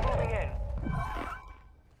gas moving in.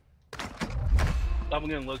 I'm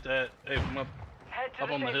getting looked at. Hey, from up Head to up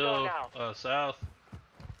the on the safe zone hill, now. south.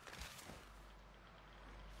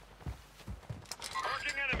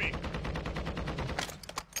 Marking enemy.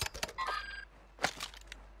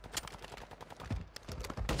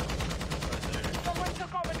 Someone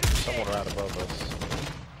took over the Someone right above us.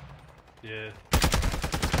 Yeah.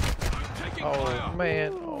 Taking Oh fire.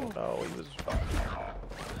 man. Oh no, he was. I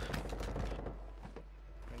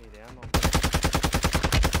need ammo.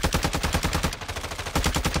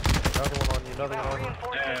 Another one on you. Another one on you.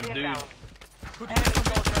 reinforcements Damn, inbound. Put Enemy hands on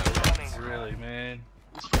soldiers me. incoming. Really, man.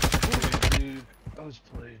 This fucking dude. I was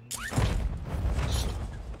playing so good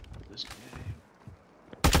with this game.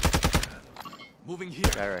 Moving here.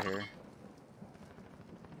 Guy right here.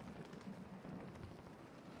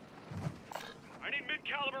 I need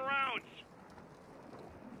mid-caliber rounds.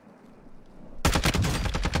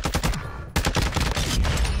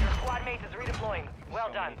 Your squad mate is redeploying. Well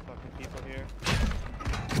So done. many fucking people here.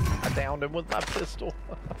 I downed him with my pistol.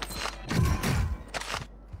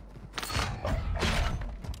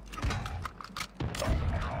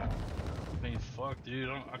 I mean, fuck, dude.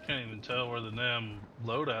 I can't even tell where the damn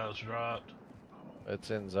loadout's dropped.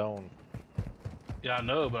 It's in zone. Yeah, I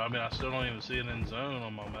know, but I mean, I still don't even see it in zone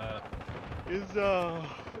on my map. Is the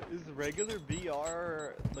regular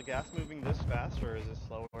BR the gas moving this fast or is it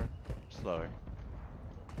slower? Slower.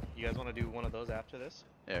 You guys want to do one of those after this?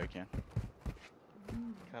 Yeah, we can.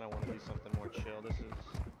 Kind of want to do something more chill. This is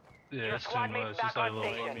Yeah, Your it's too squad mate's much. back It's like on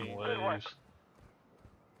little station. fucking Good work. waves.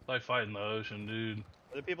 It's like fighting the ocean, dude. are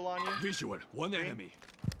there people on you? Visual. One enemy.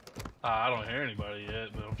 I don't hear anybody yet,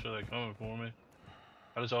 but I'm sure they're coming for me.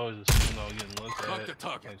 I just always assume I was getting looked Mark at. the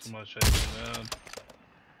target. Like somebody chasing me down.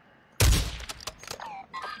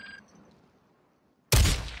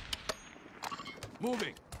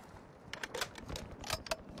 Moving.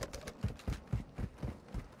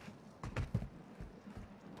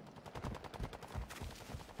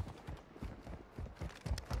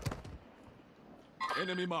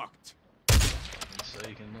 Enemy marked.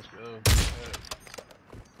 Forsaken, let's go.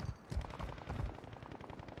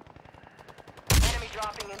 Enemy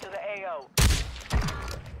dropping into the AO.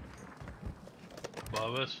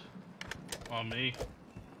 Above us. On me.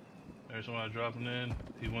 There's somebody dropping in.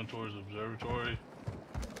 He went towards the observatory.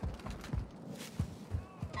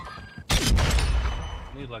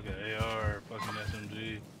 Need like an AR or fucking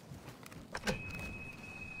SMG.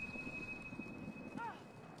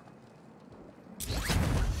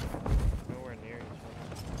 Nowhere near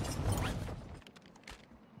each other.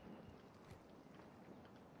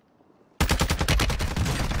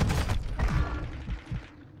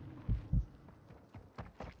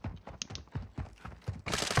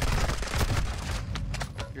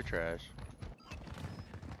 You're trash.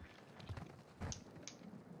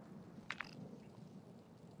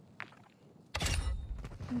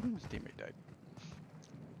 His teammate died.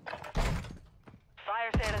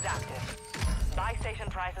 Fire sale is active. Buy station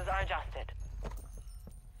prices are adjusted.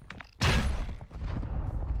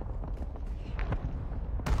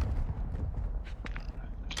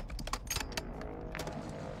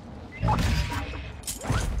 Got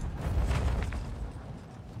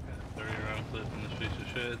a 30-round clip in this piece of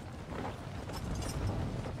shit.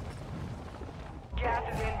 Gas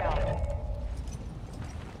is inbound.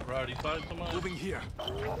 Rod, you find somebody? Moving here.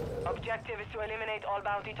 Objective is to eliminate all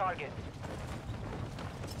bounty targets.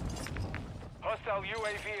 Hostile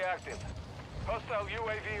UAV active. Hostile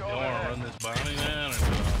UAV You wanna overhead. run this bounty down or no?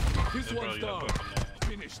 This Hey, bro, one's you got down. fucking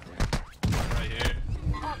Finished. right here.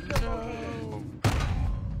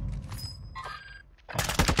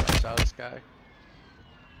 Watch out, this guy.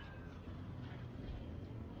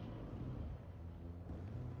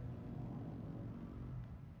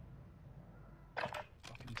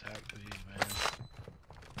 Fucking tack B, man.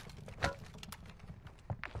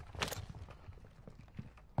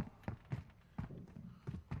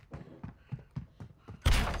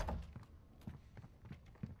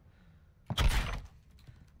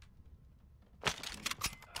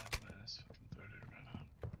 Man, that's fucking 30 right now.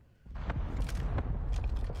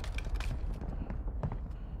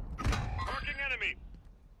 Marking enemy.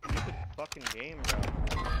 Stupid fucking game, bro.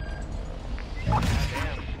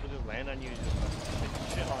 Goddamn, people just land on you, just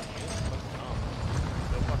fucking shit on you. Fuck dumb.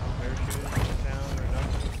 No fucking parachute down or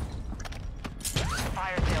nothing.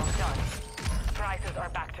 Fire sales done. Prices are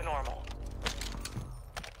back to normal.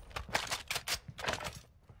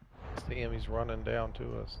 See him, he's running down to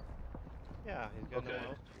us. Yeah, he's got no Okay. one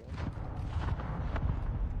else to go.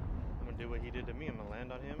 I'm gonna do what he did to me. I'm gonna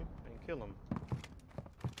land on him and kill him.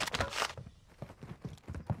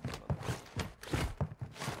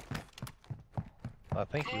 I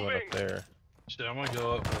think he went up there. Shit, I'm gonna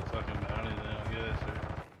go up for the fucking bounty then, I guess.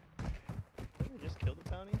 Didn't we just kill the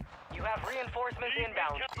bounty? You have reinforcements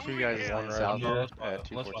inbound. Two guys is One on right south here. at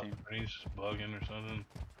Unless my 214. brain's bugging or something.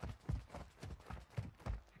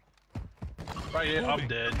 Right here, I'm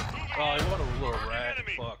dead. Oh, what a little rat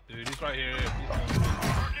fuck, dude. He's right here.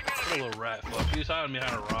 What a little rat fuck. He's hiding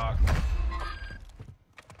behind a rock.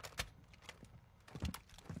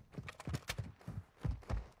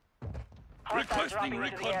 Hostiles dropping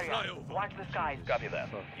into the area. Watch the skies. Copy that.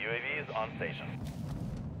 UAV is on station.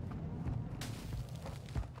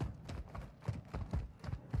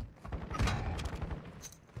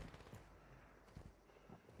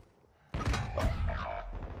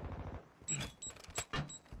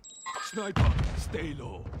 Sniper, stay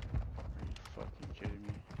low. Are you fucking kidding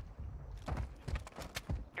me?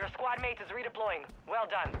 Your squad mate is redeploying. Well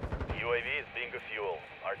done. UAV is being fuel.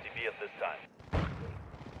 RTB at this time.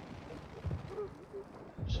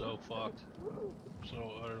 So fucked. So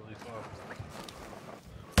utterly fucked.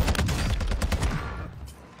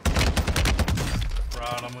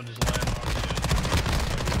 Right, I'm gonna just land on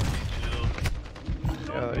you.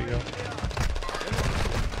 Yeah, there you go.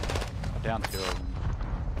 Down two of them.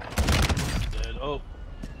 Dead. Oh.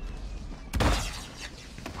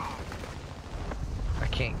 I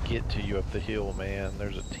can't get to you up the hill, man.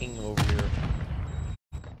 There's a team over here.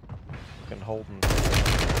 Fucking holding.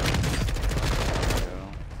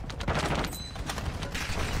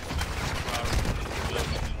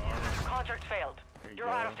 Contract failed. You're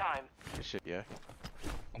out of time. Good shit, yeah.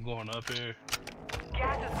 I'm going up here.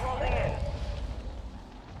 Gas is closing in.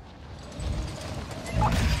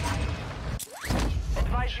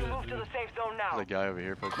 Advise you move to the safe zone now. There's a guy over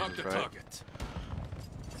here pushing Mark his the right. target.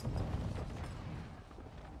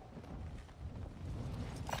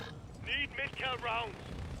 Need mid-count rounds.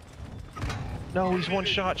 No, he's one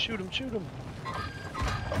shot. Shoot him, shoot him.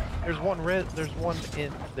 There's one red, there's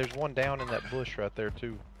one down in that bush right there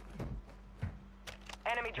too.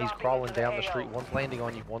 Enemy He's dropping crawling into down the AO. street. One's landing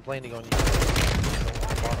on you. One's landing on you.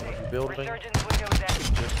 Bottom of your building. Resurgence windows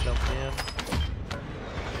end. Just jumped in.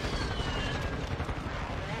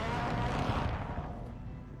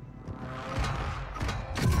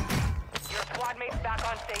 Your squad mate's back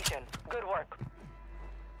on station. Good work.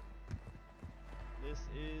 This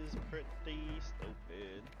is pretty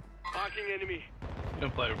stupid. Marking enemy.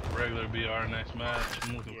 Gonna play regular BR next match.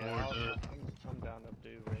 I'm looking forward to it. I'm down to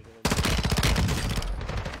do regular.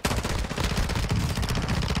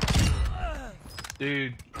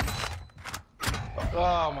 Dude.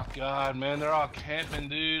 Oh my god, man. They're all camping,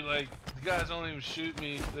 dude. Like, the guys don't even shoot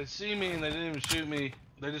me. They see me and they didn't even shoot me.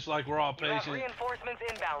 They just like, we're all You have patient. reinforcements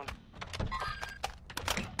inbound.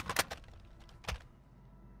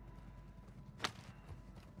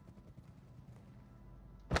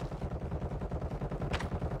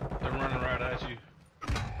 They're running right at you.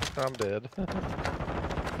 I'm dead.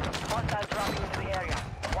 Hostiles dropping into the area.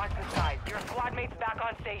 Watch the skies. Your squad mate's back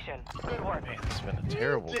on station. Good work. Man, it's been a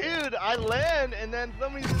terrible. Dude, I land and then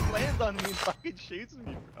somebody just lands on me and fucking shoots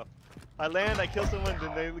me, bro. I land, I kill someone,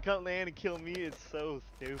 then they come land and kill me. It's so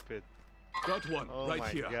stupid. Got one Oh right my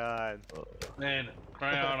here. god. Man,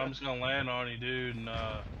 Crown, I'm just gonna land on you, dude, and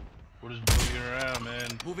we're just boogieing around, man.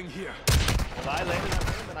 Moving here. Well, I landed on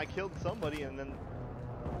him and I killed somebody and then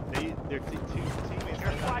their two teammates.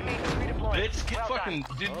 Your squad mate is redeploying. Bitch, get Well fucking,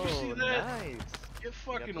 done. did you see that? Nice. Get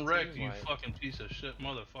fucking the wrecked, team you wipe. fucking piece of shit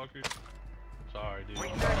motherfucker. Sorry, dude.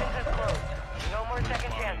 Resurgence is closed. No more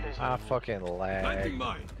second chances. I fucking Planting lagged.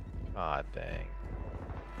 mine. Ah, dang.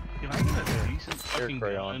 Can I get a decent fucking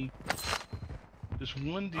crayon. gun? Just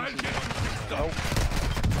one I'll decent get gun.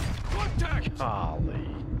 Contact.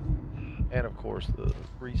 Golly. And of course the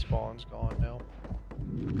respawn's gone now.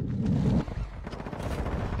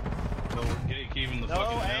 No, we're gatekeeping the No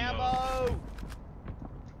fucking ammo. ammo!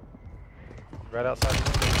 Right outside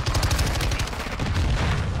the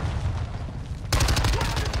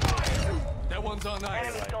That one's on ice.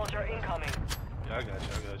 Enemy soldier incoming. Yeah, I got you,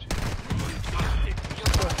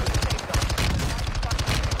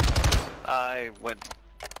 I went.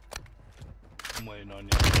 I'm waiting on you.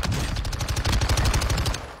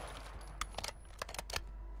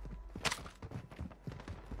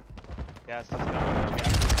 Gas is gone.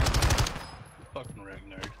 Fucking wreck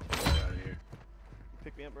nerd. Get the fuck out of here.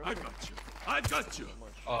 Pick me up, bro. I got you. I got you.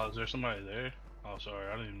 Oh, is there somebody there? Oh, sorry,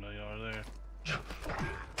 I didn't even know y'all were there.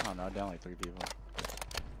 Oh no, down like 3 people.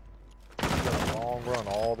 got a long run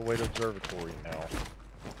all the way to observatory now.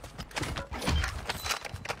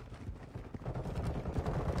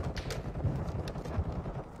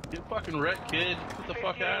 Get fucking wrecked, kid. Get the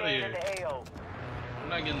fuck out of here. I'm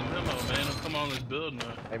not getting the memo, man. I'm coming on this building.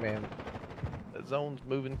 Hey man, zone's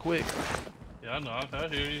moving quick. Yeah, I know. I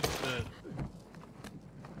hear you. But...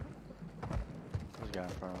 There's a guy in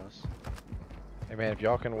front of us. Hey man, if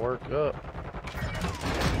y'all can work up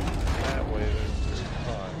that way, then it's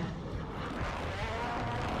fine.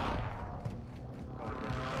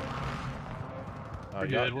 We're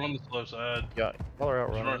good. We're on the slow side. Yeah, y'all are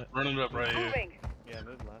outrunning it. Running it up right here. Yeah,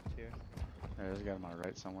 move left here. Yeah, there's a guy on my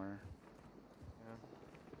right somewhere.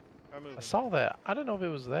 Yeah. I saw that. I didn't know if it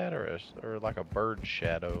was that or like a bird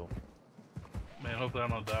shadow. Man, hopefully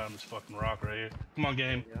I'm not dying on this fucking rock right here. Come on,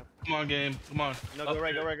 game. Yep. Come on, game. Come on. No, go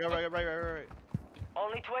right, go right, go right, go right, right, right.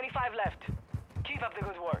 Only 25 left. Keep up the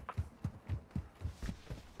good work.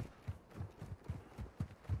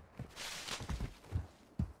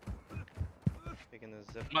 Taking the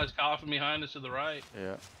zip. Somebody's coughing behind us to the right.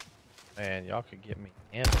 Yeah. Man, y'all could get me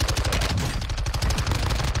in.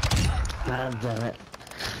 God damn it.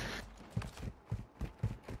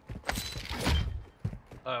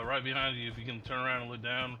 Right behind you. If you can turn around and look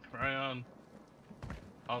down, around.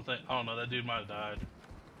 I don't know. That dude might have died.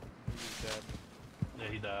 He's dead. Yeah,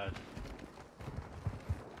 he died.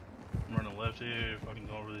 I'm running left here, fucking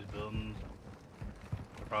going over these buildings.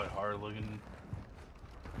 They're probably hard looking.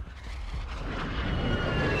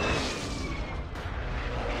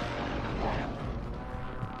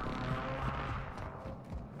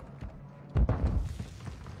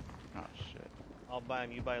 Oh shit. I'll buy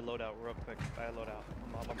him. You buy a loadout real quick. Buy a loadout.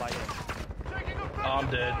 I'm gonna buy it. Oh, I'm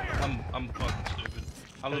dead. I'm fucking stupid.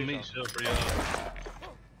 I'm gonna meat shield for y'all.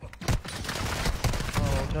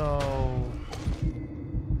 Oh no.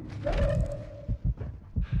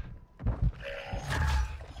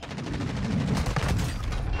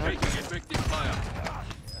 Taking effective fire.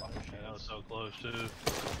 Man, that was so close too.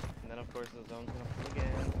 And then of course the zone's gonna pull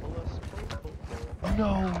again. Pull us. Pull.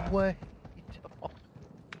 No way.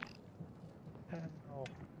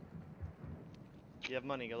 You have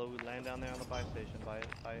money. Go land down there on the buy station. Buy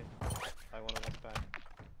one of us back.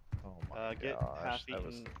 Oh my Get gosh. half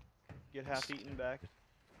eaten. Get half eaten back.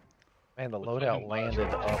 Man, the loadout landed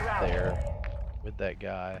up there with that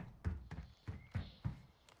guy.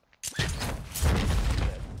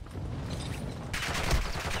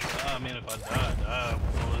 I mean, if I die, I die.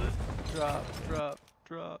 I'm with it.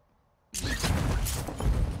 Drop.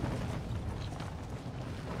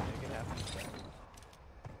 Get half eaten back.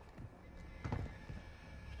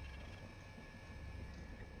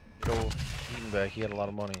 Go Eaton back. He had a lot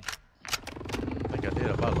of money. I think I did.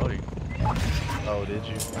 I'm about loading. Oh, did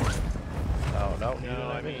you? Oh no. You No, didn't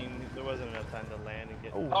I have any. mean there wasn't enough time to land and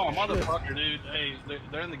get. Oh, motherfucker, dude. Hey,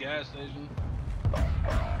 they're in the gas station.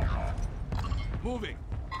 Moving.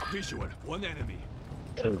 Visual. One enemy.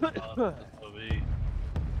 I mean,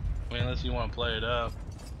 unless you want to play it up.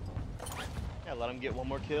 Yeah, let him get one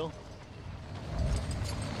more kill.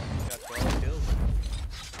 Got 12 kills.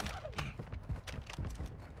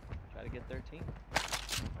 Try to get 13.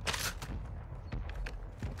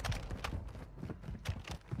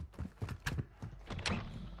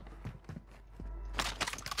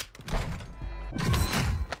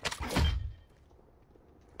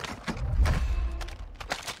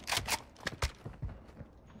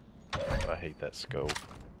 I hate that scope.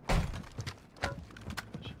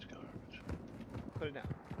 Put it down.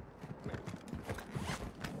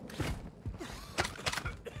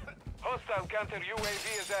 Hostile counter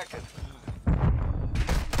UAV is active.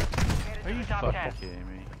 Are you Top fucking 10. kidding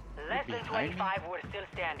me? Less than Behind me? 25 were still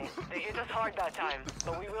standing. They hit us hard that time,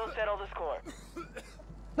 but we will settle the score.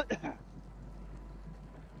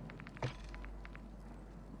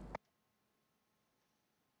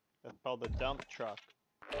 That's called the dump truck.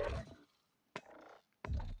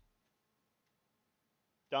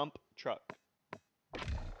 Dump truck.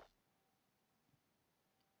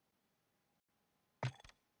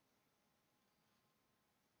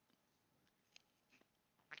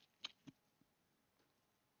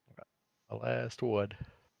 The last one.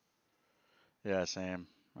 Yeah, Sam.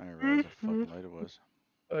 I didn't realize how fucking late it was.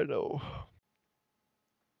 I know.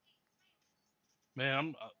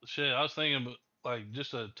 Man, shit. I was thinking, like,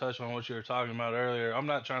 just to touch on what you were talking about earlier. I'm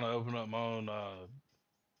not trying to open up my own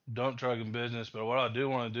dump trucking business, but what I do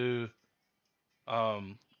want to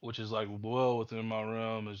do, which is like well within my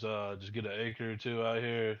realm, is just get an acre or two out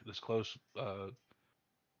here that's close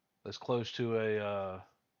to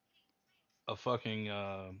a fucking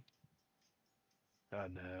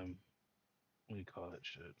goddamn, what do you call that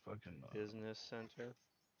shit? Fucking Business center.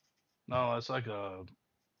 no, it's like a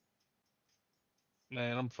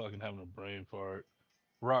man. I'm fucking having a brain fart.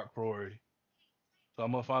 Rock quarry. So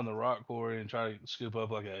I'm gonna find the rock quarry and try to scoop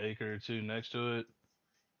up like an acre or two next to it,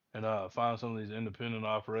 and find some of these independent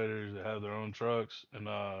operators that have their own trucks, and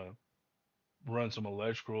run some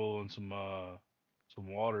electrical and some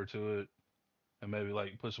water to it, and maybe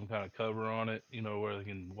like put some kind of cover on it, you know, where they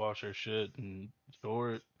can wash their shit and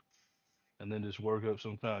store it, and then just work up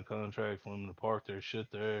some kind of contract for them to park their shit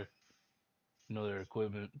there. You know, their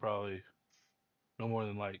equipment probably no more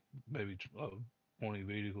than like maybe 20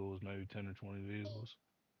 vehicles, maybe 10 or 20 vehicles.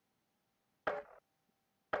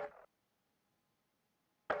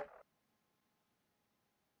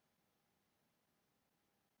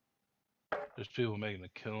 There's people making a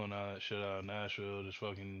killing out of that shit out of Nashville, just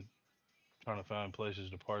fucking trying to find places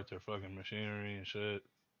to park their fucking machinery and shit.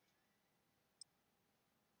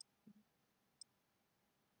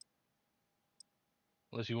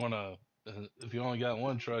 Unless you wanna, if you only got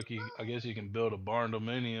one truck, I guess you can build a barn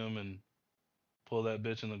dominium and pull that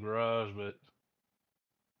bitch in the garage. But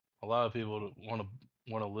a lot of people want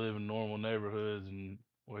to live in normal neighborhoods and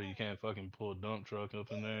where you can't fucking pull a dump truck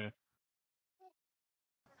up in there.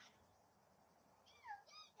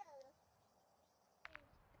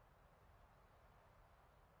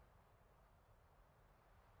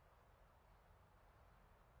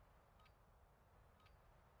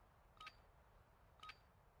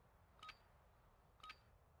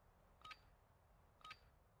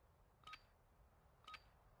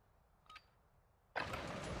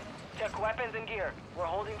 Check weapons and gear. We're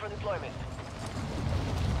holding for deployment.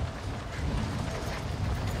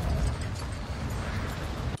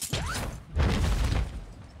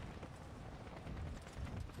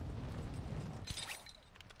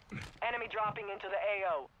 Enemy dropping into the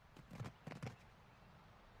AO.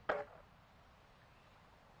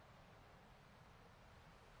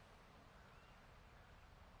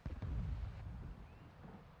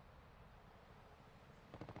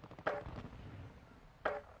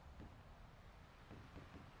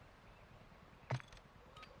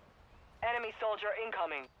 Enemy soldier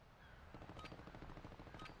incoming.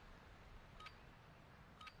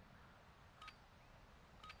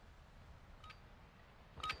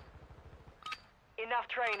 Enough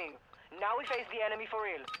training. Now we face the enemy for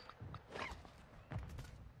real.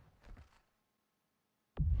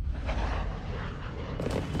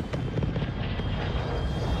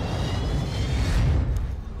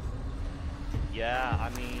 Yeah, I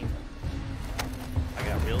mean, I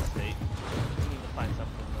got real estate. I need to find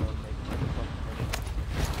something to make money.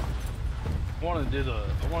 I want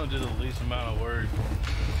to do the least amount of work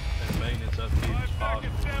and maintenance upkeep as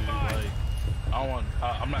possible. Dude. Like,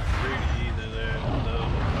 I'm not greedy either. There, though.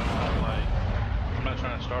 I'm not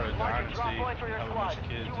trying to start a dynasty and have a bunch of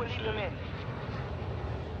kids and shit.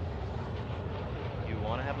 You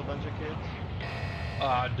want to have a bunch of kids?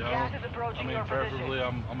 I don't. I mean, preferably,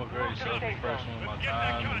 I'm a very selfish person with my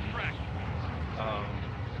time.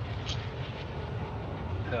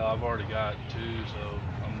 And, hell, I've already got 2, so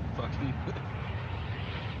I'm fucking.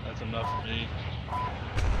 That's enough for me.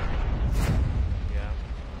 Yeah.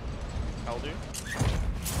 How old are you?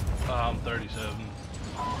 I'm 37.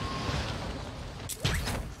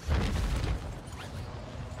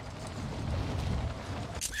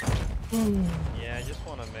 Yeah, I just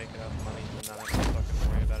want to make enough money to not have to fucking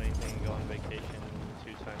worry about anything and go on vacation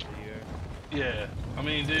 2 times a year. Yeah, I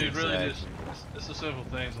mean, dude, really just, it's the simple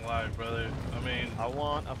things in life, brother. I mean, I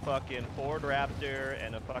want a fucking Ford Raptor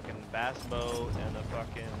and a fucking bass boat and a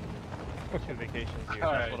fucking 2 vacations a year.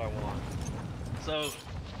 That's what I want. So,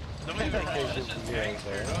 don't get me wrong, it's just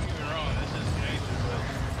gangster. Don't get me wrong, it's just gangster. But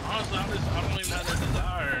honestly, I don't even have that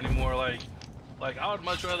desire anymore. Like I would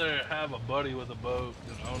much rather have a buddy with a boat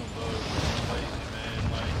than own a boat. Lazy, man.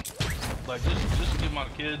 Like just get my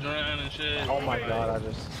kids around and shit. Oh my god,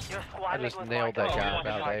 I just nailed that guy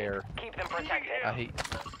about there. Keep them protected. He's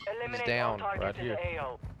down right here.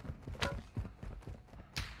 Yeah,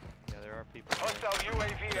 there are people.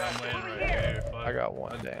 Yeah, I'm laying right here. I got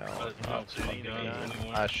one down.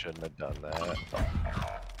 I shouldn't have done that.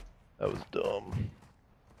 That was dumb.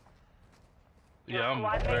 Yeah, I'm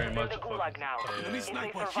very much a fucking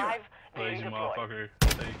lazy motherfucker.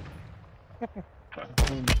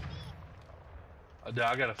 I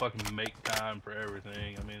gotta fucking make time for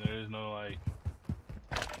everything. I mean, there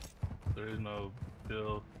is no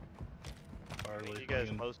bill. You guys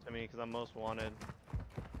close to me because I'm most wanted.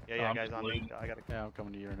 Yeah, guys on me. Yeah, I'm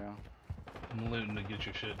coming to you right now. I'm looting to get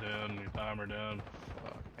your shit down, your timer down.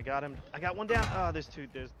 I got him. I got one down. Oh, there's 2.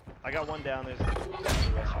 I got one down. There's the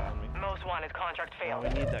rest on me. Most wanted contract failed. We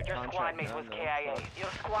need that Your contract squad mate done, was though. KIA. Your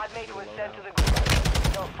squad mate was sent to the group.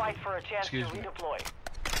 They'll fight for a chance to redeploy.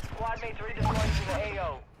 Squad mates redeploying to the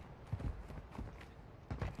AO.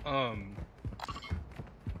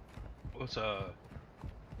 What's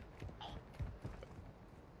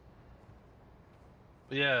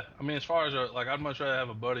Yeah, I mean, as far as like, I'd much rather have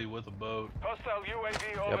a buddy with a boat. Hostile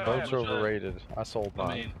UAV Yeah, overhead. boats are overrated. I sold I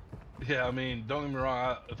mine. mean, yeah, I mean, don't get me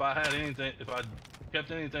wrong. If I had anything, if I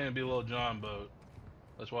kept anything, it'd be a little John boat.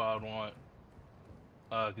 That's what I'd want.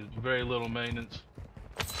 'Cause very little maintenance.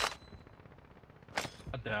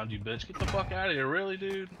 I downed you, bitch. Get the fuck out of here, really,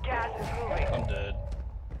 dude? Gas is moving. I'm dead.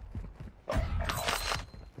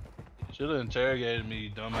 Should have interrogated me, you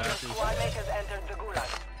Your dumbasses. squad mate has entered the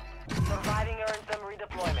gulag. Surviving earns them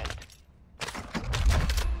redeployment.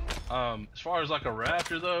 As far as like a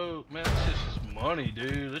Raptor though, man, it's just money,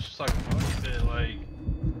 dude. It's just like a money pit,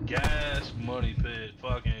 like gas money pit,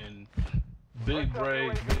 fucking big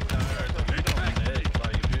brakes, big tires, like everything next.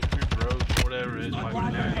 Like if you're broke or whatever, it's like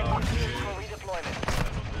 $1 million a year.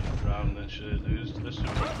 I've been driving that shit, dude. This shit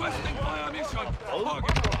Requesting fire mission.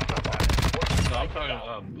 No, I'm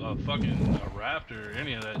talking a fucking Raptor,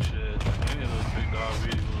 any of that shit, like any of those big dog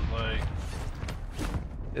vehicles, like.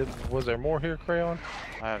 Was there more here, Crayon?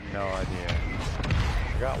 I have no idea.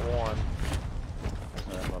 I got one.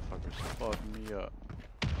 That motherfucker's fucking me up.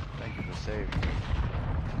 Thank you for saving me.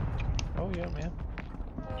 Oh yeah, man.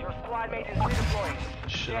 Your squad mate is redeploying.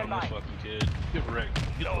 Shit on this fucking kid. Get wrecked.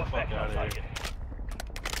 Get the fuck out of here.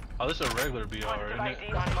 Oh, this is a regular BR, isn't it?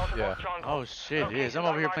 Yeah. Oh shit, it is. I'm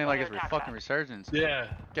over here playing like it's fucking Resurgence. Yeah.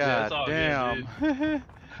 God Yeah, it's all damn.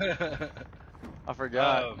 good, I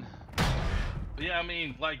forgot. But yeah, I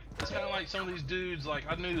mean, like, it's kind of like some of these dudes, like,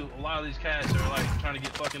 I knew a lot of these cats that were, like, trying to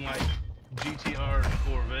get fucking, like, GTR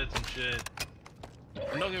Corvettes and shit.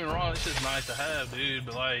 And don't get me wrong, it's just nice to have, dude,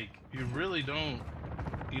 but, like, you really don't,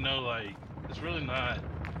 you know, like, it's really not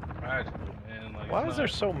practical, man. Like, Why is there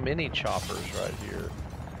so many choppers right here?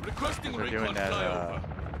 Requesting We're doing that,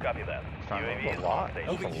 Copy that. UAV That's is a lot. on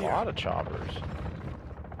That's station. a lot of choppers.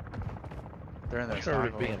 They're in their Sure,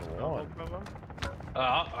 it stronghold. being one.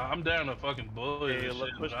 I'm down to fucking bully Hey, this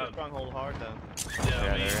let's shit, push but the stronghold hard then. yeah,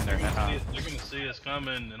 I mean, they're in there now. they're gonna see us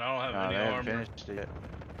coming, and I don't have No, any they haven't armor. finished it yet.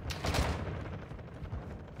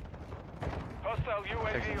 Hostile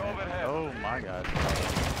UAV Takes a minute. overhead. Oh my god.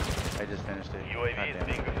 I just finished it. UAV God is damn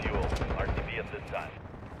being it. refueled. RTB at this time.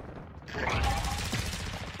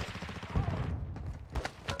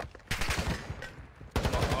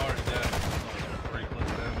 I'm already down. Three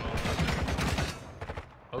clips ammo.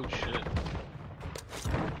 Oh shit.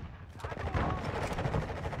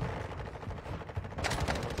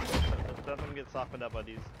 Let's let them get softened up by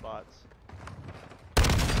these bots.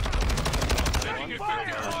 Taking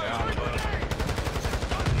effective fire.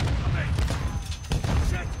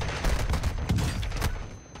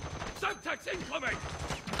 Subtext incoming.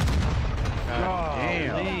 God damn.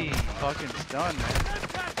 Golly. Fucking stunned, man.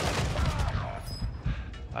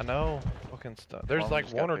 I know. Fucking stuff. There's Well, like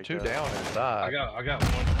just got one or picked two up. down inside. I got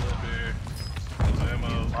one clip here. Some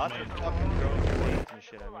ammo. Bots are fucking throwing grenades and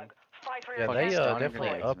shit at me. Fight for Yeah, your they Fucking stunning definitely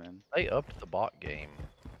grenades, upped. man. They upped the bot game.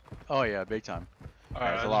 Oh yeah, big time.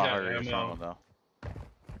 Alright, It's I a just lot got harder to ammo. stronghold though.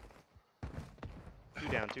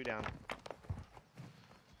 Two down.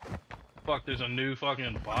 Fuck, there's a new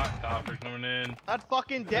fucking bot copter coming in. God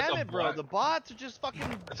fucking damn it, bro. black- The bots are just fucking.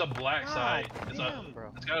 It's a black God site. It's damn,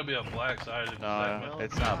 bro. It's gotta be a black site. No,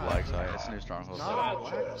 it's not black site. It's new stronghold. Not a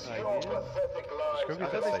black site, dude. Just go I get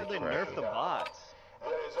thought that they safe said they crack. nerfed the bots.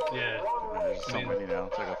 Yeah. There's so many now.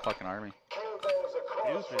 It's like a fucking army.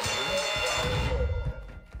 Use it, man.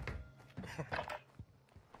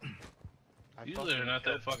 I Usually they're not that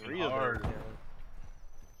killed fucking 3 of them, hard. yeah.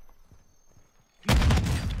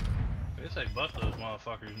 They say buff those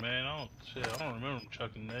motherfuckers, man. I don't remember them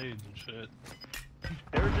chucking nades and shit.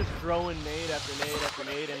 They were just throwing nade after nade after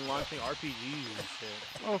nade and launching RPGs and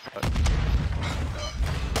shit. Oh fuck.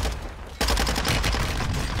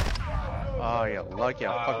 Oh yeah, lucky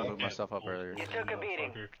I fucking moved okay. myself up earlier. You took a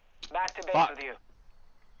beating. Motherfucker. Back to base Fuck. with you.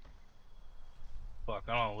 Fuck,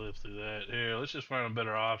 I don't live through that. Here, let's just find a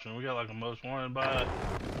better option. We got like a most wanted buy.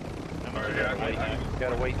 Alright, here, I got you.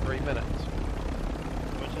 Gotta wait 3 minutes.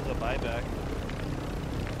 Which is a buyback.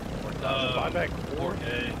 Buyback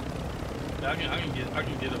 4K. Yeah, I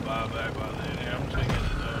can get a buyback by then. Here, I'm just gonna get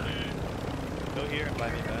it done here. Go here and buy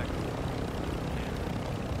me back.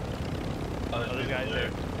 Oh, Other guys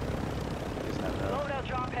there. Loadout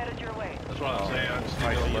drop headed your way. That's what I'm saying. I just need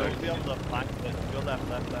Right, to look. look. Be able to flank it. Go left.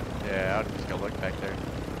 Yeah, I'll just go look back there.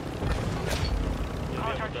 You'll be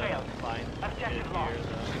Contract able to failed. find Objective it lost. here,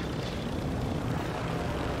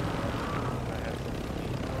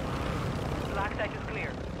 Black site is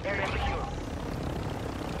clear. Area secure.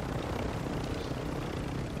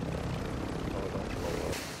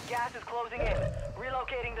 Gas is closing in.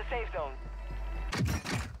 Relocating the safe zone.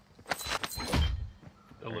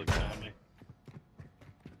 They'll look at me.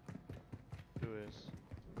 Who is?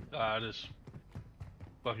 I just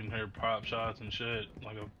fucking heard prop shots and shit.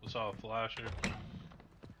 Like I saw a flasher.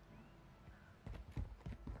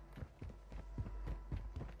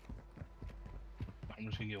 I'm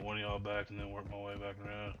just gonna get one of y'all back and then work my way back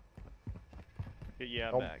around.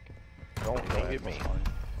 Yeah, Don't- back. Don't get me.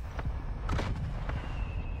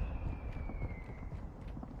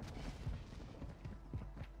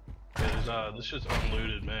 This shit's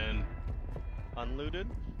unlooted, man. Unlooted?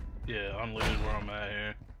 Yeah, unlooted where I'm at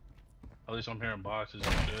here. At least I'm hearing boxes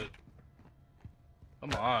and shit.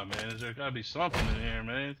 Come on, man. Is there gotta be something in here,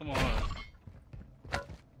 man? Come on.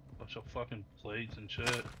 Bunch of fucking plates and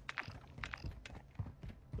shit.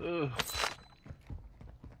 Ugh.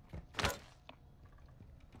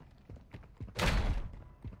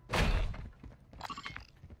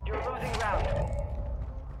 You're losing ground.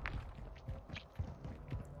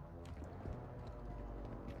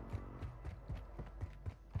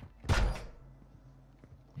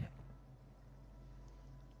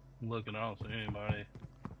 I'm looking, I don't see anybody.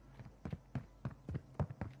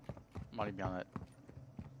 Might be on that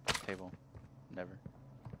table. Never.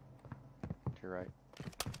 To your right.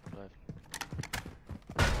 Left.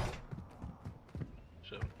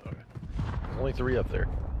 Shit, sorry. There's only 3 up there.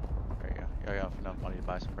 There you go. You got enough money to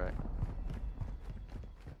buy some crack.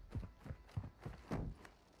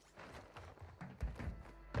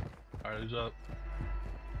 Alright, who's up?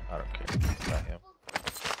 I don't care. Not him.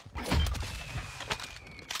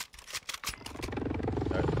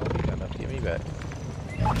 Alright, oh, you got enough to get me back.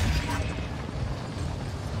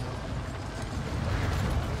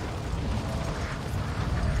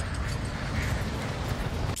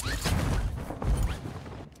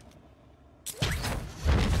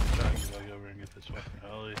 Trying to get back over and get this fucking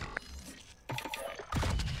heli.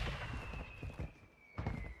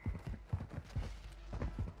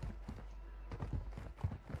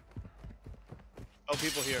 Oh,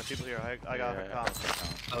 people here, people here. I got a cop.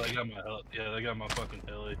 Oh, they got my heli. Yeah, they got my fucking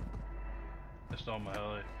heli. They stole my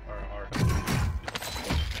heli. Or our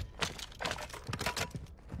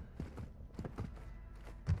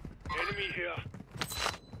Enemy here.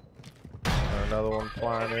 Another one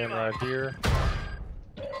flying in right here.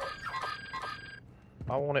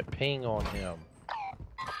 I want it ping on him.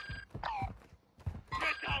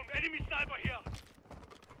 Get down. Enemy sniper here.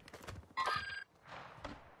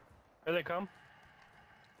 Here they come.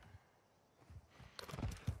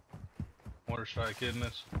 Mortar strike hitting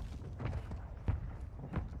us.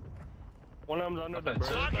 One of them's under I've the had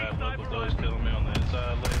bridge. such bad luck with those killing me on the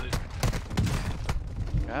inside lately.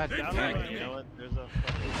 God Down dang. there, you know what? There's a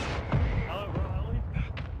fucking Hello, bro, Ellie.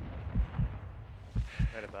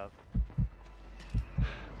 right above.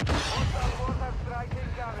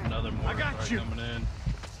 Another mortar strike coming in.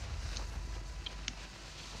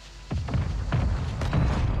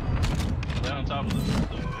 Down on top of the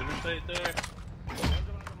interstate there.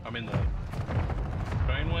 I mean the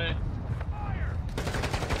trainway.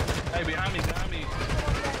 Hey, behind me, behind me.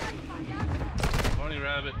 Bunny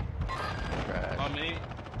rabbit. Trash. On me.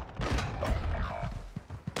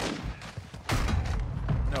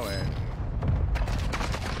 No way.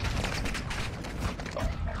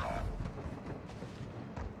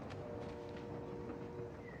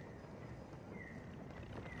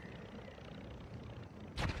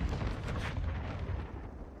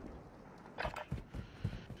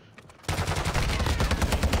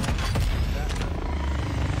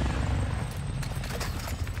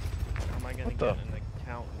 Am I gonna What get the? an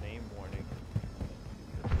account name warning?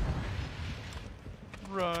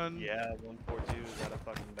 Run. Yeah, 142. Is that a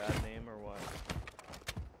fucking bad name or what?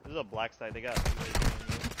 This is a black site. They got UAV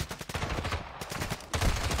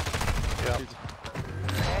Yeah.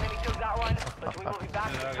 Enemy took that one, but we will be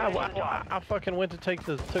back to finish the job. I fucking went to took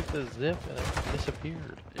the zip and it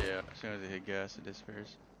disappeared. Yeah, as soon as it hit gas, it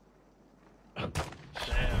disappears. Damn.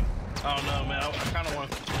 I don't know, man. I kind of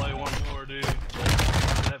want to play one more, dude.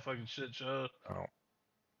 That fucking shit show. Oh,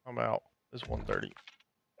 I'm out. It's 1:30.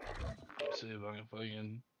 See if I can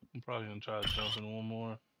fucking. I'm probably gonna try to jump in one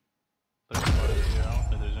more. There's nobody here. I don't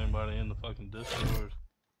think there's anybody in the fucking Discord.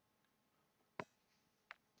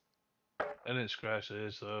 I didn't scratch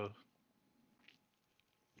this though.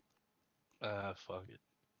 Ah, fuck it.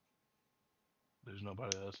 There's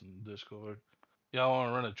nobody else in the Discord. Y'all want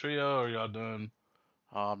to run a trio or y'all done?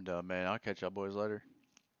 Oh, I'm done, man. I'll catch y'all boys later.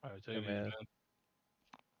 Alright, take Hey, it easy, man. man.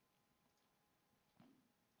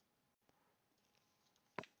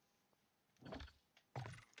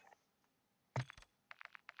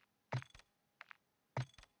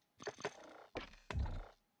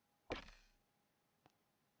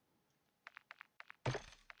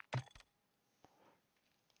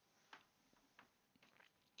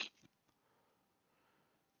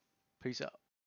 Peace out.